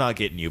like, we're not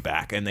getting you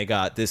back. And they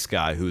got this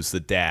guy who's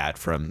the dad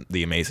from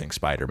the Amazing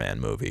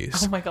Spider-Man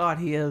movies. Oh my God,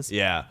 he is.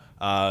 Yeah.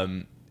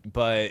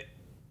 But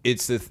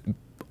it's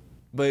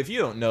but if you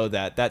don't know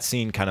that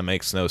scene kind of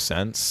makes no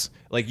sense.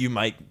 Like you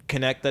might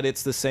connect that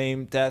it's the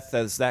same death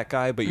as that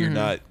guy, but you're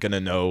not going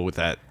to know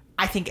that.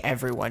 I think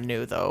everyone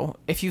knew though.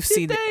 If you've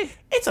seen it,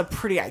 it's a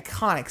pretty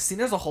iconic scene.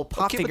 There's a whole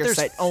pop figure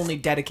set only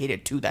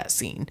dedicated to that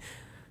scene.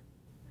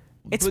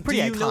 It's but pretty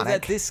iconic. Do you know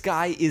that this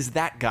guy is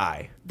that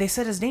guy? They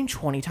said his name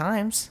 20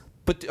 times.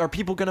 But are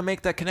people going to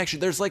make that connection?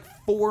 There's like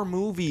 4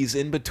 movies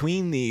in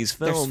between these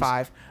films. There's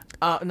 5.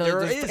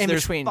 No,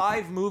 There's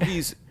 5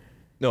 movies.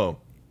 No.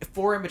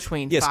 4 in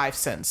between, Yes. 5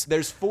 since.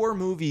 There's 4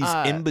 movies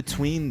in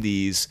between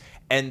these,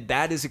 and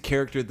that is a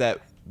character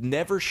that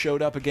never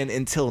showed up again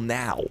until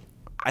now.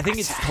 I think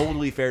it's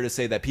totally fair to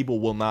say that people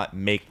will not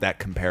make that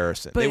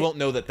comparison. They won't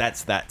know that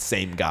that's that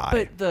same guy.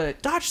 But the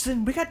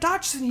Dodgson, we got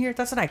Dodgson here.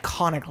 That's an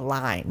iconic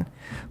line.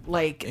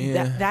 Like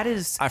that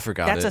is. I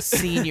forgot That's it. a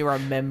scene you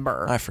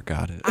remember. I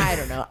forgot it. I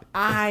don't know.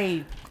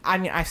 I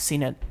mean, I've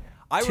seen it.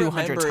 I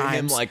 200 remember him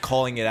times. like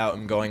calling it out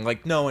and going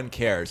like, no one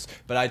cares.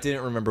 But I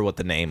didn't remember what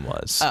the name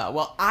was.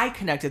 Well, I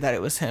connected that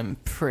it was him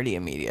pretty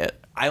immediate.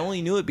 I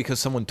only knew it because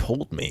someone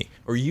told me,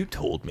 or you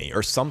told me,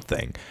 or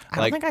something. I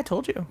don't think I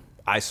told you.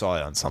 I saw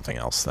it on something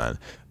else then.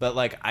 But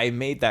like I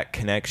made that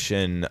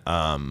connection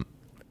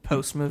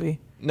Post movie.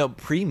 No,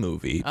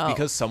 pre-movie,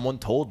 because someone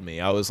told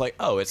me. I was like,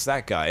 oh, it's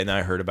that guy. And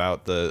I heard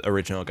about the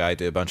original guy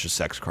did a bunch of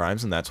sex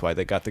crimes, and that's why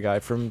they got the guy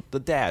from the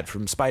dad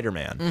from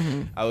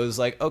Spider-Man. I was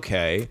like,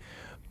 okay.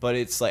 But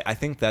it's like, I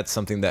think that's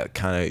something that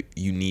kind of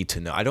you need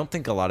to know. I don't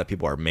think a lot of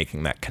people are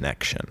making that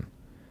connection.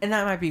 And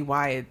that might be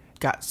why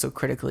got so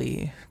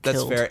critically That's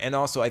killed. fair. And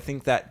also, I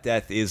think that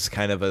death is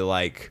kind of a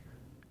like,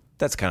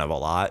 that's kind of a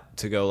lot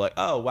to go like,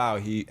 oh wow,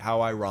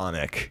 how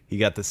ironic. He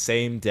got the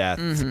same death,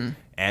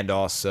 and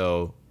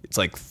also it's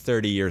like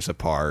 30 years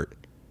apart.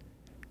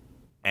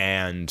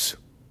 And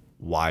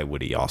why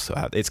would he also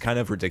have? It's kind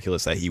of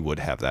ridiculous that he would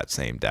have that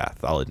same death.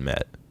 I'll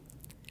admit.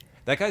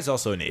 That guy's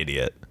also an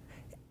idiot.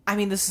 I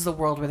mean, this is a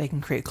world where they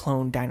can create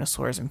clone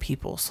dinosaurs and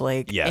people, so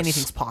like Yes.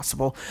 anything's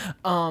possible.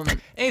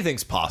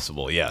 Anything's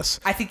possible. Yes.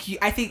 I think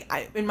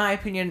in my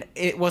opinion,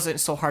 it wasn't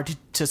so hard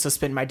to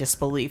suspend my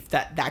disbelief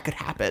that could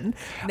happen.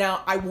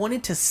 Now, I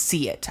wanted to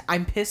see it.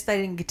 I'm pissed I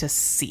didn't get to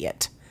see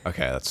it.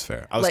 Okay, that's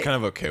fair. I was Like- kind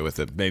of okay with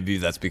it. Maybe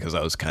that's because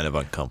I was kind of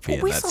uncomfy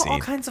in We that saw scene. all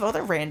kinds of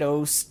other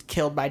randos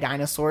killed by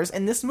dinosaurs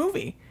in this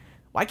movie.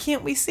 Why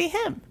can't we see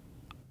him?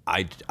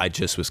 I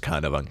just was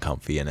kind of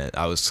uncomfy in it.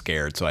 I was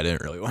scared, so I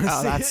didn't really want to see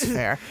Oh, that's it.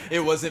 fair.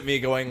 It wasn't me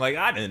going like,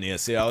 I didn't need to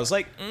see it. I was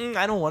like,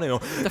 I don't want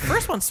to. The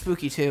first one's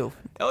spooky too.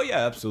 Oh, yeah,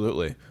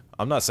 absolutely.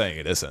 I'm not saying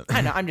it isn't.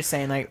 I know. I'm just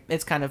saying, like,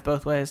 it's kind of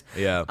both ways.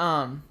 Yeah.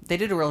 They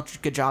did a real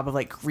good job of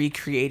like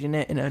recreating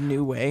it in a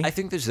new way. I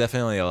think there's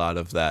definitely a lot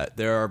of that.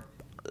 There are,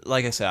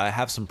 like I said, I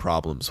have some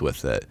problems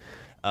with it.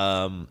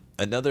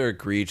 Another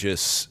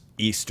egregious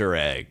Easter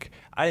egg.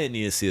 I didn't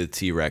need to see the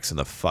T-Rex in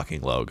the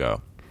fucking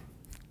logo.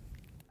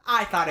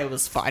 I thought it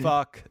was fun.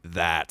 Fuck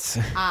that.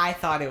 I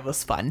thought it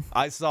was fun.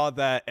 I saw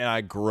that and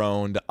I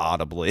groaned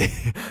audibly.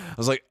 I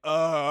was like, There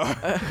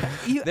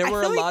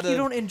were I feel a lot like you of-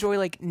 don't enjoy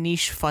like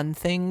niche fun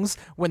things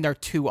when they're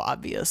too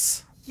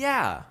obvious.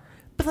 yeah.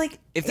 But like,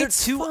 If they're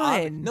it's too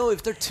fun.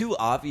 if they're too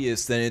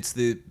obvious, then it's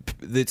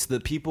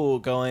the people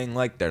going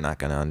like they're not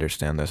going to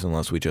understand this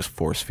unless we just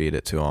force feed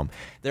it to them.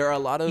 There are a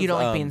lot of You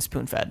don't like being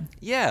spoon fed.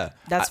 yeah,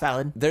 That's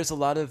valid. There's a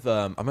lot of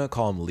I'm going to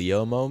call them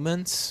Leo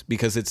moments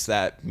because it's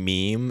that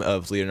meme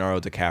of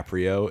Leonardo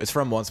DiCaprio. It's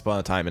from Once Upon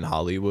a Time in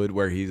Hollywood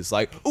where he's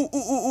like ooh ooh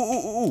ooh ooh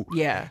ooh ooh.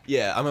 Yeah.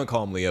 Yeah, I'm going to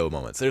call them Leo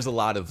moments. There's a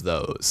lot of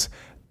those.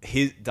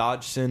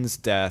 Dodgson's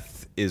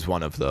death is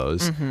one of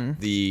those.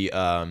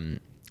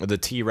 The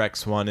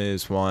T-Rex one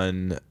is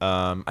one.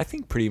 I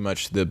think pretty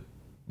much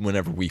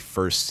whenever we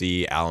first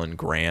see Alan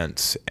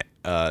Grant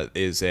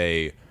is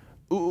a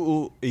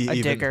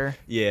digger.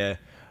 Yeah.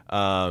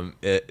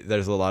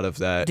 There's a lot of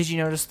that. Did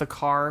you notice the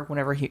car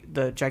whenever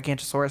the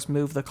Gigantosaurus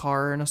moved the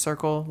car in a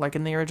circle like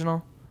in the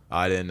original?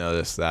 I didn't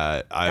notice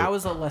that. That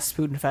was a less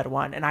spoon fed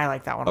one, and I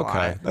like that one a lot.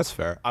 okay. That's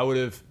fair. I would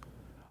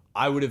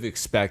have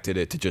expected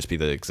it to just be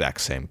the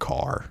exact same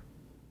car.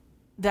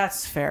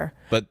 That's fair.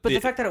 But the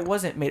it- fact that it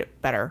wasn't made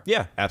it better.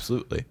 Yeah,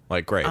 absolutely.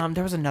 Like great.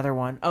 There was another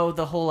one. Oh,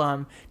 the whole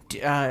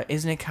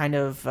isn't it kind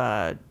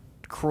of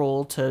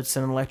cruel to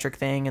send an electric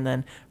thing? And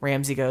then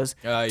Ramsey goes,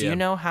 "Do yeah. you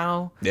know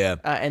how?" Yeah.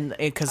 And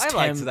because I Tim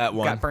liked that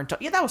one. got burnt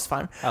up. Yeah, that was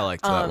fun. I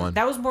liked that one.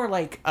 That was more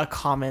like a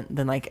comment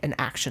than like an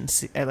action,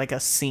 like a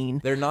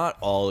scene. They're not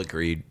all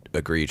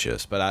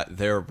egregious, but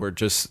there were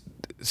just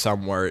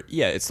somewhere.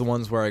 Yeah, it's the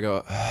ones where I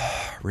go,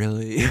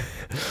 really?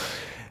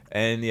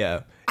 And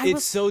yeah,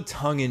 it's so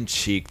tongue in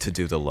cheek to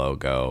do the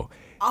logo.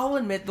 I'll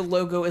admit the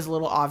logo is a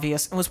little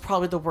obvious and was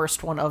probably the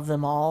worst one of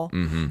them all.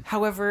 Mm-hmm.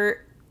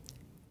 However,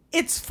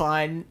 it's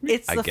fun.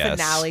 It's I the guess.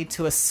 finale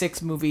to a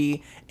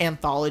 6-movie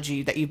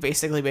anthology that you've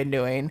basically been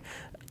doing.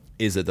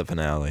 Is it the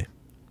finale?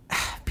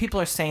 People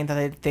are saying that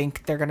they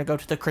think they're going to go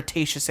to the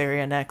Cretaceous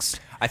area next.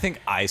 I think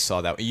I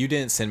saw that. You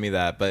didn't send me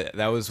that, but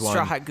that was one.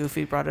 Straw Hat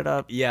Goofy brought it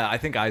up. Yeah, I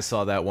think I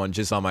saw that one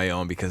just on my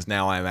own because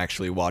now I'm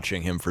actually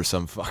watching him for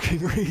some fucking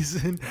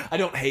reason. I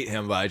don't hate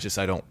him, but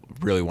I don't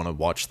really want to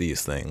watch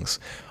these things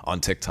on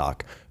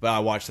TikTok. But I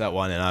watched that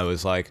one and I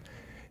was like,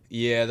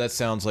 yeah, that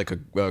sounds like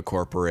a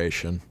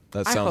corporation.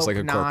 That I sounds hope like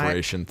a not.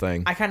 corporation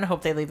thing. I kind of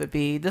hope they leave it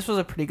be. This was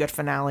a pretty good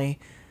finale.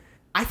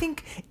 I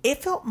think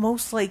it felt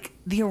most like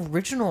the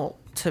original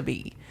to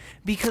be.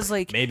 Because,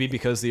 like, Maybe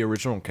because the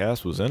original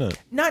cast was in it.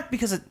 not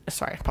because of,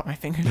 sorry, I popped my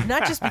finger.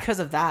 Not just because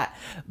of that,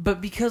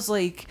 but because,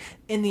 like,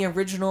 in the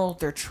original,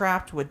 they're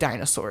trapped with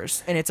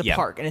dinosaurs, and it's a Yeah.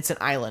 park, and it's an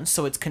island,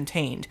 so it's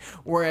contained.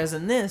 Whereas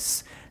in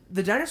this,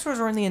 the dinosaurs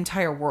are in the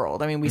entire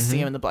world. I mean, we see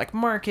them in the black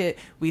market.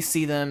 We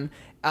see them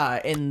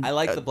in. I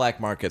like the black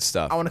market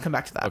stuff. I want to come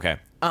back to that. Okay.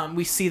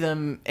 We see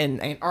them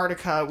in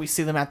Antarctica. We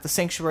see them at the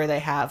sanctuary they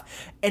have,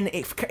 and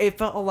it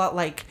felt a lot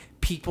like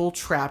people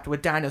trapped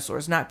with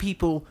dinosaurs, not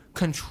people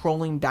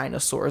controlling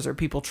dinosaurs or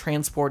people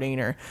transporting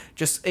or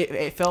just.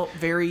 It felt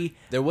very.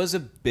 There was a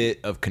bit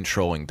of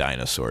controlling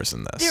dinosaurs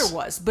in this. There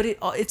was, but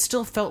it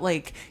still felt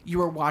like you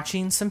were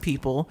watching some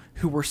people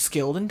who were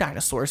skilled in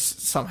dinosaurs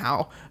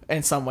somehow,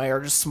 in some way, or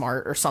just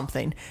smart or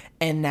something,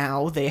 and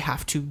now they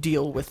have to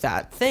deal with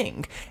that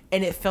thing.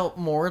 And it felt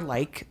more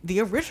like the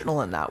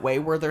original in that way,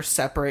 where they're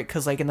separate,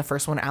 because like in the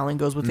first one, Alan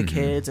goes with the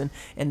kids, and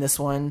in this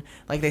one,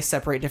 like they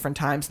separate different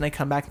times, and they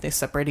come back and they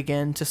separate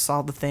again to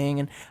solve the thing.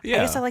 And I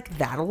guess I like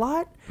that a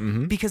lot,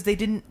 because they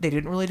didn't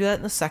really do that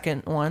in the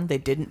second one. They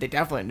definitely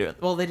didn't do it.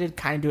 Well, they did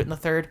kind of do it in the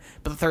third,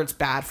 but the third's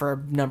bad for a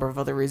number of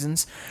other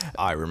reasons.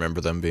 I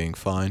remember them being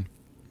fine.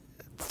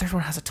 the third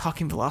one has a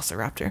talking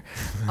velociraptor,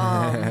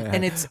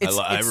 and it's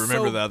I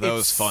remember so, that. That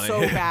was it's funny.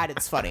 So bad,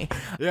 it's funny.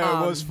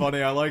 Yeah, it was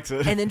funny. I liked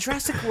it. And then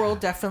Jurassic World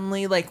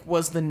definitely like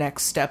was the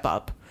next step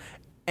up.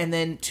 And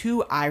then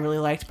 2 I really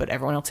liked, but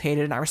everyone else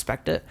hated, and I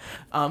respect it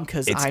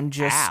because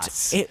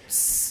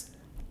it's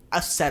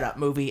a setup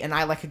movie, and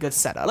I like a good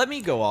setup. Let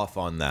me go off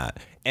on that.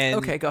 And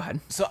Okay, go ahead.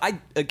 So I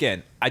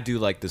do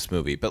like this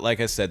movie, but like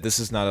I said, this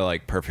is not a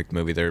like perfect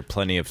movie. There are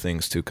plenty of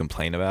things to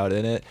complain about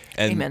in it.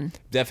 And Amen.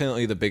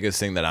 Definitely the biggest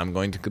thing that I'm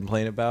going to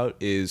complain about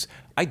is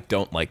I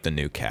don't like the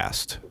new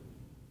cast.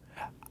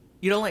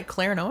 You don't like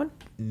Claire and Owen?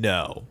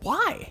 No.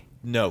 Why?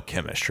 No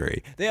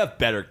chemistry. They have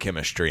better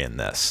chemistry in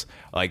this.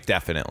 Like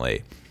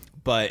definitely.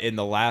 But in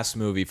the last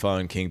movie,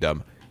 Fallen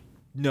Kingdom,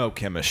 no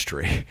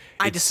chemistry.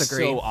 I It's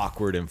disagree. so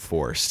awkward and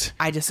forced.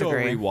 I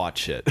disagree. Go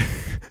rewatch it.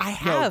 I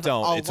have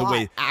no, don't. a It's lot, a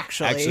waste.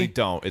 actually.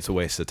 Don't. It's a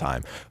waste of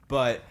time.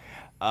 But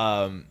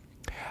I'll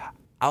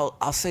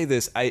say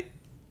this.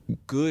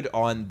 Good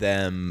on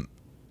them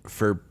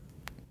for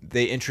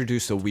they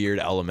introduced a weird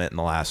element in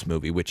the last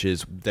movie, which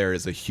is there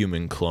is a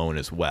human clone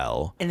as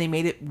well. And they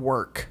made it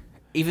work,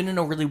 even in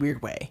a really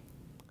weird way.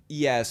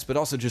 Yes, but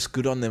also just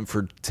good on them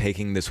for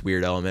taking this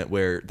weird element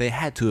where they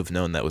had to have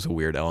known that was a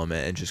weird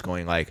element and just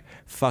going like,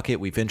 fuck it,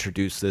 we've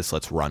introduced this,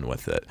 let's run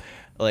with it.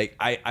 Like,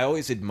 I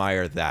always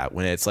admire that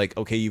when it's like,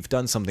 okay, you've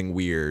done something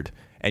weird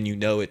and you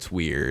know it's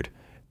weird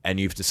and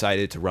you've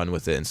decided to run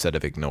with it instead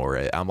of ignore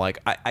it. I'm like,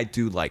 I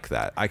do like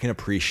that. I can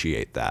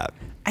appreciate that.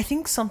 I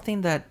think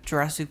something that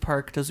Jurassic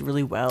Park does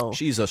really well.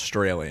 She's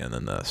Australian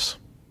in this.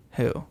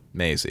 Who?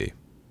 Maisie.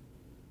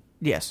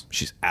 Yes.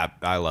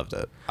 I loved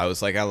it. I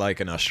was like, I like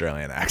an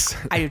Australian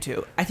accent. I do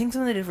too. I think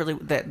something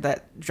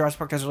that Jurassic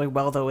Park does really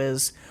well though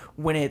is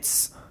when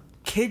it's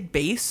kid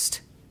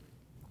based,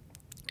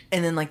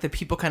 and then like the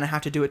people kind of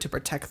have to do it to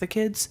protect the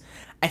kids.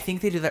 I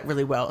think they do that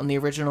really well. In the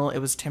original, it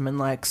was Tim and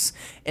Lex.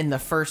 In the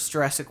first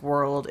Jurassic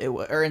World,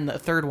 or in the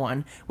third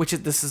one,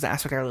 this is the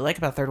aspect I really like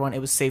about the third one, it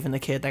was saving the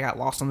kid that got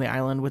lost on the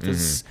island with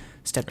his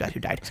stepdad who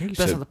died. But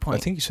that's not the point.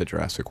 I think you said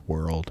Jurassic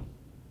World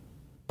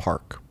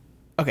Park.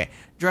 Okay,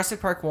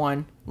 Jurassic Park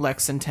 1,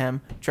 Lex and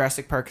Tim.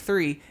 Jurassic Park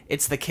 3,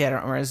 it's the kid. I don't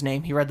remember his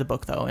name. He read the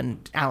book, though,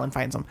 and Alan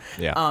finds him.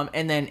 Yeah.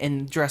 And then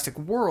in Jurassic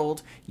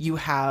World, you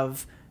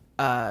have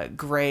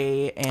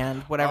Gray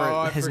and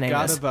whatever his name is.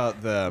 I forgot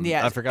about them.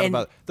 Yeah, I forgot and-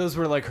 about... Those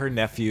were like her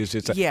nephews.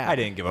 It's like, Yeah. I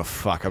didn't give a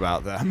fuck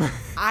about them.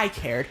 I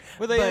cared.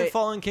 Were they in but,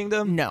 Fallen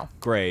Kingdom? No.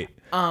 Great.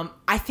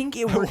 I think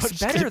it works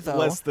Watched better, it though.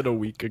 less than a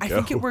week ago. I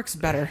think it works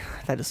better.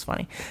 That is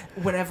funny.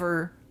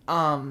 Whenever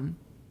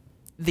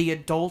the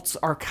adults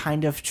are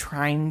kind of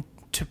trying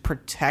to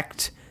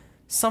protect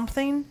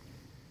something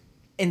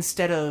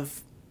instead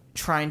of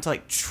trying to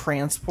like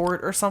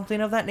transport or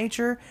something of that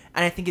nature,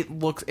 and I think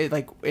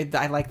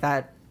I like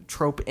that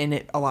trope in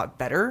it a lot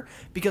better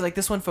because like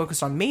this one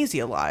focused on Maisie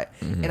a lot,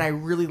 and I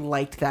really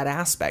liked that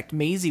aspect.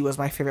 Maisie was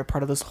my favorite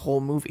part of this whole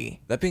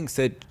movie. That being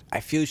said, I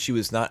feel she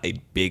was not a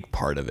big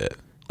part of it.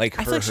 Like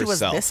I her feel like she was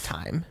herself. this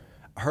time.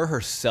 Her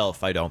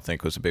herself, I don't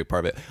think was a big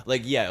part of it.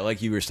 Like, yeah,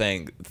 like you were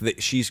saying,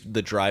 she's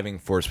the driving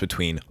force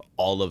between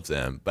all of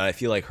them. But I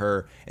feel like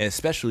her, and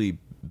especially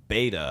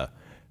Beta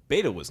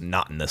was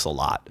not in this a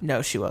lot.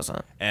 No, she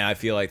wasn't. And I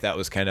feel like that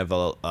was kind of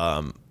a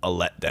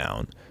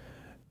letdown.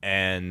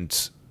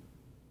 And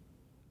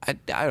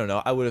I don't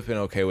know. I would have been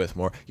okay with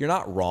more. You're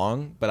not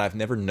wrong, but I've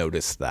never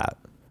noticed that.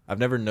 I've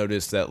never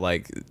noticed that,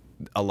 like,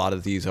 a lot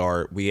of these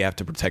we have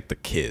to protect the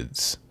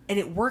kids. And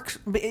it works,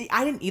 but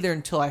I didn't either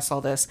until I saw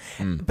this.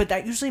 But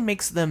that usually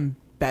makes them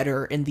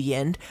better in the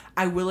end.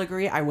 I will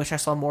agree. I wish I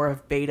saw more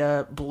of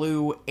Beta,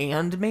 Blue,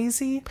 and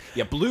Maisie.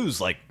 Yeah, Blue's,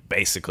 like,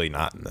 basically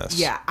not in this.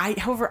 Yeah,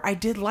 however, I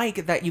did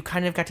like that you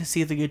kind of got to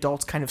see the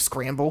adults kind of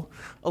scramble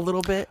a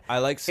little bit. I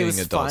like seeing was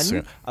adults.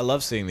 fun. I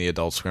love seeing the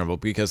adults scramble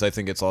because I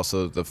think it's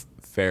also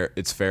fair.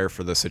 It's fair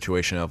for the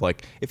situation of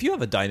like, if you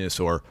have a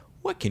dinosaur,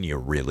 what can you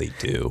really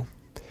do?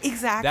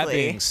 Exactly. That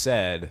being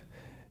said,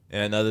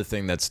 and another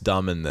thing that's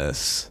dumb in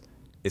this,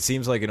 it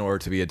seems like in order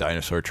to be a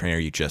dinosaur trainer,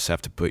 you just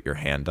have to put your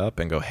hand up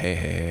and go, hey,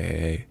 hey,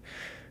 hey,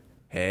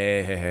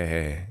 hey, hey,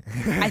 hey,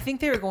 hey. I think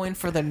they were going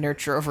for the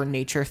nurture over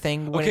nature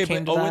thing when Okay, it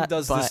came but to Owen that.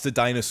 does this to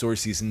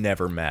dinosaurs he's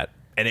never met,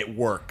 and it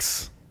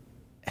works.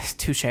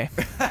 Touche.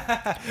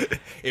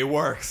 It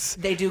works.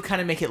 They do kind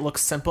of make it look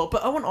simple,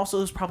 but Owen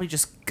also is probably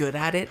just good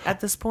at it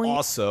at this point.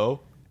 Also,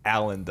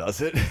 Alan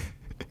does it.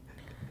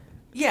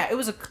 Yeah, it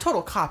was a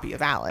total copy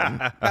of Alan.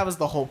 That was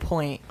the whole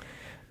point.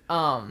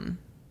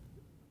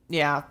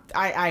 Yeah,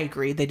 I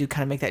agree. They do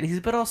kind of make that easy,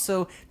 but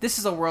also this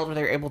is a world where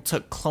they're able to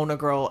clone a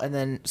girl and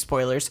then,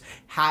 spoilers,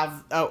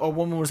 have a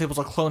woman was able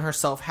to clone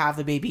herself, have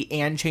the baby,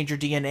 and change her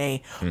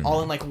DNA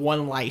all in like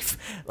one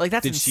life. Like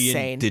that's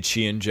insane. Did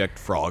she inject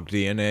frog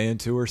DNA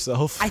into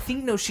herself? I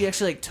think no, she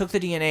actually like took the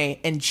DNA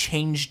and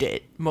changed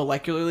it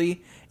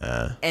molecularly,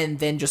 and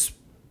then just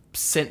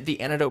sent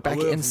the antidote back I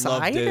would have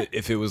inside. loved it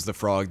if it was the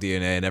frog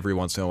DNA, and every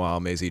once in a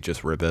while Maisie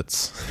just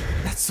ribbits.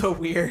 That's so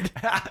weird.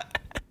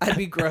 I'd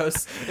be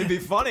gross. It'd be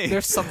funny.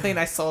 There's something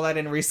I saw that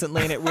in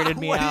recently, and it weirded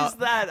me out. What is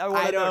that?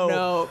 I don't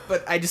know,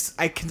 but I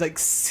can like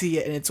see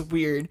it, and it's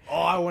weird. Oh,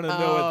 I want to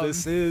know what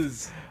this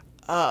is.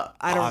 I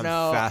don't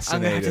know. Fascinated.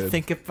 I'm gonna have to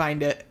think and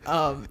find it.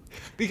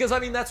 Because I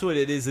mean, that's what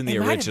it is in the it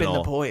original. might have been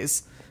The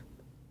Boys.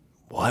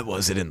 What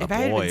was it in The It might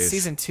have been Boys?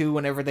 season 2,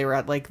 whenever they were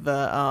at like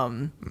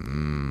the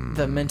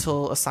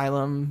mental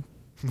asylum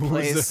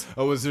place.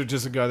 Was there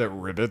just a guy that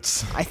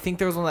ribbits? I think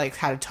there was one that like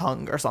had a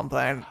tongue or something.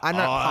 I'm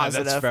not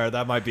positive. That's fair.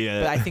 That might be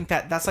it. But I think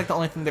that's like the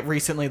only thing that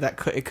recently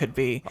that it could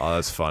be. Oh,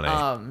 that's funny.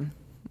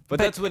 But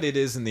that's what it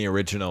is in the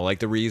original. Like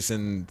the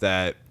reason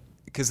that,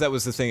 because that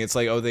was the thing. It's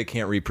like, oh, they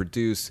can't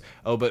reproduce.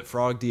 Oh, but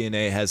frog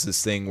DNA has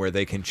this thing where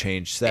they can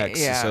change sex,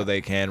 so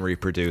they can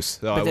reproduce.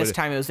 So but this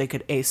time it was they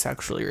could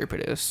asexually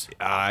reproduce.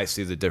 I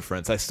see the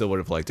difference. I still would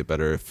have liked it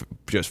better if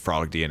just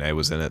frog DNA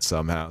was in it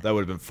somehow. That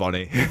would have been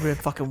funny. It would have been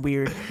fucking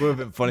weird. Would have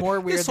been funny. More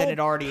weird than it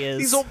already is.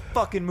 These old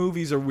fucking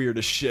movies are weird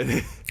as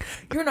shit.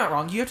 You're not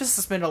wrong. You have to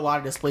suspend a lot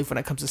of disbelief when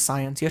it comes to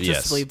science. You have to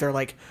disbelieve they're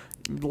like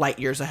light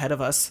years ahead of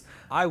us.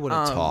 I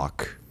want to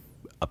talk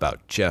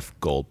about Jeff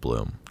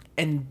Goldblum.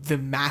 And the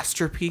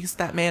masterpiece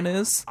that man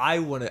is. I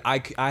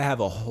have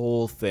a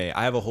whole thing.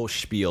 I have a whole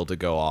spiel to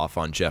go off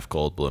on Jeff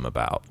Goldblum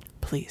about.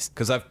 Please.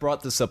 Because I've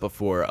brought this up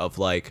before of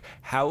like,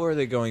 how are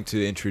they going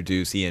to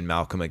introduce Ian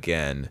Malcolm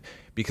again?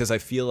 Because I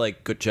feel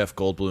like Jeff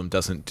Goldblum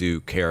doesn't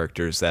do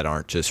characters that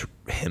aren't just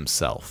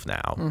himself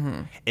now.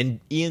 Mm-hmm. And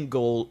Ian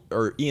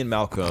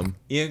Goldblum,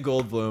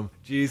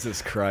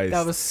 Jesus Christ.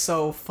 That was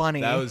so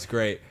funny. That was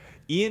great.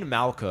 Ian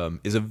Malcolm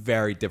is a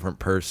very different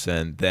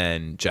person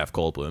than Jeff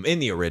Goldblum in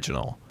the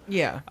original.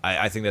 Yeah.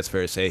 I think that's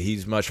fair to say.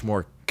 He's much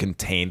more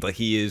contained. Like,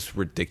 he is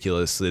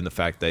ridiculous in the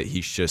fact that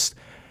he's just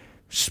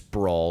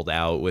sprawled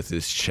out with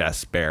his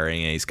chest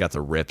bearing, and he's got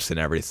the rips and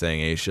everything,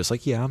 and he's just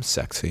like, yeah, I'm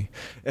sexy.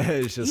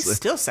 It's just, he's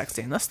still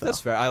sexy in this, though.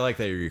 That's fair. I like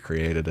that you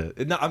recreated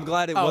it. No, I'm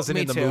glad it wasn't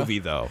in the movie,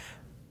 though.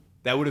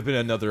 That would have been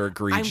another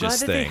egregious thing. I'm glad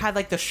that they had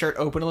like the shirt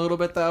open a little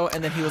bit though,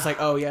 and then he was like,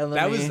 "Oh yeah,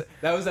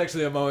 that was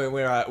actually a moment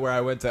where I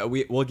went to.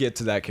 We'll get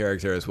to that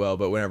character as well,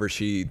 but whenever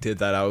she did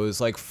that, I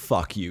was like,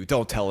 "Fuck you!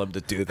 Don't tell him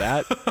to do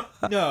that."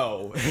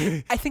 No,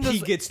 I think he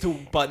gets to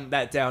button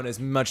that down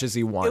as much as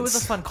he wants. It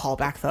was a fun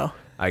callback though.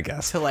 I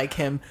guess to like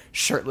him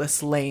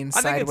shirtless, laying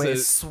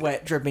sideways,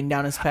 sweat dripping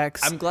down his pecs.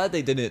 I'm glad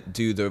they didn't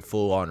do the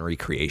full-on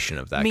recreation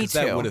of that. Me too.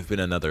 That would have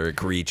been another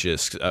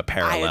egregious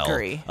parallel. I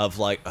agree. Of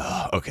like,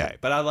 okay,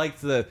 but I like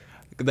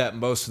that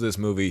most of this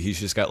movie he's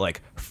just got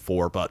like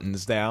 4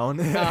 buttons down.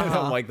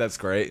 I'm like, that's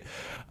great.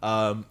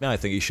 I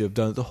think he should have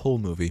done it the whole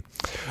movie.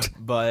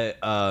 But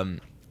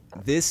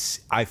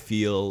this, I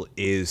feel,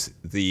 is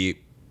the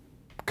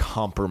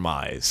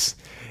compromise.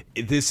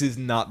 This is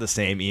not the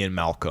same Ian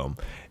Malcolm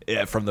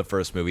from the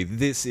first movie.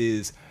 This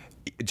is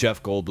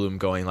Jeff Goldblum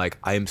going like,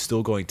 I am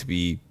still going to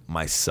be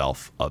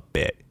myself a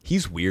bit.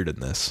 He's weird in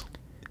this.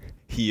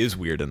 He is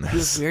weird in this.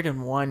 He's weird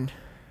in 1.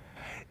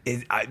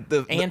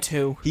 And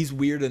 2. He's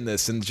weird in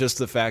this, and just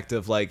the fact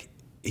of like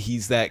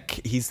he's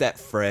that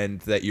friend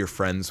that you're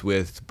friends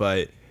with,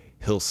 but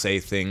he'll say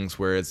things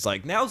where it's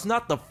like, now's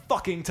not the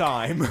fucking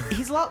time.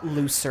 He's a lot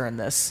looser in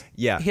this.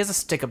 Yeah, he has a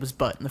stick up his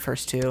butt in the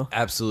first 2.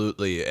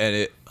 Absolutely,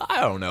 and I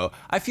don't know.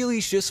 I feel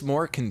he's just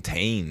more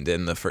contained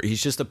in the first.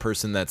 He's just a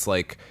person that's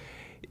like.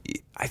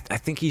 I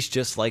think he's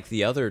just like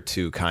the other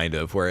 2, kind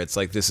of, where it's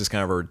like, this is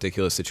kind of a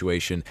ridiculous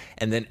situation.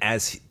 And then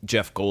as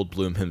Jeff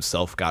Goldblum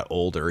himself got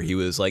older, he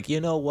was like,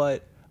 you know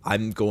what?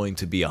 I'm going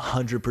to be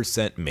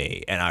 100%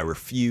 me, and I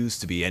refuse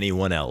to be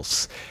anyone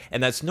else.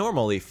 And that's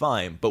normally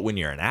fine, but when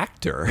you're an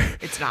actor,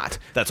 it's not.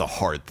 That's a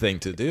hard thing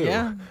to do.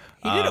 Yeah,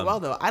 he did it well,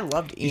 though. I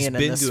loved Ian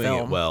in this film. He's been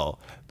doing it well,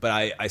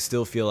 but I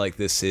still feel like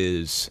this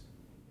is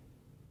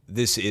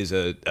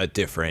a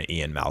different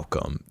Ian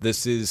Malcolm.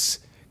 This is...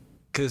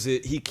 Because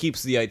he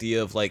keeps the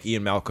idea of like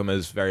Ian Malcolm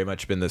has very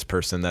much been this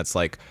person that's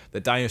like, the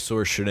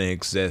dinosaurs shouldn't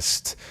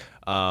exist.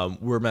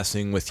 We're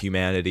messing with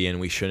humanity and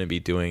we shouldn't be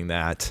doing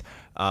that.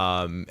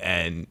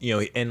 And you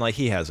know, and like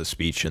he has a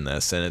speech in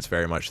this, and it's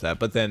very much that.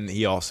 But then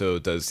he also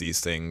does these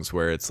things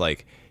where it's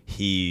like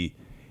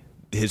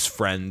his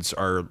friends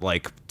are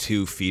like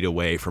 2 feet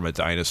away from a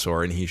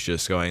dinosaur, and he's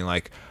just going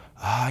like,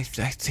 I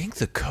think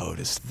the code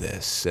is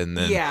this, and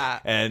then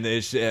and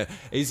it's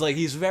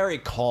he's very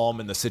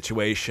calm in the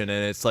situation,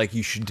 and it's like,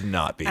 you should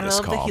not be this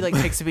calm. And I love that he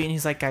like takes a beat and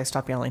he's like, guys,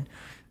 stop yelling.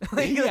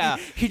 He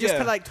just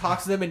kind of like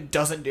talks to them and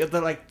doesn't.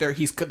 They're like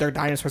they're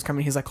dinosaurs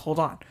coming. He's like, hold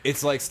on.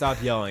 It's like,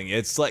 stop yelling.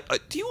 It's like,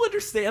 do you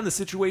understand the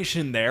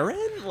situation they're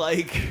in?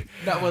 Like,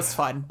 that was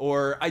fun.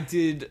 Or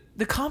the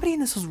comedy in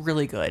this was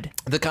really good.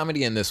 The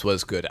comedy in this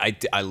was good.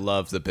 I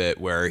love the bit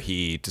where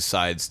he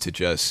decides to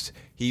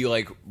he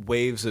like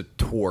waves a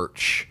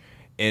torch.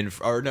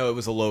 Or no, it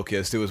was a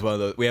locust. It was one of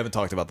the. We haven't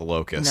talked about the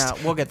locust. No,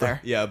 we'll get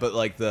there. Yeah, but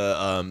like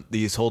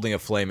he's holding a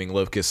flaming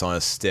locust on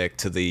a stick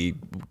to the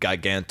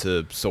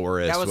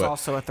Gigantosaurus. That was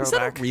also a throwback. Is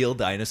that a real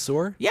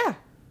dinosaur? Yeah.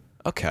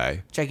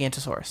 Okay.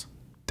 Gigantosaurus.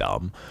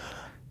 Dumb.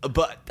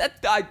 But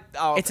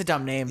it's a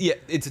dumb name. Yeah,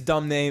 it's a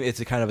dumb name. It's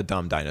a kind of a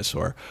dumb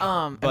dinosaur.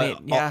 That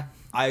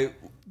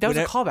was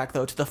a callback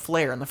though to the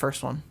flare in the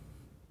first one.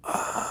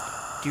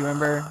 Do you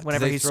remember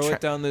whenever Did they he's throw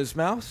it down his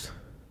mouth?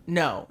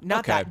 No, not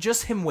Okay. that.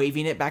 Just him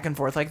waving it back and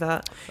forth like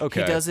that.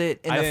 Okay. He does it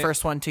in I the didn't-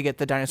 first one to get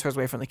the dinosaurs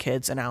away from the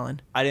kids and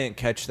Alan. I didn't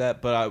catch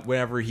that, but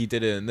whenever he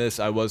did it in this,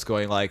 I was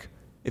going like,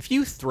 if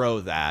you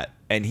throw that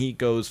and he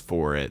goes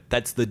for it,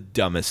 that's the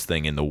dumbest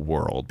thing in the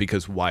world,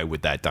 because why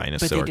would that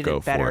dinosaur did go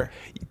it better. for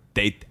it?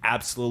 They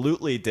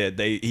absolutely did.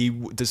 He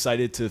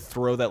decided to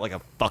throw that like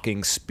a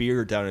fucking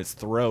spear down its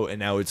throat, and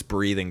now it's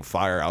breathing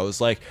fire. I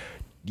was like,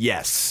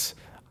 yes,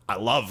 I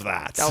love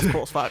that. That was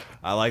cool as fuck.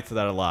 I liked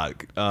that a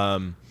lot.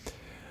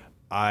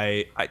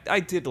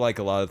 I did like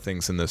a lot of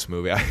things in this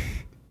movie.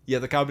 Yeah,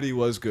 the comedy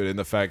was good in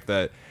the fact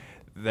that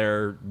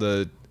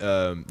the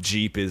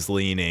Jeep is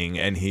leaning,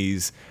 and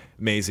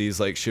Maisie's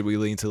like, should we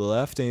lean to the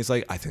left? And he's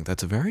like, I think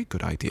that's a very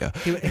good idea.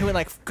 He went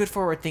like, good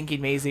forward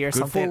thinking, Maisie, or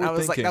something. I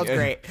was like, that was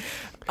great.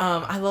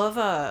 I love,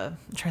 I'm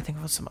trying to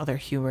think of some other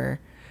humor.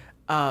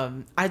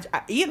 Ian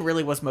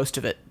really was most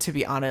of it, to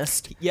be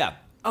honest. Yeah.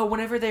 Oh,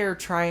 whenever they're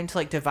trying to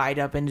like divide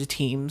up into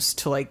teams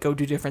to like go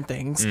do different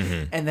things,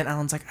 and then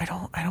Alan's like, I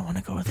don't want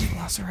to go with the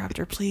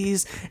Velociraptor,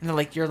 please. And they're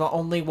like, you're the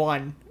only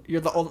one.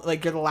 You're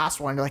the last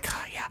one. You're like,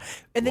 oh, yeah.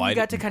 And then you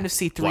got to kind of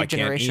see three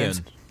generations.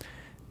 Ian?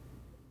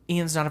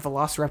 Ian's not a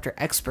Velociraptor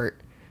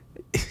expert.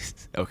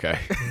 Okay.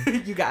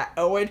 You got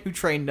Owen, who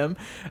trained them,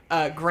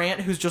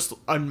 Grant, who's just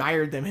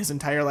admired them his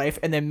entire life,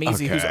 and then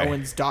Maisie, who's Okay.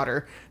 Owen's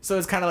daughter. So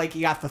it's kind of like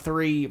you got the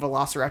three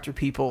Velociraptor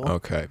people.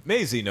 Okay.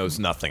 Maisie knows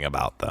nothing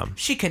about them.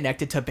 She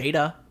connected to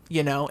Beta,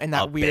 in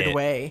that A weird bit.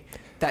 way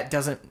that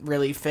doesn't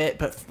really fit,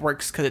 but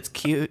works because it's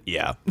cute.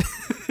 Yeah.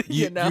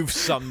 know? You've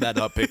summed that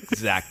up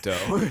exacto.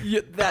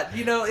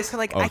 It's kind of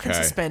like I can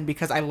Okay. suspend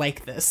because I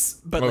like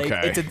this, but like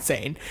Okay. it's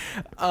insane.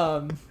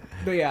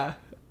 But yeah.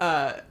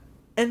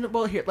 And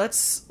well, here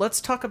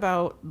let's talk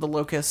about the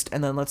Locust,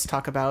 and then let's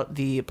talk about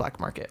the Black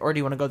Market. Or do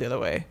you want to go the other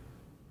way?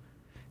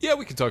 Yeah,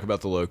 we can talk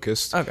about the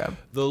Locust. Okay.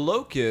 The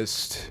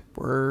Locust,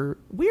 We're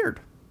weird.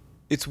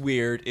 it's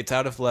weird. It's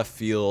out of left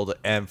field,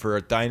 and for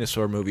a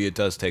dinosaur movie, it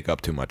does take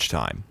up too much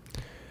time.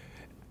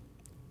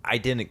 I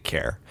didn't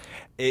care.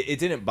 It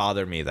didn't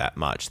bother me that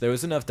much. There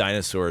was enough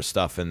dinosaur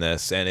stuff in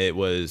this, and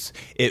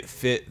it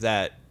fit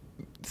that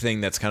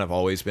thing that's kind of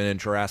always been in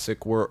Jurassic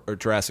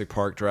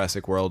Park,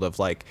 Jurassic World, of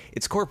like,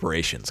 it's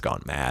corporations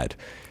gone mad.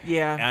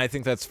 Yeah. And I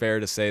think that's fair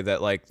to say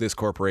that like this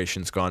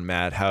corporation's gone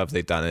mad. How have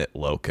they done it?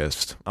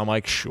 Locust. I'm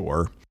like,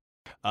 sure.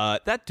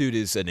 That dude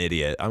is an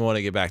idiot. I want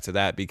to get back to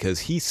that because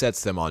he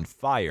sets them on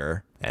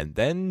fire, and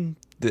then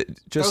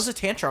Throws a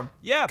tantrum.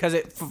 Yeah. Because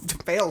it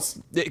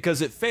fails.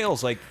 because it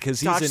fails, like,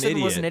 because he's Dodgson an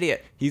idiot. was an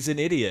idiot. He's an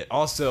idiot.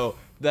 Also,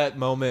 that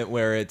moment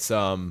where it's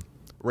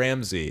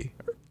Ramsey.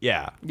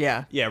 Yeah.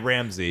 Yeah. Yeah,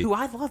 Ramsey. Who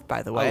I love,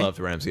 by the way. I loved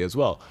Ramsey as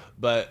well.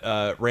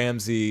 But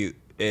Ramsey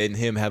and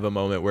him have a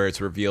moment where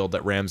it's revealed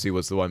that Ramsey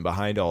was the one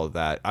behind all of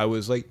that. I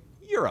was like,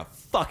 you're a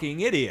fucking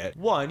idiot.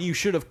 One,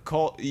 he's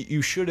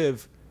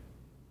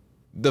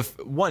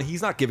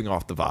not giving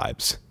off the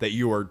vibes that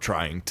you are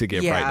trying to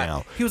give right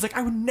now. He was like,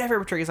 I would never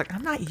betray you. He's like,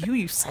 I'm not you,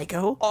 you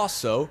psycho.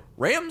 Also,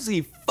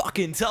 Ramsey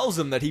fucking tells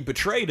him that he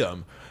betrayed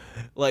him.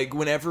 Like,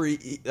 whenever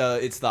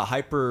it's the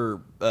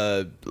hyper,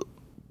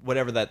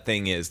 whatever that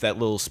thing is, that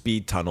little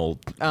speed tunnel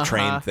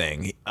train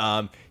thing.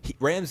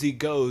 Ramsey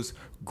goes,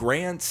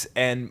 Grant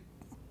and,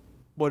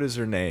 what is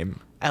her name?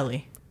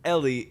 Ellie.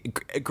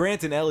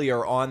 Grant and Ellie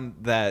are on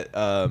that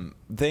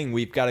thing.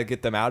 We've got to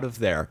get them out of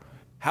there.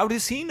 How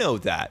does he know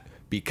that?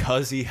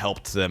 Because he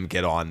helped them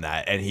get on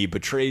that, and he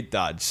betrayed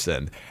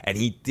Dodgson, and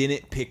he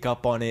didn't pick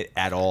up on it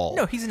at all.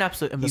 No, he's an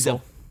absolute He's imbecile.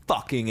 a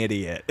fucking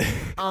idiot.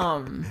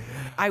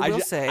 I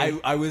will say,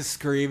 I was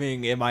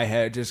screaming in my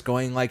head, just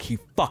going like, he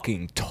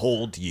fucking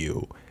told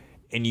you,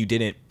 and you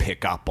didn't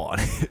pick up on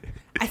it.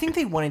 I think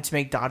they wanted to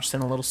make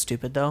Dodgson a little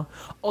stupid, though.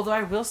 Although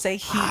I will say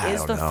he I is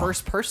don't the know.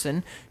 first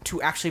person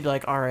to actually be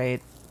like, all right,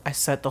 I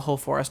set the whole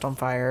forest on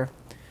fire.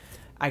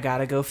 I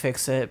gotta go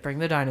fix it. Bring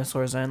the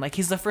dinosaurs in. Like,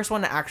 he's the first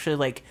one to actually,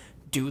 like,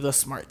 do the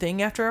smart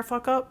thing after a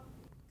fuck up.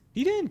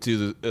 He didn't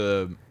do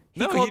the.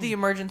 He called the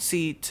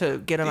emergency to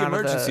get him the out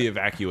emergency of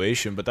the...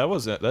 evacuation, but that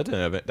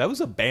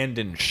was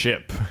abandoned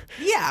ship.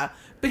 Yeah,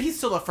 but he's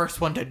still the first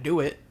one to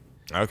do it.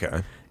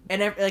 Okay.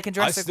 And like in I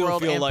Jurassic still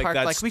World feel and like Park,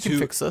 that's like, we can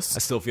fix this. I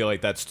still feel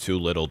like that's too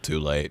little, too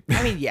late.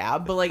 I mean, yeah,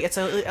 but like it's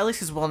at least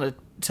he's willing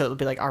to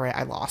be like, all right,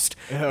 I lost.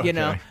 Okay. You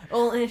know.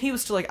 Well, and he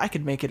was still like, I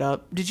could make it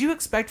up. Did you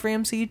expect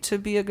Ramsey to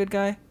be a good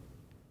guy?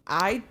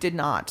 I did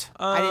not.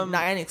 I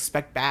didn't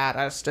expect bad.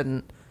 I just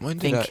didn't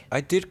think. I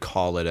did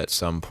call it at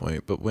some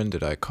point, but when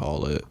did I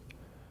call it?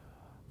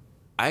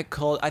 I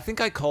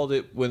think I called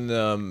it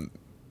when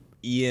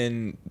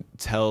Ian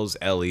tells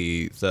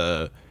Ellie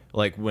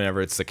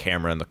whenever it's the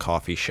camera in the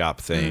coffee shop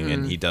thing,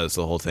 and he does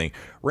the whole thing.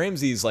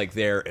 Ramsey's like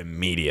there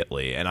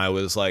immediately, and I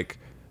was like,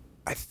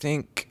 I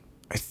think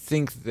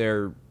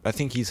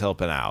he's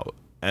helping out.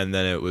 And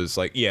then it was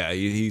like, yeah,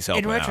 he's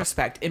helping In out.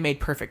 retrospect, it made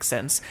perfect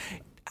sense.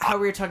 How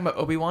we were talking about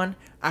Obi-Wan,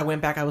 I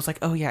went back, I was like,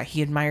 oh yeah,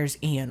 he admires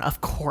Ian, of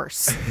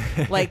course.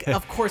 Like,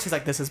 of course he's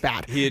like, this is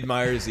bad. He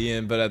admires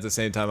Ian, but at the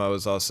same time, I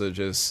was also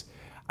just,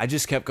 I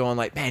just kept going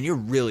like, man, you're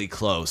really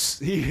close.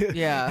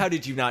 Yeah. How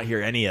did you not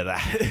hear any of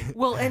that?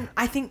 Well, and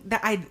I think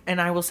that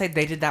I will say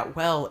they did that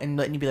well, and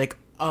letting you be like,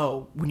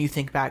 oh, when you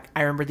think back,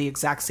 I remember the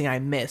exact scene I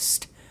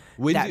missed.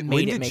 When that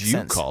made it did make you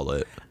sense. call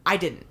it? I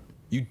didn't.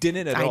 You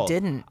didn't at all. I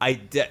didn't.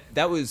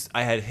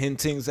 I had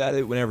hintings at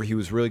it whenever he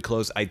was really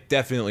close. I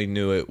definitely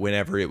knew it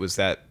whenever it was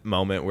that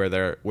moment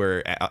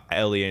where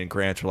Ellie and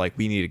Grant were like,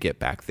 we need to get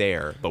back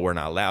there, but we're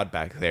not allowed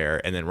back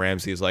there. And then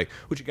Ramsey's like,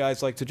 would you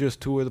guys like to just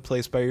tour the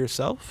place by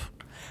yourself?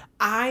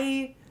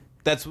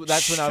 That's when I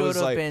was should have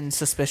like, been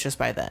suspicious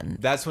by then.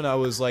 that's when I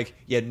was like,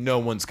 yeah, no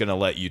one's gonna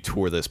let you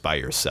tour this by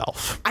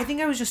yourself. I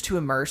think I was just too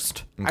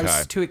immersed. I was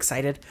Okay. too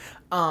excited.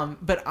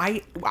 But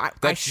I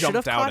That should have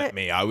jumped out caught at it.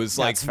 me. I was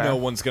like, That's fair. no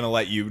one's gonna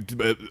let you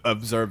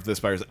observe this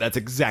by yourself. That's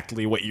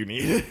exactly what you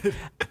needed.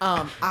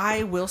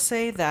 I will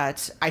say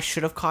that I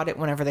should have caught it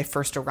whenever they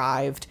first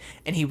arrived,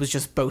 and he was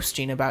just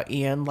boasting about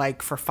Ian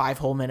like for 5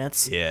 whole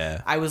minutes.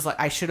 Yeah. I was like,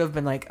 I should have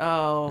been like,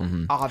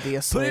 oh,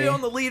 obviously. Put it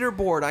on the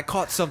leaderboard. I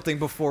caught something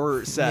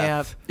before Seth.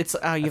 Yeah, it's.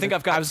 I think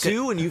I've got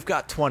 2 and you've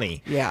got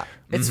 20. Yeah,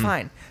 it's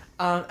fine.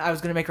 I was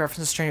gonna make reference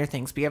to Stranger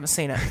Things, but you haven't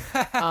seen it.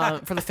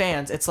 For the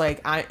fans, it's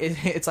like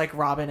it's like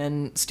Robin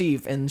and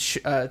Steve and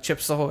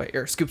Chips Ahoy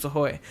or Scoops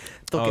Ahoy.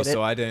 They'll get it.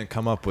 I didn't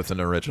come up with an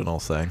original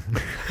thing.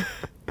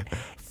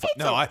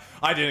 No,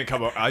 I didn't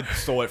come up. I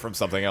stole it from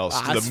something else.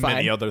 The that's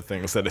many fine. other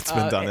things that it's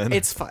been done in.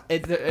 It's fun.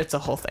 It's a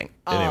whole thing.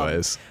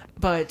 Anyways.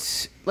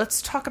 But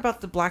let's talk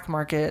about the black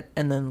market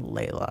and then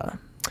Layla.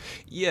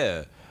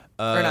 Yeah.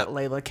 Or not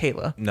Layla,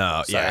 Kayla.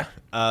 No, Sorry.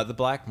 yeah. The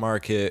black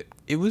market,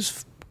 it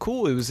was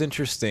cool. It was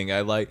interesting.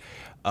 I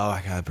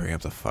gotta bring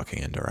up the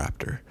fucking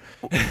Indoraptor.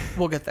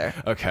 We'll get there.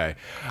 Okay.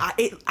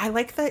 I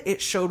like that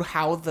it showed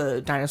how the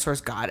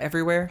dinosaurs got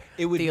everywhere.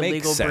 It would the make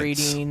illegal sense.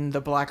 breeding,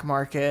 the black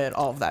market,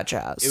 all of that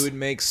jazz. It would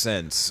make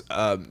sense.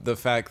 The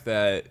fact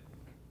that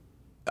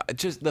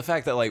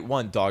like,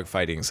 one, dog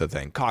fighting is a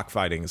thing,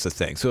 cockfighting is a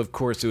thing, so of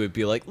course it would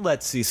be like,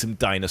 let's see some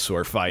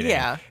dinosaur fighting.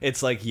 Yeah.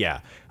 It's like, yeah,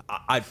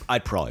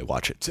 I'd probably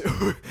watch it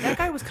too. That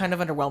guy was kind of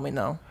underwhelming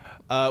though.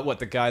 What,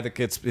 the guy that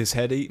gets his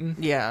head eaten?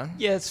 Yeah.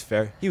 Yeah, it's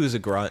fair. He was a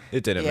grunt.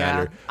 It didn't Yeah.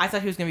 matter. I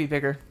thought he was gonna be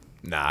bigger.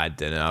 Nah, I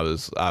didn't.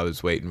 I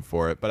was waiting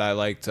for it, but I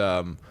liked.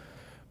 I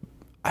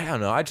don't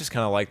know. I just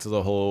kind of liked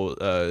the whole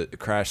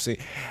crash scene.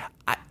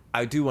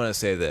 I do want to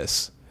say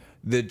this: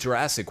 the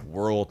Jurassic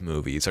World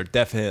movies are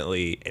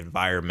definitely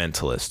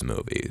environmentalist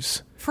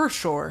movies. For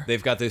sure.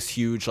 They've got this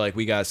huge, like,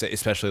 we gotta say,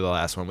 especially the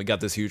last one, we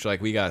got this huge,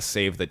 like, we gotta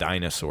save the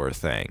dinosaur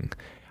thing.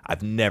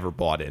 I've never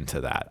bought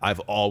into that. I've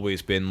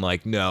always been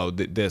like, no,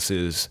 this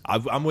is...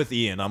 I'm with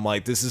Ian. I'm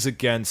like, this is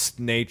against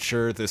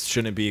nature. This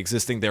shouldn't be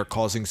existing. They're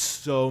causing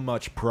so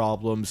much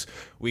problems.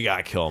 We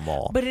gotta kill them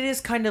all. But it is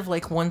kind of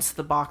like once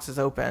the box is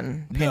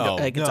open, it's No,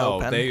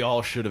 open. they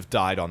all should have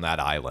died on that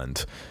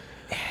island.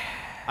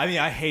 I mean,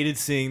 I hated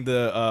seeing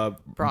the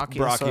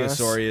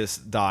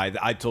Brachiosaurus die.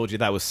 I told you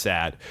that was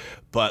sad.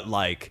 But,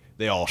 like,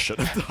 they all should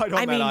have died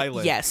on that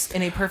island. Yes,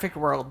 in a perfect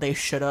world, they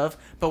should have.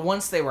 But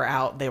once they were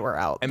out, they were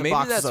out. And The maybe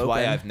box that's is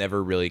why open. I've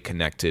never really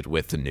connected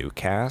with the new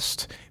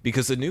cast,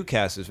 because the new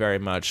cast is very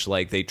much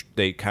like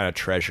they kind of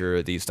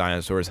treasure these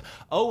dinosaurs.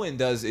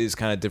 Owen is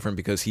kind of different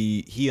because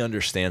he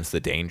understands the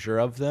danger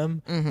of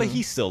them, but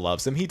he still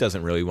loves them. He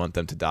doesn't really want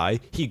them to die.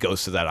 He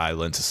goes to that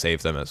island to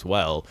save them as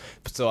well.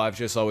 So I've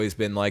just always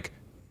been like,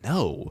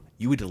 no,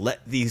 you would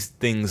let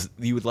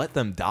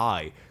them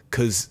die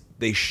because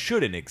they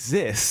shouldn't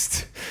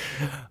exist.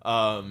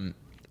 And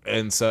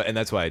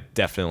that's why I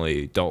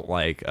definitely don't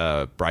like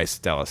Bryce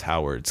Dallas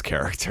Howard's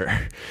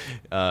character,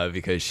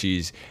 because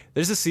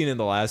there's a scene in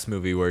the last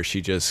movie where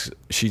she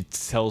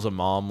tells a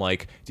mom,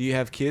 like, do you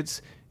have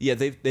kids? Yeah,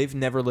 they've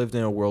never lived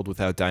in a world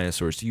without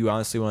dinosaurs. Do you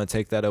honestly want to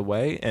take that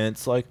away? And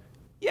it's like,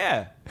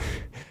 yeah,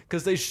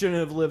 because they shouldn't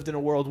have lived in a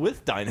world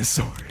with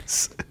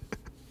dinosaurs.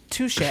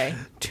 Touche.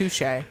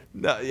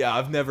 No, yeah,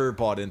 I've never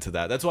bought into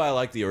that. That's why I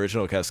like the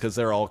original cast, because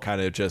they're all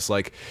kind of just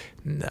like,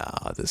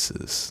 nah, this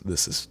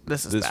is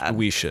bad.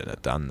 We shouldn't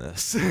have done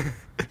this.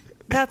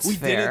 That's we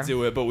fair. didn't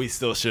do it, but we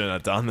still shouldn't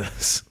have done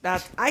this.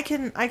 That I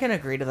can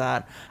agree to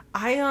that.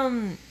 I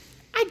don't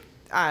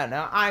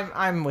know.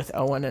 I'm with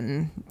Owen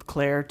and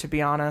Claire, to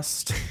be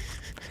honest.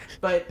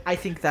 But I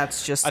think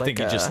that's just. I think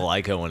you just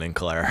like Owen and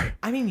Claire.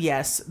 I mean,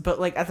 yes, but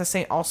like at the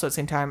same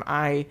time,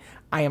 I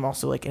am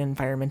also like an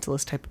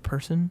environmentalist type of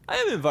person. I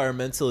am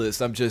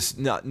environmentalist. I'm just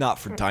not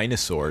for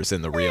dinosaurs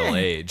in the real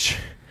age.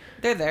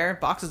 They're there.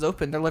 Box is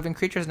open. They're living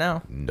creatures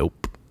now.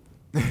 Nope.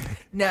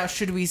 Now,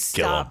 should we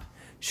stop? 'em.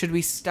 Should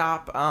we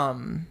stop?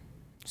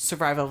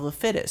 Survival of the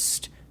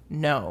fittest.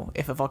 No.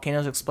 If a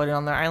volcano's exploding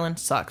on their island,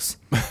 sucks.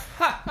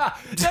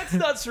 That's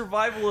not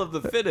survival of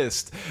the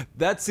fittest.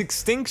 That's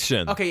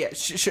extinction. Okay,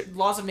 yeah,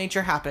 laws of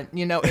nature happen.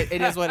 You know, it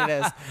is what it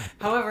is.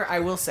 However, I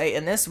will say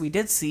in this, we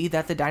did see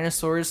that the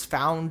dinosaurs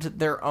found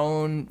their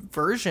own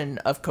version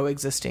of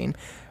coexisting.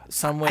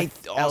 Some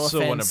with I also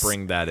want elephants. to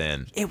bring that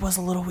in. It was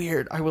a little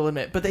weird, I will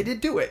admit, but they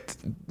did do it.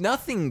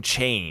 Nothing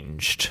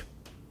changed.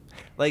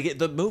 Like,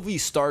 the movie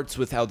starts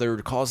with how they're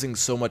causing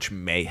so much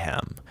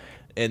mayhem.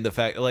 And the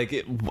fact,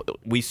 like,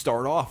 we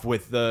start off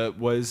with the,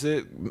 what is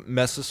it,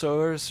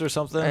 Mesosaurus or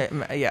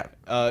something? Yeah.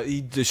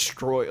 He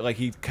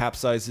he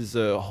capsizes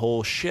a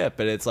whole ship,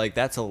 and it's like,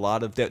 that's a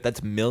lot of,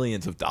 that's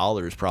millions of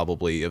dollars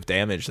probably of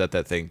damage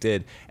that thing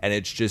did, and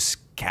it's just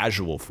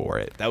casual for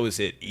it. That was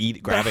it,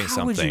 grabbing how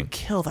something. Would you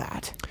kill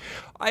that?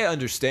 I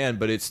understand,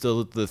 but it's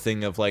still the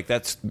thing of like,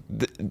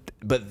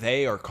 but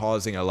they are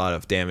causing a lot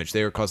of damage.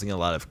 They are causing a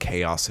lot of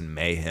chaos and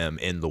mayhem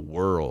in the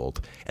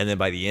world, and then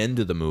by the end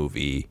of the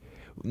movie,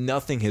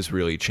 nothing has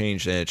really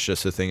changed, and it's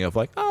just a thing of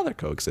like, oh, they're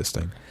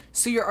coexisting.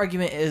 So your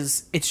argument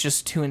is it's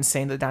just too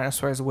insane that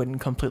dinosaurs wouldn't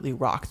completely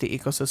rock the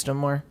ecosystem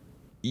more?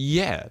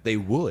 Yeah, they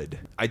would.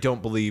 I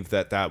don't believe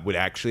that would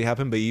actually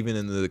happen, but even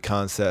in the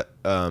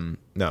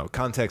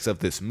context of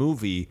this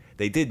movie,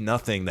 they did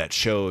nothing that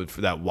showed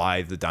that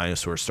why the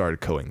dinosaurs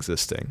started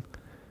coexisting.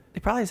 They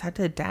probably just had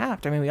to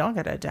adapt. I mean, we all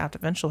got to adapt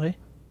eventually.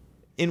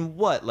 In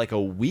what, like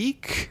a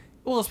week?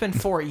 Well, it's been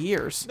 4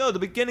 years. No, the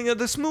beginning of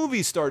this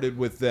movie started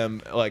with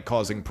them like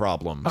causing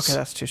problems.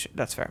 Okay,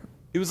 that's fair.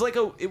 It was like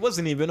it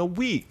wasn't even a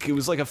week. It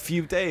was like a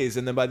few days,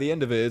 and then by the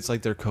end of it, it's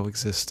like they're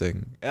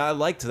coexisting. And I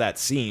liked that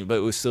scene, but it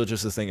was still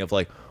just a thing of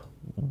like,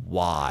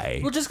 why?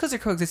 Well, just because they're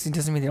coexisting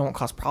doesn't mean they don't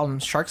cause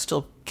problems. Sharks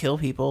still kill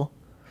people.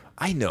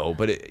 I know,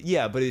 but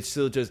it's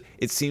still just,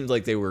 it seemed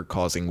like they were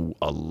causing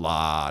a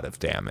lot of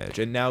damage.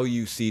 And now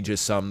you see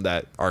just some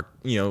that are,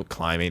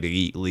 climbing to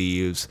eat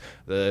leaves.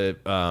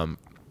 The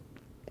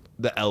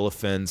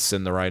elephants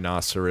and the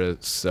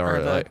rhinoceros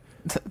are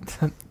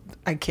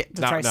I can't.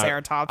 The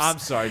Triceratops. I'm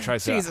sorry,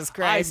 Triceratops. Jesus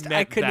Christ,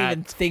 I couldn't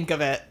even think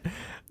of it.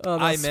 Oh,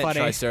 that's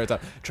funny.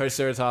 Triceratops.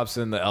 Triceratops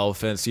and the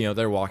elephants,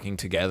 they're walking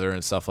together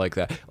and stuff like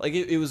that. Like,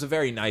 it was a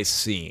very nice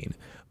scene,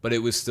 but it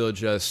was still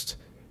just,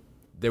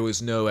 there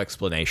was no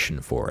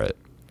explanation for it.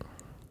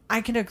 I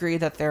can agree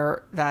that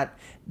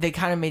they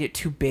kind of made it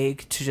too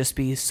big to just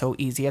be so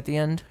easy at the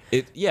end.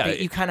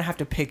 You kind of have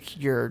to pick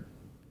your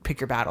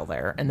battle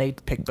there, and they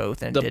picked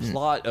both and didn't. The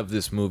plot of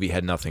this movie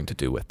had nothing to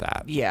do with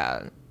that.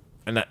 Yeah.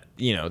 And that,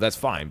 that's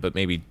fine, but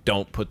maybe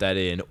don't put that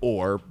in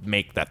or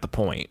make that the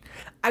point.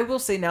 I will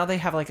say now they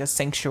have like a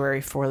sanctuary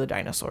for the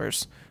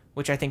dinosaurs,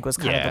 which I think was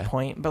kind of the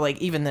point. But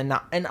like even then,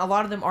 and a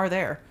lot of them are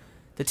there.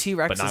 The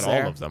T-Rex is there. But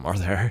not all of them are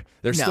there.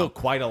 There's still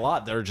quite a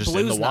lot. They're just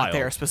Blue's in the wild. not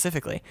there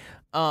specifically.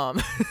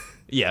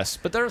 Yes,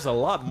 but there's a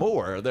lot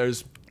more.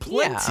 There's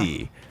plenty.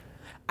 Yeah.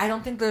 I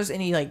don't think there's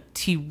any like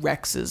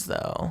T-Rexes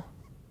though.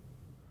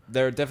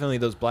 There are definitely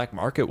those black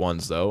market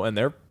ones though, and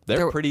they're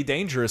pretty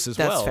dangerous as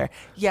well. That's fair.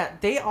 Yeah,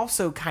 they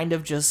also kind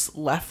of just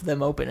left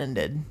them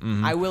open-ended.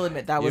 Mm-hmm. I will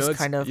admit that was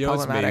kind of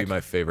problematic. Maybe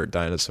my favorite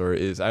dinosaur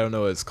is, I don't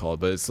know what it's called,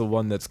 but it's the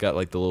one that's got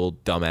like the little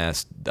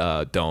dumbass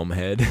dome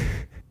head.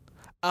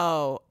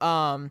 Oh,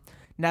 now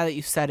that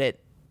you said it,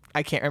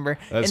 I can't remember.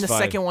 That's in the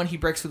fine. second one, he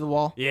breaks through the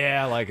wall.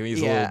 Yeah, I like him.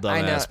 He's a little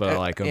dumbass, but I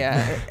like him.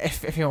 Yeah,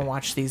 if you don't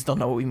watch these, they'll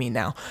know what we mean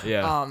now.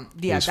 Yeah,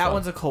 that fun.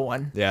 one's a cool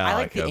one. Yeah, I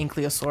like the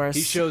Ankylosaurus.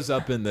 He shows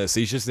up in this.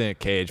 He's just in a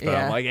cage, but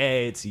I'm like,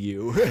 hey, it's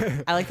you.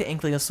 I like the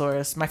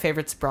Ankylosaurus. My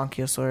favorite's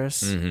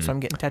Brachiosaurus, so I'm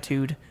getting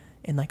tattooed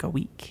in like a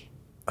week.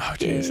 Oh,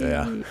 jeez,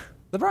 yeah.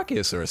 The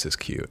Brachiosaurus is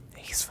cute.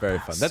 He's very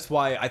fun. That's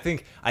why I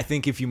think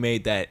if you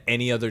made that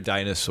any other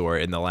dinosaur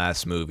in the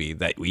last movie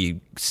that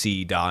we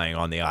see dying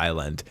on the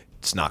island,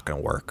 it's not going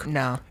to work.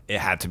 No. It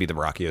had to be the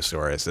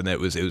Brachiosaurus, and it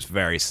was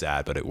very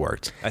sad, but it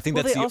worked. I think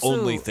that's the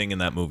only thing in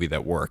that movie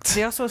that worked.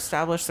 They also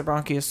established the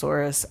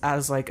Brachiosaurus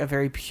as like a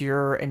very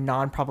pure and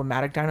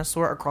non-problematic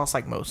dinosaur across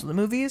like most of the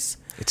movies.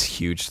 It's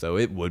huge, though.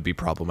 It would be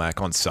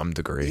problematic on some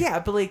degree. Yeah,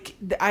 but like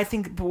I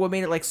think what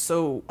made it like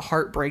so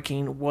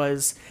heartbreaking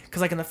was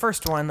because like in the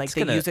first one, like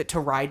they use it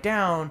to ride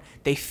down,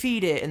 they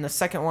feed it. In the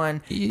second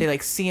one, they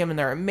like see him and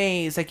they're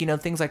amazed, like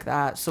things like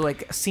that. So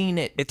like seeing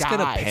it it's die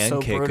gonna pancake so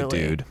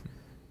brutally. a dude.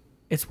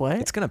 It's what?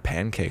 It's gonna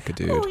pancake a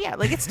dude. Oh yeah,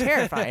 like it's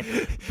terrifying.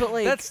 But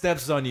like that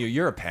steps on you.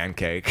 You're a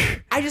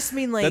pancake. I just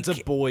mean like that's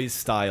a boys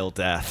style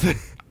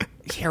death.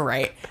 You're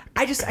right.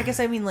 I guess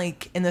I mean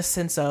like in the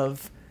sense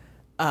of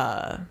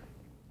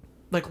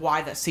like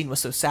why that scene was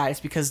so sad is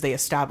because they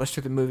established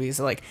through the movies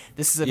like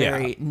this is a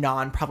very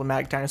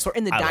non-problematic dinosaur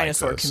in the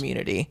dinosaur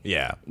community.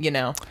 Yeah.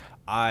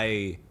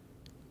 I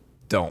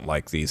don't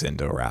like these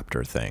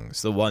Indoraptor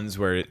things. The ones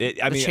where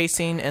the chase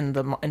scene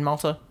in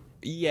Malta.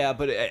 Yeah,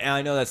 but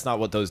I know that's not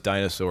what those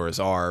dinosaurs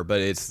are,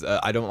 but it's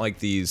I don't like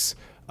these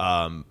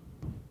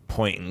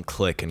point and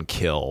click and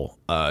kill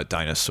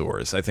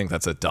dinosaurs. I think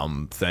that's a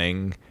dumb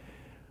thing.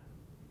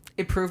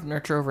 It proved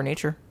nurture over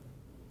nature.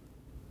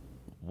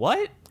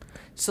 What?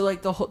 So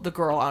like the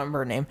girl, I don't remember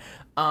her name,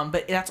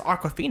 but that's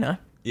Aquafina.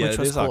 Yeah, which it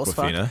was is cool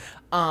Aquafina. As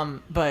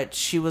fuck. But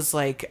she was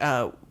like,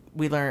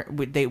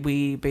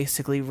 we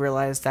basically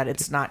realized that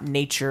it's not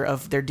nature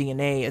of their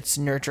DNA, it's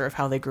nurture of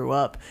how they grew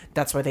up.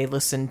 That's why they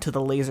listened to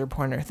the laser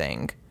pointer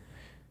thing.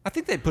 I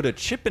think they put a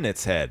chip in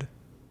its head.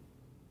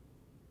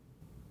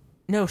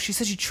 No, she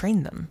said you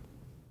trained them.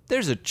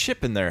 There's a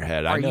chip in their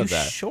head. I know that.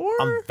 Are you sure?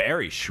 I'm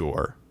very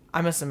sure.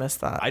 I must have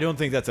missed that. I don't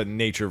think that's a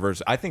nature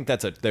versus. I think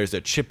there's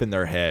a chip in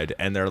their head,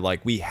 and they're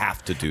like, we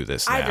have to do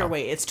this now. Either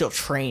way, it's still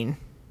trained,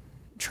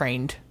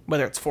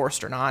 whether it's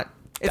forced or not.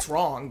 It's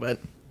wrong, but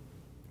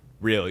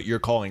Really, you're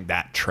calling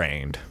that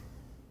trained?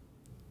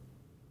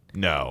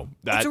 No,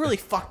 it's a really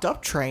fucked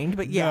up trained.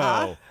 But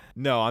yeah.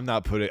 No, I'm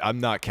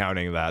not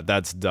counting that.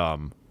 That's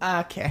dumb.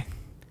 Okay.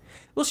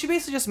 Well, she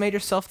basically just made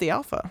herself the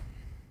alpha.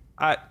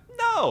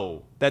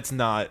 No, that's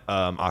not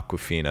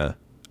Aquafina.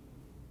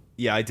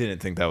 Yeah, I didn't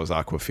think that was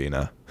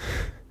Aquafina.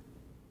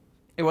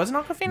 It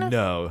wasn't Aquafina?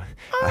 No.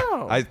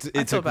 Oh,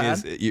 It took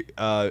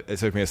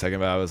me a second,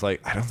 but I was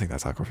like, I don't think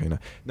that's Aquafina.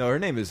 No, her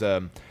name is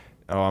I'm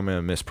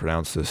gonna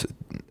mispronounce this.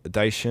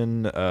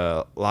 Daishin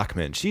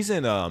Lockman. She's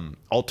in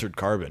Altered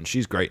Carbon.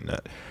 She's great in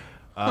it.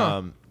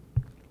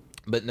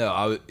 But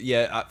no,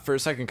 for a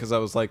second, because I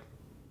was like,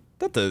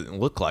 that doesn't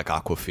look like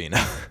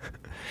Aquafina.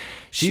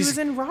 She was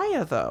in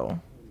Raya though.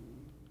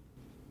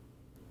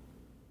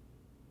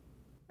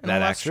 In That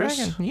The Last actress?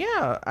 Dragon.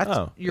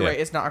 Yeah. You're right.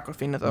 It's not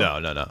Aquafina though.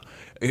 No.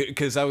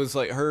 Because I was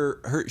like,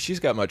 she's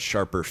got much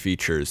sharper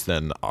features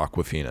than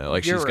Aquafina.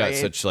 Like You're she's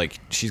got right.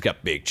 she's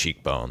got big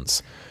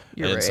cheekbones.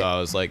 You're and right. so I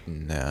was like,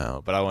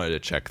 no, but I wanted to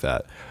check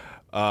that.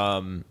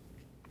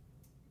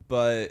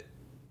 But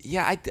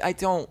yeah, I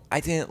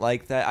didn't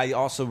like that. I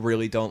also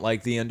really don't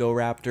like the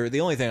Indoraptor.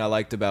 The only thing I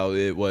liked about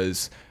it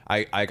was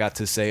I got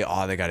to say,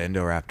 oh, they got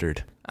Indoraptored.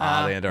 They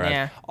Indoraptored.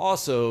 Yeah.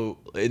 Also,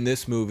 in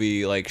this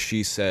movie, like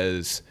she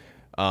says,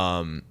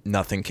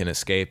 nothing can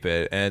escape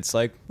it, and it's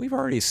like we've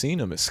already seen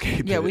them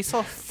escape it. Yeah, we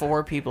saw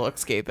 4 people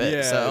escape it.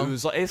 Yeah, So it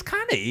was like it's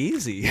kind of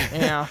easy.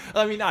 Yeah.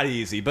 I mean, not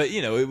easy, but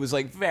it was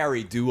like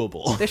very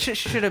doable. she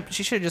should have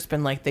just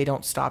been like, they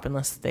don't stop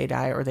unless they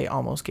die or they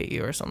almost get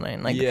you or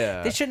something. Like,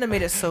 Yeah. they shouldn't have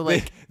made it so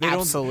like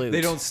absolute.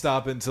 They don't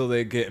stop until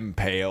they get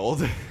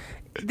impaled.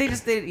 They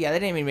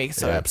didn't even make it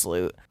so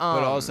absolute.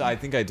 But also, I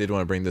think I did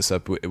want to bring this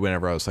up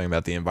whenever I was talking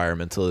about the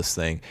environmentalist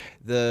thing.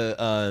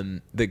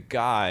 The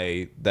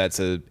guy that's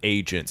a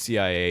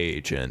CIA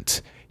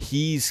agent,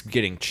 he's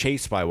getting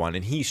chased by one,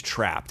 and he's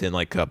trapped in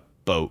like a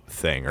boat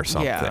thing or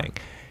something. Yeah.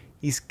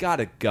 He's got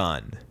a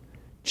gun.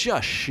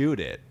 Just shoot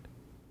it.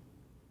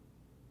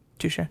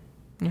 Touche.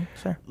 Yeah,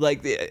 sure. Like,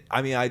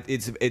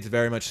 it's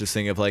very much this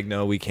thing of like,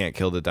 no, we can't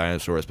kill the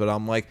dinosaurs. But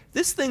I'm like,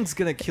 this thing's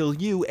gonna kill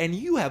you, and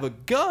you have a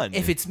gun.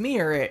 If it's me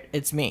or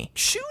it's me.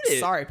 Shoot it.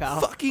 Sorry,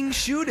 pal. Fucking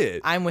shoot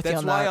it. I'm with you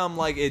on That's why that. I'm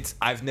like,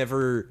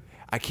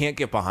 I can't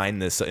get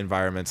behind this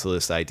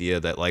environmentalist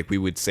idea that like we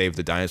would save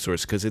the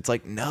dinosaurs, because it's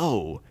like,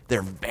 no,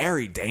 they're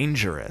very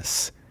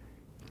dangerous.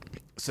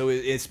 So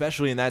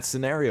especially in that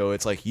scenario,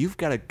 it's like, you've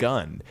got a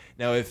gun.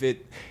 Now, if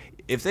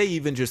they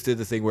even just did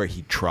the thing where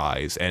he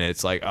tries and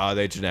it's like, oh,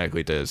 they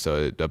genetically did it,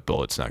 so the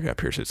bullet's not gonna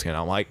pierce his skin,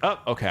 I'm like, oh,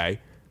 okay,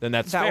 then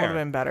that's That fair. would have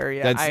been better.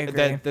 Yeah, I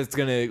agree. That's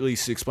gonna at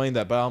least explain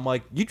that. But I'm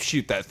like, you'd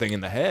shoot that thing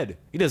in the head.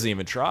 He doesn't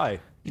even try.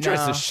 He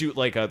tries to shoot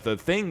like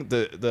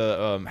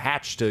the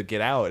hatch to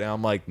get out, and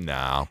I'm like,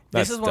 no,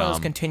 that's This is one of those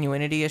dumb.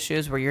 continuity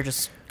issues where you're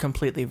just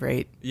completely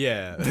right.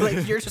 Yeah,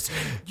 Like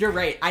you're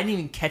right. I didn't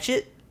even catch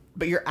it,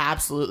 but you're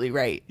absolutely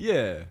right.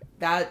 yeah.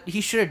 That he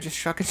should have just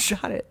fucking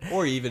shot it.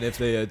 Or even if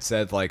they had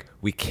said like,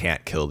 we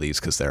can't kill these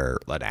because they're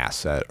an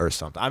asset or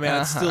something. I mean,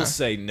 I'd still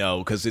say no,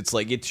 because it's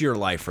like, it's your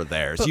life or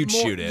theirs. But You'd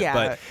more- shoot it,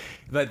 yeah.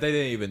 but they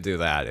didn't even do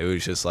that. It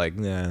was just like,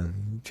 nah,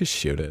 just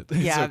shoot it. It's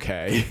Yeah.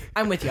 okay.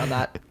 I'm with you on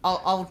that.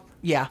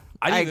 Yeah.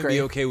 I'd I even agree.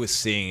 be okay with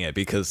seeing it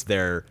because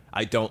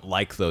I don't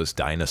like those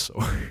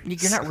dinosaurs.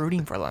 You're not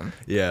rooting for them.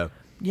 Yeah.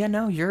 Yeah,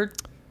 no, you're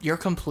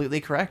completely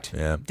correct.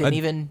 Yeah.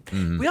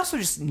 We also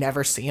just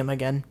never see him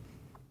again.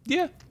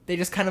 Yeah. They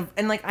just kind of,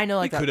 and like, I know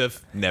like We could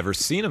have never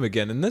seen him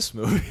again in this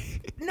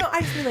movie. No,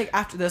 I just mean like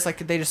after this,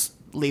 like they just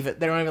leave it.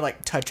 They don't even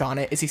like touch on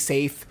it. Is he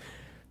safe?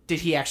 Did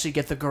he actually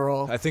get the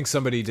girl? I think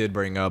somebody did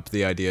bring up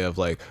the idea of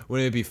like,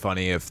 wouldn't it be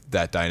funny if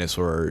that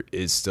dinosaur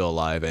is still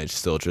alive and it's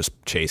still just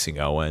chasing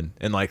Owen,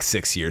 and like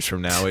 6 years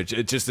from now, it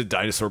just a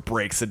dinosaur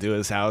breaks into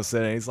his house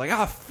and he's like,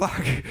 oh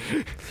fuck.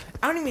 I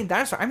don't even mean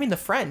dinosaur. I mean the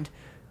friend,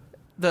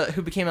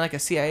 who became like a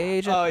CIA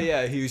agent. Oh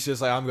yeah, he was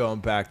just like, I'm going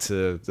back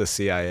to the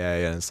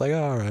CIA, and it's like,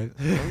 all right.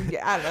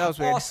 Yeah, I don't know. That was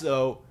weird.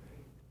 Also,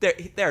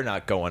 they're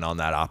not going on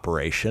that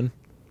operation.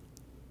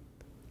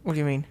 What do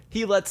you mean?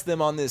 He lets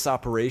them on this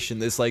operation,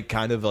 this like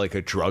kind of like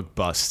a drug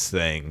bust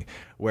thing,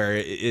 where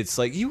it's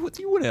like you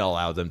wouldn't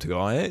allow them to go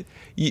on it.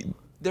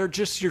 They're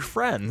just your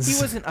friends.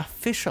 He wasn't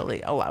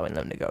officially allowing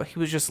them to go. He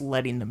was just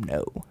letting them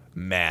know.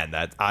 Man,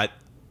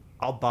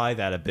 I'll buy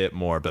that a bit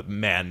more, but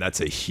man,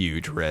 that's a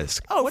huge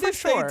risk. Oh, what for if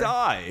sure. they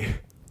die?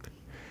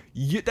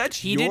 That's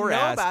He your didn't know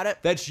ass. about it.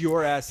 That's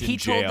your ass in He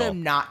jail. told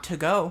them not to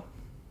go.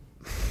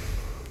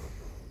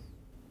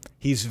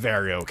 He's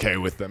very okay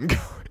with them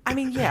going. I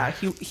mean, yeah,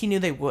 he knew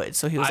they would,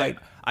 so he was like,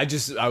 I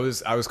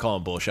was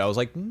calling bullshit. I was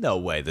like, no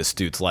way, this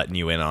dude's letting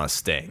you in on a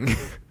sting.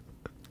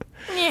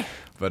 "Meh."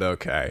 But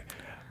okay.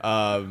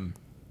 I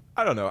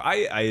don't know.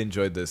 I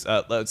enjoyed this.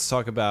 Let's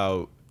talk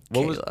about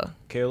Kayla.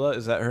 Kayla?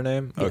 Is that her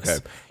name? Yes.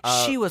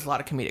 Okay. She was a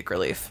lot of comedic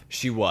relief,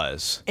 She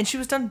was. and she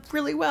was done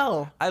really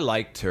well. I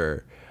liked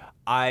her.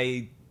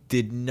 I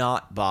did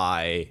not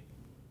buy.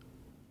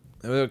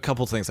 There were a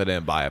couple things I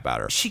didn't buy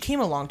about her. She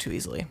came along too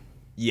easily.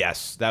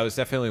 Yes, that was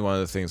definitely one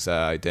of the things that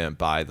I didn't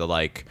buy.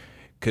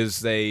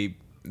 Because they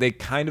they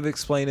kind of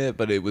explain it,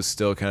 but it was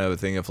still kind of a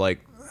thing of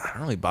like, I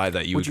don't really buy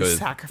that you would would you go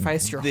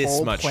sacrifice your this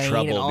whole much plane and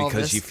trouble all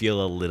because this? you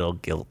feel a little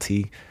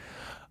guilty.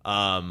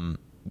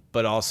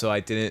 But also I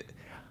didn't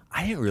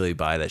really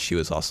buy that she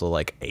was also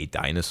like a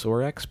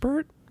dinosaur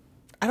expert.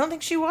 I don't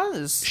think she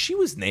was. She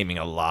was naming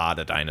a lot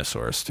of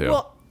dinosaurs too.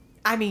 Well,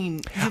 I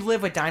mean, you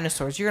live with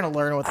dinosaurs. You're going to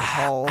learn what they're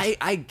called.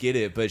 I get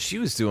it, but she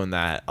was doing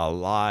that a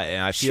lot,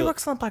 and I She feel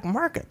works on the black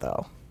market,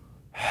 though.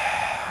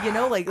 You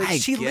know, like I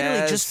she literally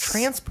just guess.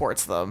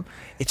 transports them.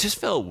 it just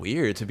felt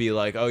weird to be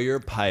like, oh, you're a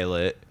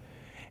pilot,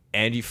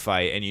 and you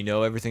fight, and you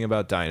know everything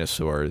about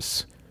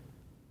dinosaurs.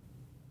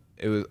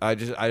 It was I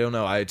don't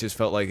know. I just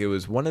felt like it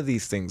was one of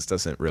these things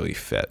doesn't really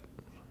fit.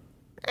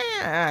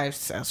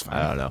 That's fine.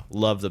 I don't know.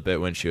 Love the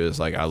bit when she was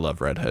like, I love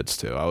redheads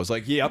too. I was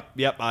like, yep,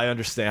 I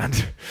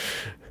understand.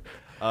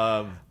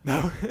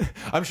 No,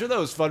 I'm sure that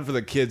was fun for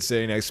the kid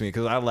sitting next to me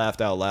because I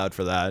laughed out loud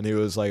for that, and he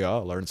was like, "Oh, I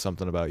learned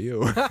something about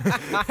you."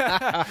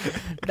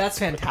 That's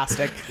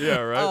fantastic. Yeah,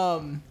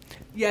 right.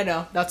 Yeah,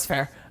 no, that's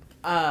fair.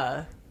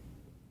 I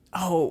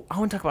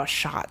want to talk about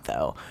shot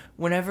though.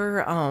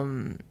 Whenever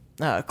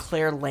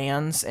Claire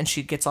lands and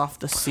she gets off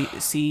the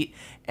seat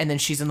and then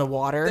she's in the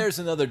water. There's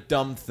another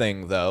dumb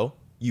thing though.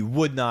 You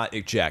would not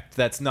eject.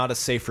 That's not a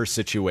safer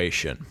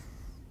situation.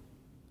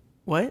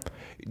 What?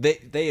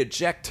 They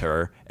eject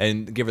her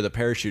and give her the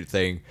parachute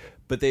thing,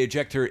 but they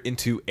eject her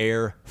into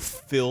air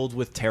filled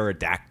with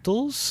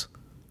pterodactyls.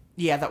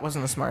 Yeah, that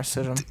wasn't a smart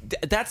decision.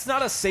 That's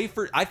not a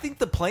safer. I think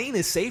the plane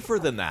is safer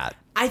than that.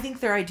 I think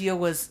their idea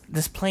was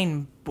this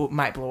plane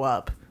might blow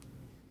up,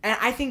 and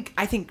I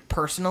think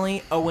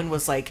personally, Owen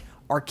was like,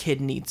 our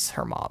kid needs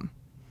her mom,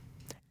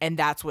 and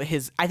that's what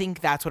his. I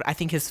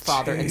think his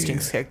father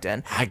instincts kicked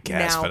in. I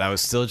guess, Now, but I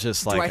was still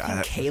just do like,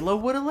 I think Kayla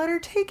would have let her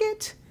take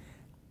it?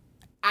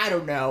 I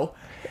don't know.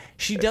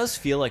 she does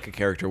feel like a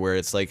character where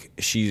it's like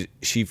she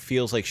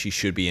feels like she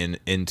should be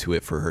into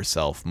it for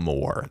herself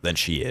more than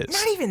she is.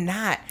 Not even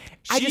that.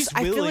 She's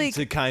I feel willing like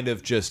to kind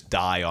of just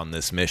die on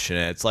this mission,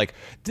 and it's like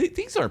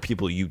these aren't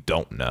people you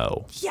don't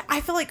know. yeah,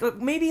 I feel like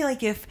maybe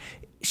like if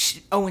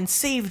Owen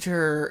saved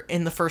her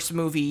in the first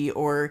movie,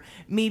 or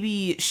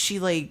maybe she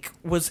like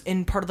was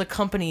in part of the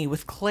company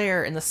with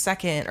Claire in the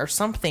second or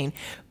something,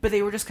 but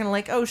they were just kind of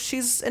like, oh,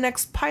 she's an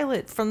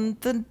ex-pilot from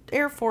the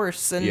Air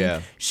Force,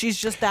 and she's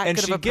just that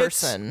good of a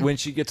person. When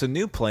she gets a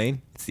new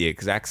plane, it's the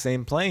exact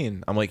same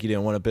plane. I'm like, you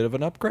didn't want a bit of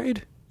an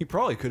upgrade? You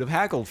probably could have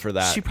haggled for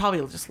that. She probably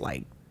just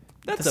like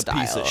That's the a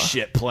piece of style.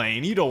 shit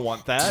plane. You don't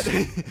want that.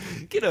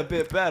 Get a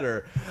bit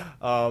better.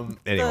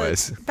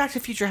 Anyways, Back to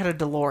the Future had a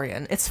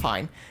DeLorean. It's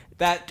fine.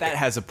 that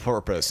has a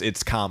purpose.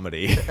 It's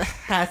comedy.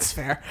 That's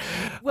fair.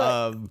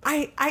 Well,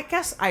 I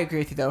guess I agree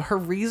with you though. Her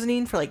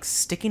reasoning for like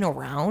sticking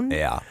around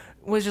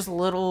was just a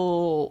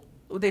little.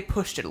 They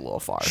pushed it a little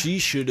far. She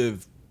should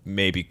have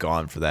maybe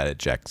gone for that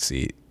eject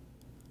seat.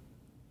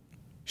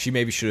 She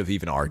maybe should have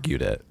even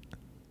argued it.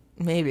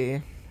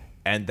 Maybe.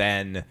 And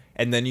then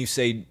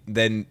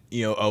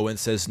Owen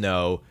says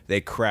no,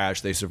 they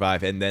crash, they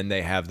survive, and then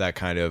they have that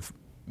kind of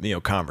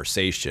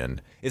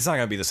conversation. It's not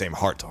going to be the same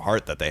heart to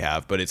heart that they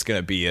have, but it's going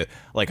to be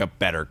a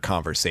better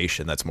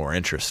conversation that's more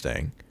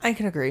interesting. I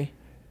can agree.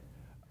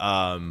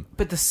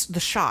 But the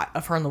shot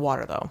of her in the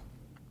water though,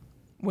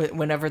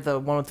 whenever the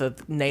one with the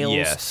nails,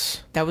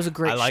 yes, that was a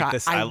great shot.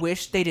 this. I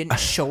wish they didn't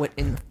show it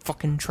in the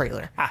fucking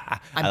trailer.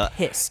 I'm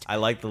pissed. I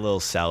like the little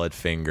salad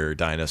finger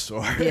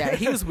dinosaur. Yeah,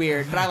 he was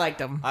weird, but I liked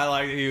him.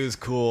 He was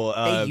cool.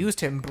 They used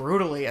him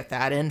brutally at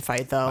that end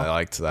fight though. I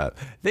liked that.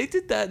 They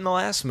did that in the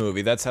last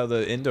movie. That's how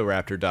the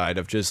Indoraptor died,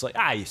 of just like,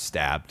 you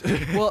stabbed.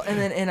 Well, and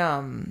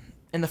then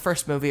in the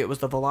first movie, it was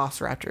the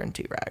Velociraptor and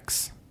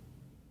T-Rex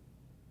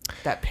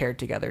that paired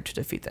together to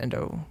defeat the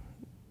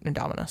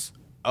Indominus.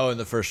 Oh, in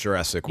the first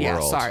Jurassic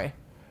World. Yeah,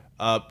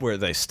 sorry. Where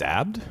they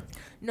stabbed?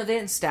 No, they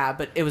didn't stab,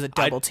 but it was a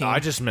double team. I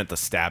just meant the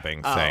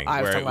stabbing thing,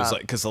 I was where it talking was about-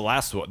 like, because the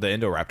last one, the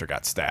Indoraptor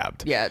got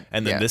stabbed. Yeah,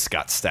 And then yeah. this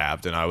got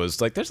stabbed, and I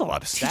was like, there's a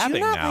lot of Did stabbing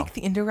you not now. like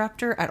the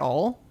Indoraptor at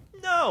all?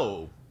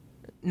 No.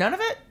 None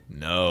of it?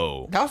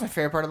 No. That was my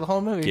favorite part of the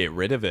whole movie. Get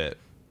rid of it.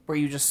 Were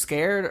you just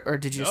scared, or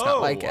did you just No,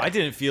 not like it? I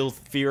didn't feel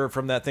fear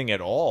from that thing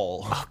at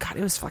all. Oh god,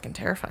 it was fucking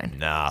terrifying.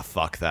 Nah,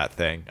 fuck that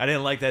thing. I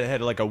didn't like that it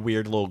had like a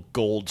weird little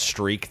gold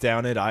streak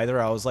down it either.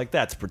 I was like,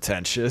 that's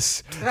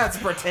pretentious. That's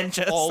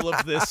pretentious. All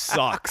of this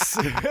sucks.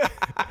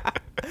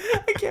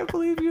 I can't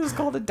believe he was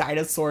called a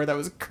dinosaur that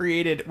was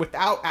created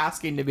without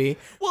asking to be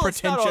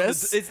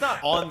pretentious. It's not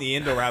on the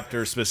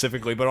Indoraptor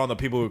specifically, but on the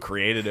people who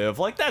created it. Of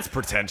like, that's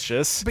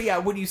pretentious. But yeah,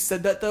 when you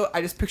said that though,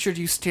 I just pictured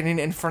you standing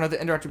in front of the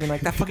Indoraptor being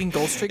like, that fucking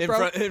gold streak,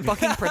 bro.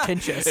 Fucking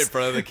pretentious. In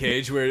front of the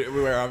cage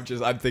where I'm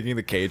thinking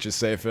the cage is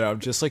safe, and I'm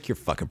just like, you're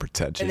fucking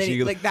pretentious. And then,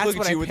 You like, that's look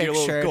what at you I with your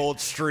little pictured. gold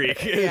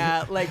streak.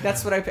 Yeah, like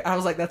that's what I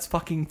was like, that's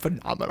fucking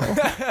phenomenal.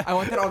 I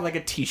want that on like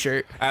a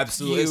t-shirt.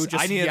 Absolutely. You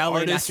just I need an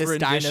yelling at artist this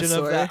rendition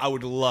dinosaur. of that. I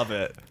would love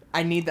it.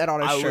 I need that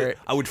on a shirt.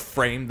 I would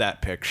frame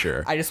that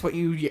picture. I just want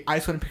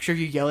a picture of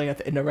you yelling at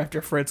the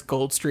Indoraptor for its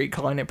gold streak,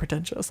 calling it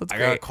pretentious. That's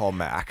great. I gotta call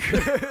Mac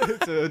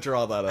to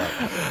draw that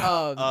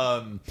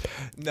up.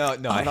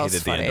 No, I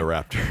hated the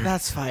Indoraptor.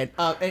 That's fine.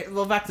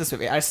 Well, back to this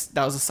movie.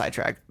 That was a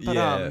sidetrack. But,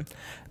 Yeah.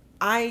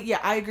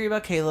 I agree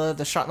about Kayla.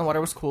 The shot in the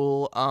water was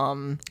cool.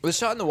 The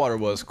shot in the water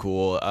was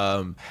cool.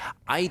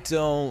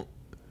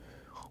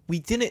 We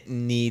didn't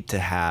need to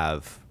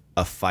have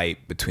a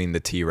fight between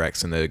the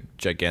T-Rex and the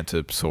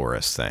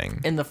Gigantosaurus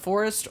thing. In the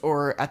forest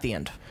or at the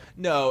end?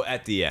 No,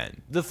 at the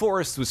end. The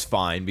forest was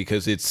fine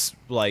because it's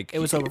like... It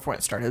was over before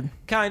it started.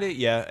 Kind of,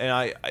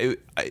 yeah. And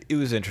it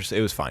was interesting.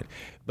 It was fine.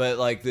 But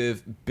like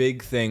the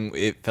big thing,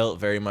 it felt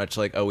very much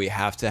like, oh, we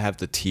have to have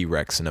the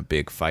T-Rex in a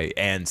big fight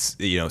and,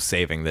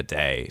 saving the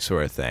day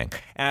sort of thing.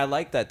 And I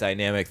like that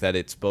dynamic that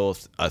it's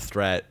both a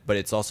threat, but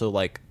it's also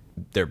like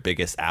their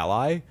biggest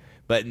ally.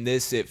 But in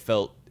this, it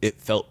felt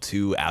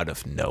too out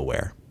of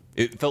nowhere.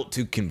 It felt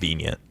too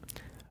convenient.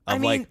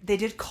 They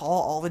did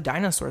call all the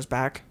dinosaurs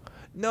back.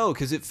 No,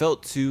 because it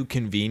felt too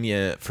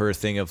convenient for a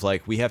thing of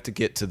like, we have to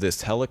get to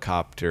this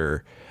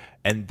helicopter,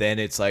 and then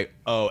it's like,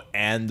 oh,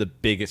 and the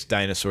biggest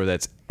dinosaur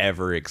that's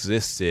ever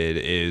existed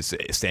is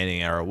standing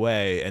in our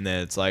way, and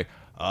then it's like,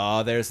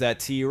 oh, there's that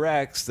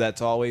T-Rex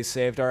that's always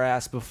saved our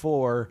ass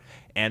before,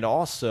 and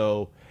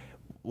also,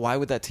 why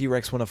would that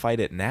T-Rex want to fight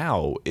it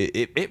now?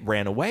 It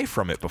ran away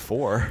from it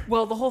before.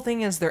 Well, the whole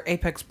thing is they're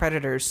apex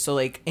predators, so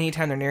like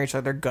anytime they're near each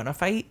other, they're gonna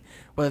fight,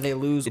 whether they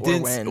lose or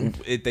win.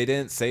 They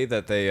didn't say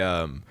that they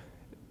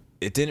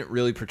it didn't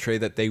really portray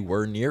that they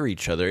were near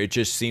each other.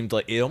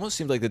 It almost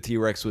seemed like the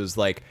T-Rex was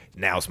like,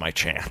 now's my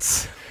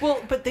chance.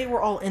 Well, but they were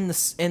all in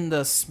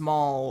the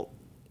small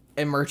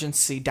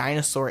emergency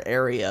dinosaur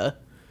area.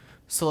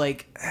 So,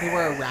 like, they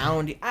were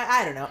around.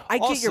 I don't know. I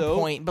get your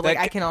point, but, like,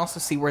 I can also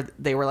see where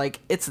they were like,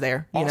 it's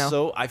there, you know?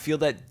 Also, I feel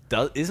that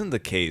isn't the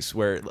case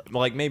where,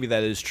 like, maybe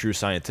that is true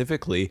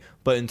scientifically,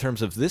 but in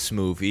terms of this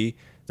movie,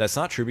 that's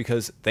not true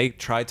because they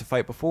tried to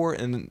fight before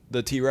and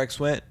the T-Rex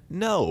went,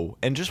 no,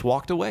 and just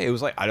walked away. It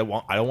was like, I don't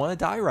want to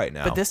die right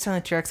now. But this time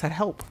the T-Rex had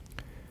help.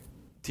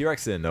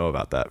 T-Rex didn't know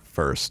about that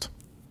first.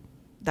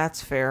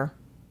 That's fair.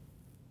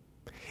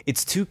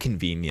 It's too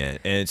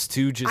convenient, and it's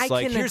too just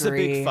like, here's a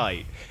big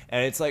fight,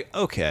 and it's like,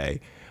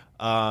 okay.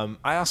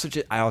 I also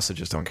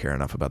just don't care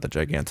enough about the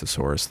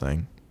Gigantosaurus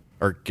thing,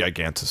 or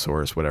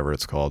Gigantosaurus, whatever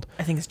it's called.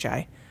 I think it's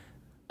Jai.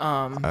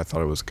 I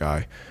thought it was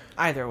Guy.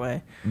 Either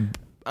way.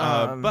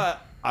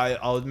 But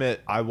I'll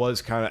admit, I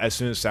was kind of, as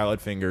soon as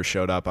Salad Fingers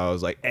showed up, I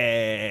was like,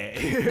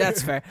 hey.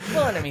 That's fair.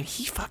 Well, and I mean,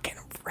 he fucking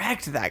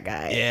wrecked that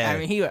guy. Yeah. I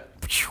mean, he went.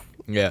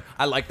 Yeah,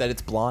 I like that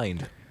it's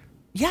blind.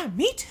 Yeah,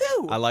 me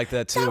too. I like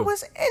that too. That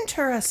was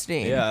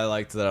interesting. Yeah, I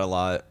liked that a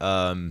lot.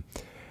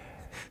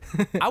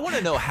 I want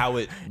to know how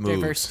it moves.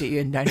 Diversity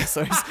in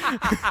dinosaurs.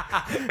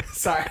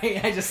 Sorry,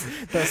 that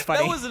was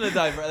funny.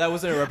 That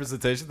wasn't a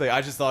representation thing.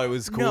 I just thought it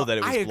was cool that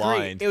it was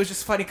blind. It was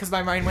just funny because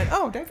my mind went,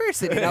 oh,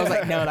 diversity. And I was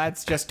like, no,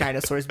 that's just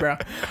dinosaurs, bro.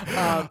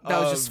 That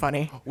was just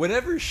funny.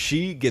 Whenever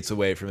she gets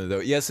away from it, though,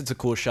 yes, it's a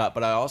cool shot,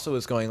 but I also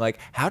was going like,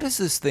 how does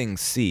this thing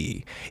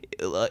see?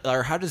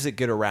 Or how does it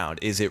get around?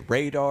 Is it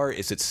radar?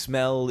 Is it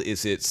smell?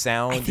 Is it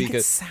sound? I think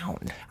it's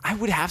sound. I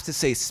would have to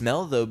say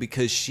smell, though,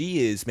 because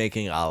she is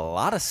making a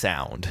lot of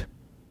sound.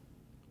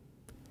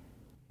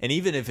 And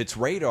even if it's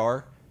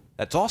radar,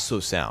 that's also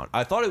sound.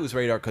 I thought it was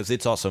radar because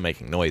it's also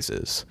making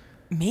noises.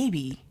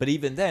 Maybe. But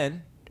even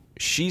then,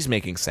 she's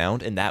making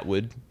sound, and that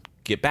would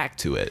get back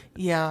to it.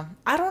 Yeah.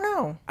 I don't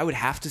know. I would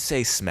have to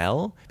say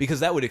smell, because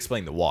that would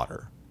explain the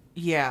water.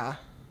 Yeah.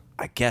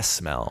 I guess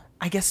smell.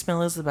 I guess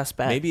smell is the best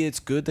bet. Maybe it's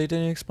good they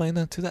didn't explain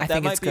that to that.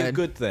 That might be a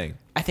good thing.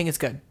 I think it's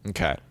good.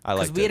 Okay. I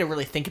like it. Because we had to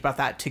really think about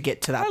that to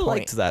get to that point. I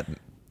liked that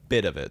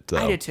bit of it, though.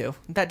 I did too.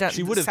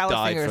 She would have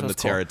died from the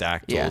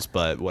pterodactyls,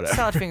 but whatever.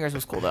 Salad Fingers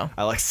was cool, though.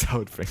 I like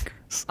Salad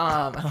Fingers.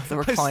 I love that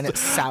we're calling it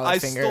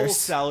Salad Fingers. I stole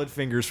Salad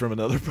Fingers from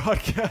another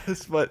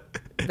podcast, but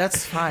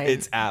that's fine.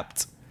 It's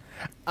apt.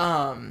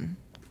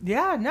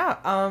 Yeah,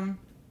 no.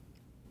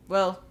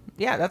 Well,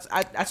 yeah,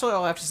 that's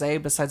all I have to say.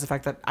 Besides the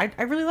fact that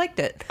I really liked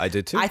it. I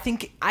did too. I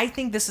think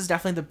this is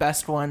definitely the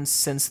best one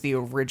since the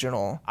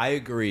original. I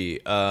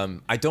agree.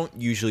 I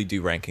don't usually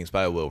do rankings, but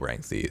I will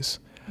rank these.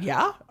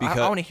 Yeah, I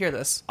want to hear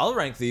this. I'll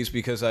rank these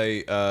because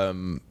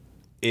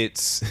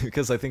it's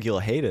because I think you'll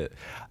hate it.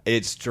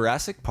 It's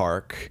Jurassic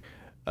Park,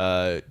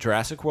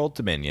 Jurassic World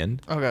Dominion.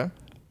 Okay.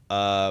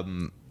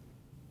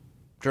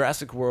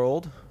 Jurassic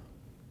World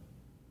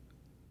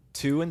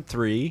 2 and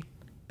 3,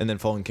 and then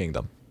Fallen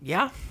Kingdom.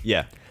 Yeah.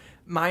 Yeah.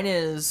 Mine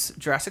is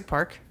Jurassic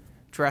Park,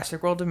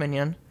 Jurassic World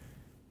Dominion,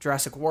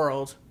 Jurassic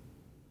World,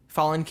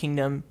 Fallen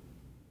Kingdom,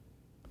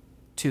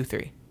 2,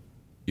 3.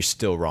 You're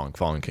still wrong.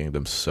 Fallen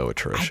Kingdom's so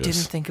atrocious. I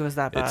didn't think it was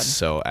that bad. It's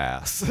so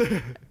ass.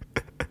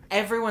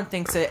 Everyone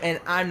thinks it, and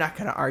I'm not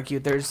going to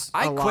argue.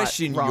 I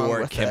question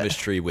your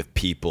chemistry with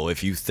people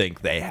if you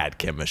think they had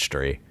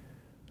chemistry.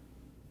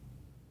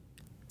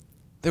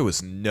 There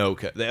was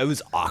it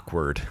was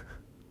awkward.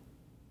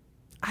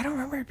 I don't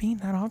remember it being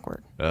that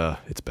awkward.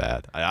 It's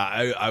bad.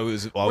 I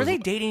was. Were they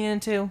dating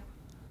into?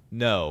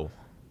 No.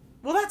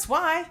 Well, that's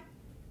why.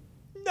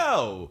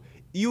 No.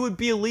 You would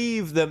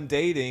believe them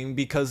dating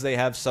because they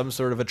have some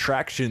sort of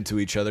attraction to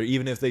each other,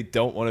 even if they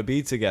don't want to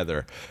be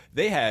together.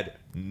 They had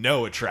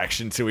no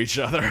attraction to each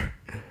other.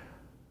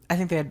 I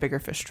think they had bigger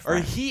fish to fry.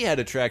 Or he had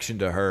attraction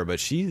to her,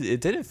 but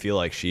it didn't feel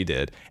like she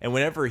did. And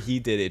whenever he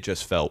did, it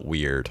just felt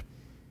weird.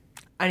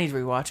 I need to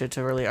rewatch it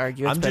to really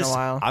argue. It's been a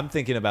while. I'm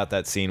thinking about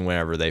that scene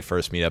whenever they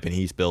first meet up and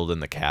he's building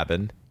the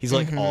cabin. He's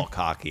like all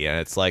cocky, and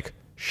it's like,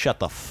 shut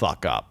the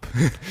fuck up.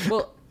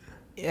 Well,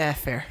 yeah,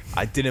 fair.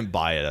 I didn't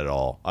buy it at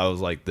all. I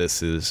was like,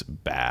 this is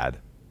bad.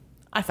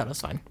 I thought it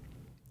was fine.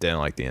 Didn't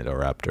like the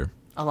Indoraptor.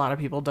 A lot of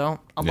people don't.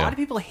 A lot of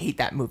people hate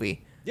that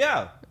movie.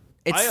 Yeah,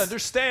 It's- I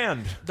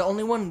understand. The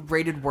only one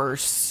rated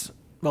worse,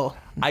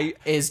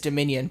 is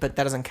Dominion, but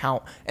that doesn't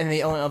count. And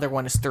the only other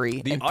one is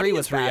 3. The and 3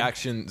 was audience bad.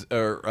 reactions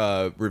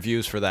or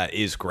reviews for that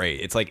is great.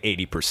 It's like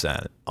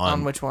 80%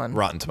 On which one?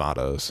 Rotten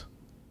Tomatoes.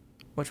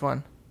 Which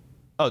one?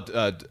 Oh,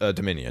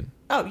 Dominion.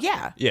 Oh,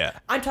 yeah. Yeah.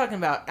 I'm talking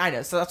about, I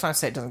know, so that's why I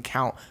say it doesn't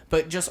count.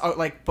 But just,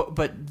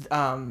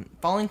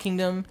 Fallen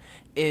Kingdom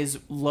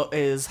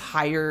is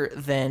higher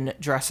than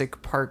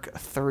Jurassic Park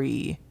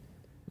 3.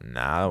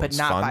 No, But it's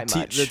not fun. by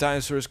much. The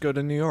dinosaurs go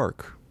to New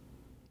York.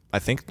 I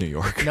think New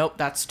York. Nope,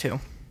 that's 2.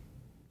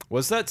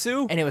 Was that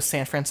 2? And it was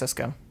San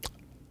Francisco.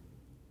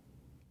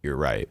 You're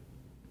right.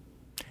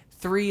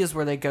 3 is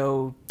where they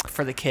go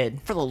for the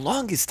kid. For the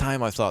longest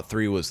time, I thought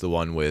 3 was the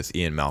one with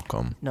Ian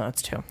Malcolm. No,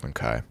 it's 2.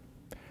 Okay.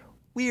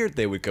 Weird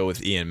they would go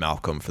with Ian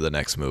Malcolm for the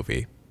next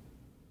movie.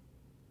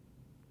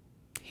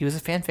 He was a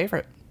fan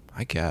favorite.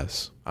 I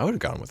guess. I would have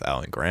gone with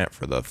Alan Grant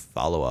for the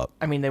follow-up.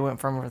 I mean, they went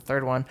from the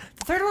third one.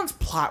 The third one's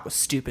plot was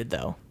stupid,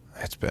 though.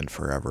 It's been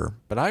forever.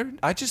 But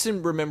I just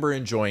didn't remember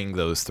enjoying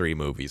those 3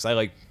 movies.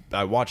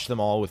 I watched them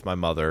all with my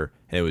mother,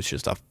 and it was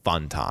just a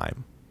fun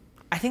time.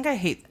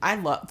 I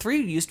love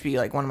 3 used to be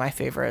like one of my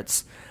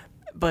favorites,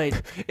 but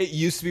It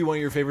used to be one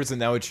of your favorites, and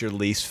now it's your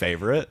least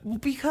favorite?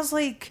 because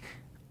like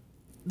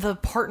the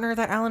partner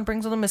that Alan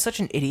brings with him is such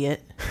an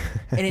idiot,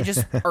 and it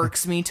just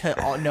irks me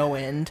to no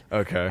end.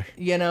 Okay.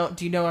 You know?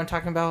 Do you know what I'm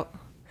talking about?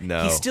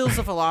 No. He steals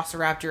a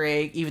velociraptor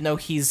egg, even though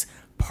he's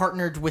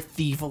partnered with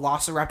the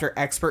velociraptor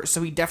expert,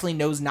 so he definitely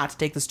knows not to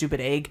take the stupid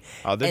egg.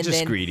 Oh, they're And just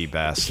then greedy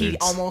bastards. He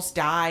almost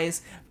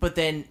dies, but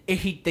then they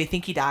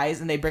think he dies,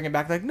 and they bring him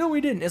back like, no,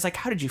 he didn't. It's like,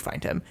 how did you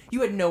find him?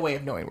 You had no way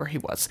of knowing where he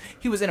was.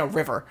 He was in a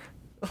river.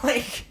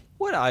 Like,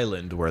 What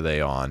island were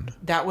they on?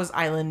 that was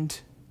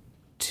Island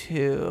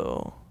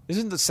 2.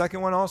 Isn't the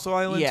second one also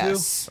Island 2?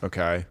 Yes.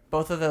 Okay.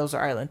 Both of those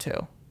are Island 2.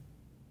 Are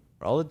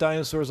all the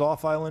dinosaurs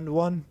off Island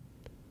 1?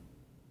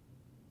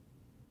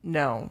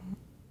 No.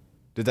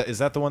 Is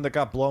that the one that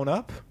got blown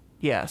up?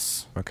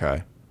 Yes.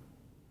 Okay.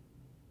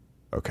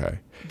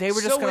 They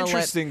were just so going to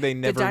interesting. They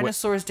never the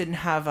dinosaurs didn't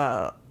have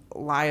a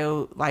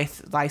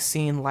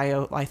lysine,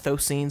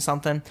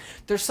 something.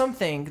 There's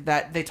something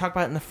that they talk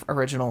about in the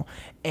original,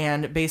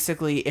 and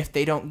basically, if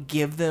they don't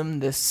give them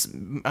this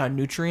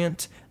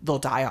nutrient, they'll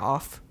die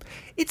off.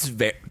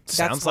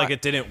 sounds like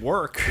it didn't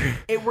work.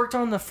 It worked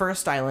on the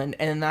first island,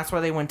 and that's why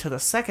they went to the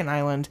second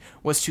island,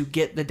 was to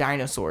get the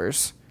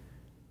dinosaurs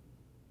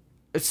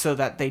so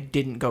that they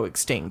didn't go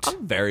extinct.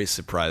 I'm very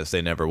surprised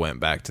they never went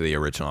back to the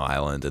original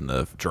island in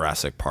the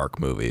Jurassic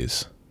Park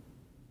movies.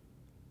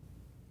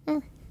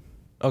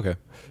 Okay.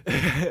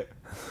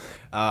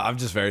 I'm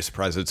just very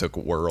surprised it took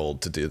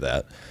World to do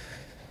that.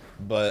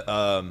 But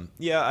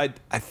yeah,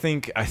 I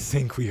think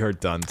we are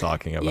done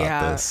talking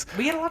about this.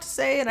 We had a lot to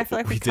say, and I feel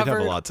like we did have a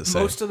covered lot to say.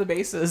 most of the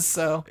bases.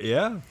 So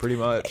Yeah, pretty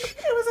much. it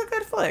was a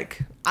good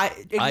flick.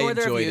 Ignore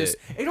the enjoyed reviews. it.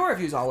 Ignore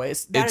reviews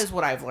always. That is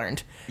what I've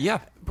learned. Yeah.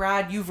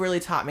 Brad, you've really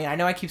taught me. I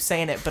know I keep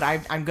saying it, but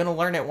I'm gonna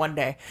learn it one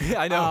day. Yeah,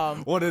 I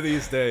know. One of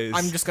these days.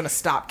 I'm just gonna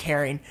stop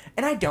caring,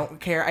 and I don't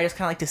care. I just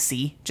kind of like to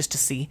see, just to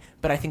see.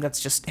 But I think that's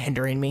just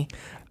hindering me.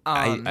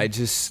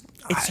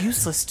 It's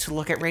Useless to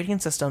look at rating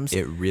systems.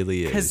 It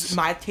really is. Because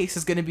my taste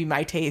is gonna be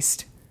my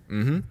taste.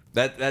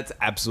 That's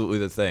absolutely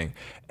the thing.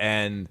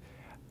 And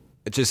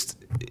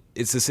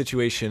it's a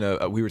situation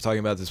of, we were talking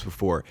about this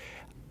before.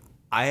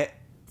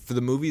 For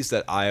the movies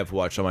that I have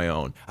watched on my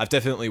own, I've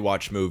definitely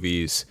watched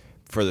movies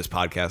for this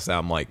podcast that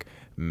I'm like,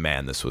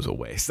 man, this was a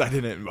waste. I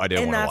didn't want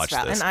to watch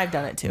this. And I've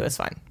done it too. It's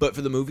fine. But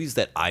for the movies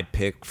that I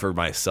pick for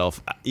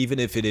myself, even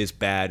if it is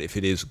bad, if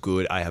it is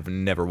good, I have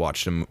never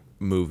watched a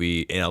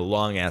movie in a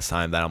long ass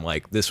time that I'm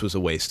like, this was a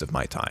waste of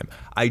my time.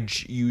 I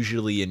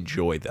usually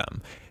enjoy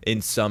them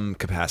in some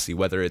capacity,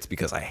 whether it's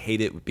because I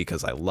hate it,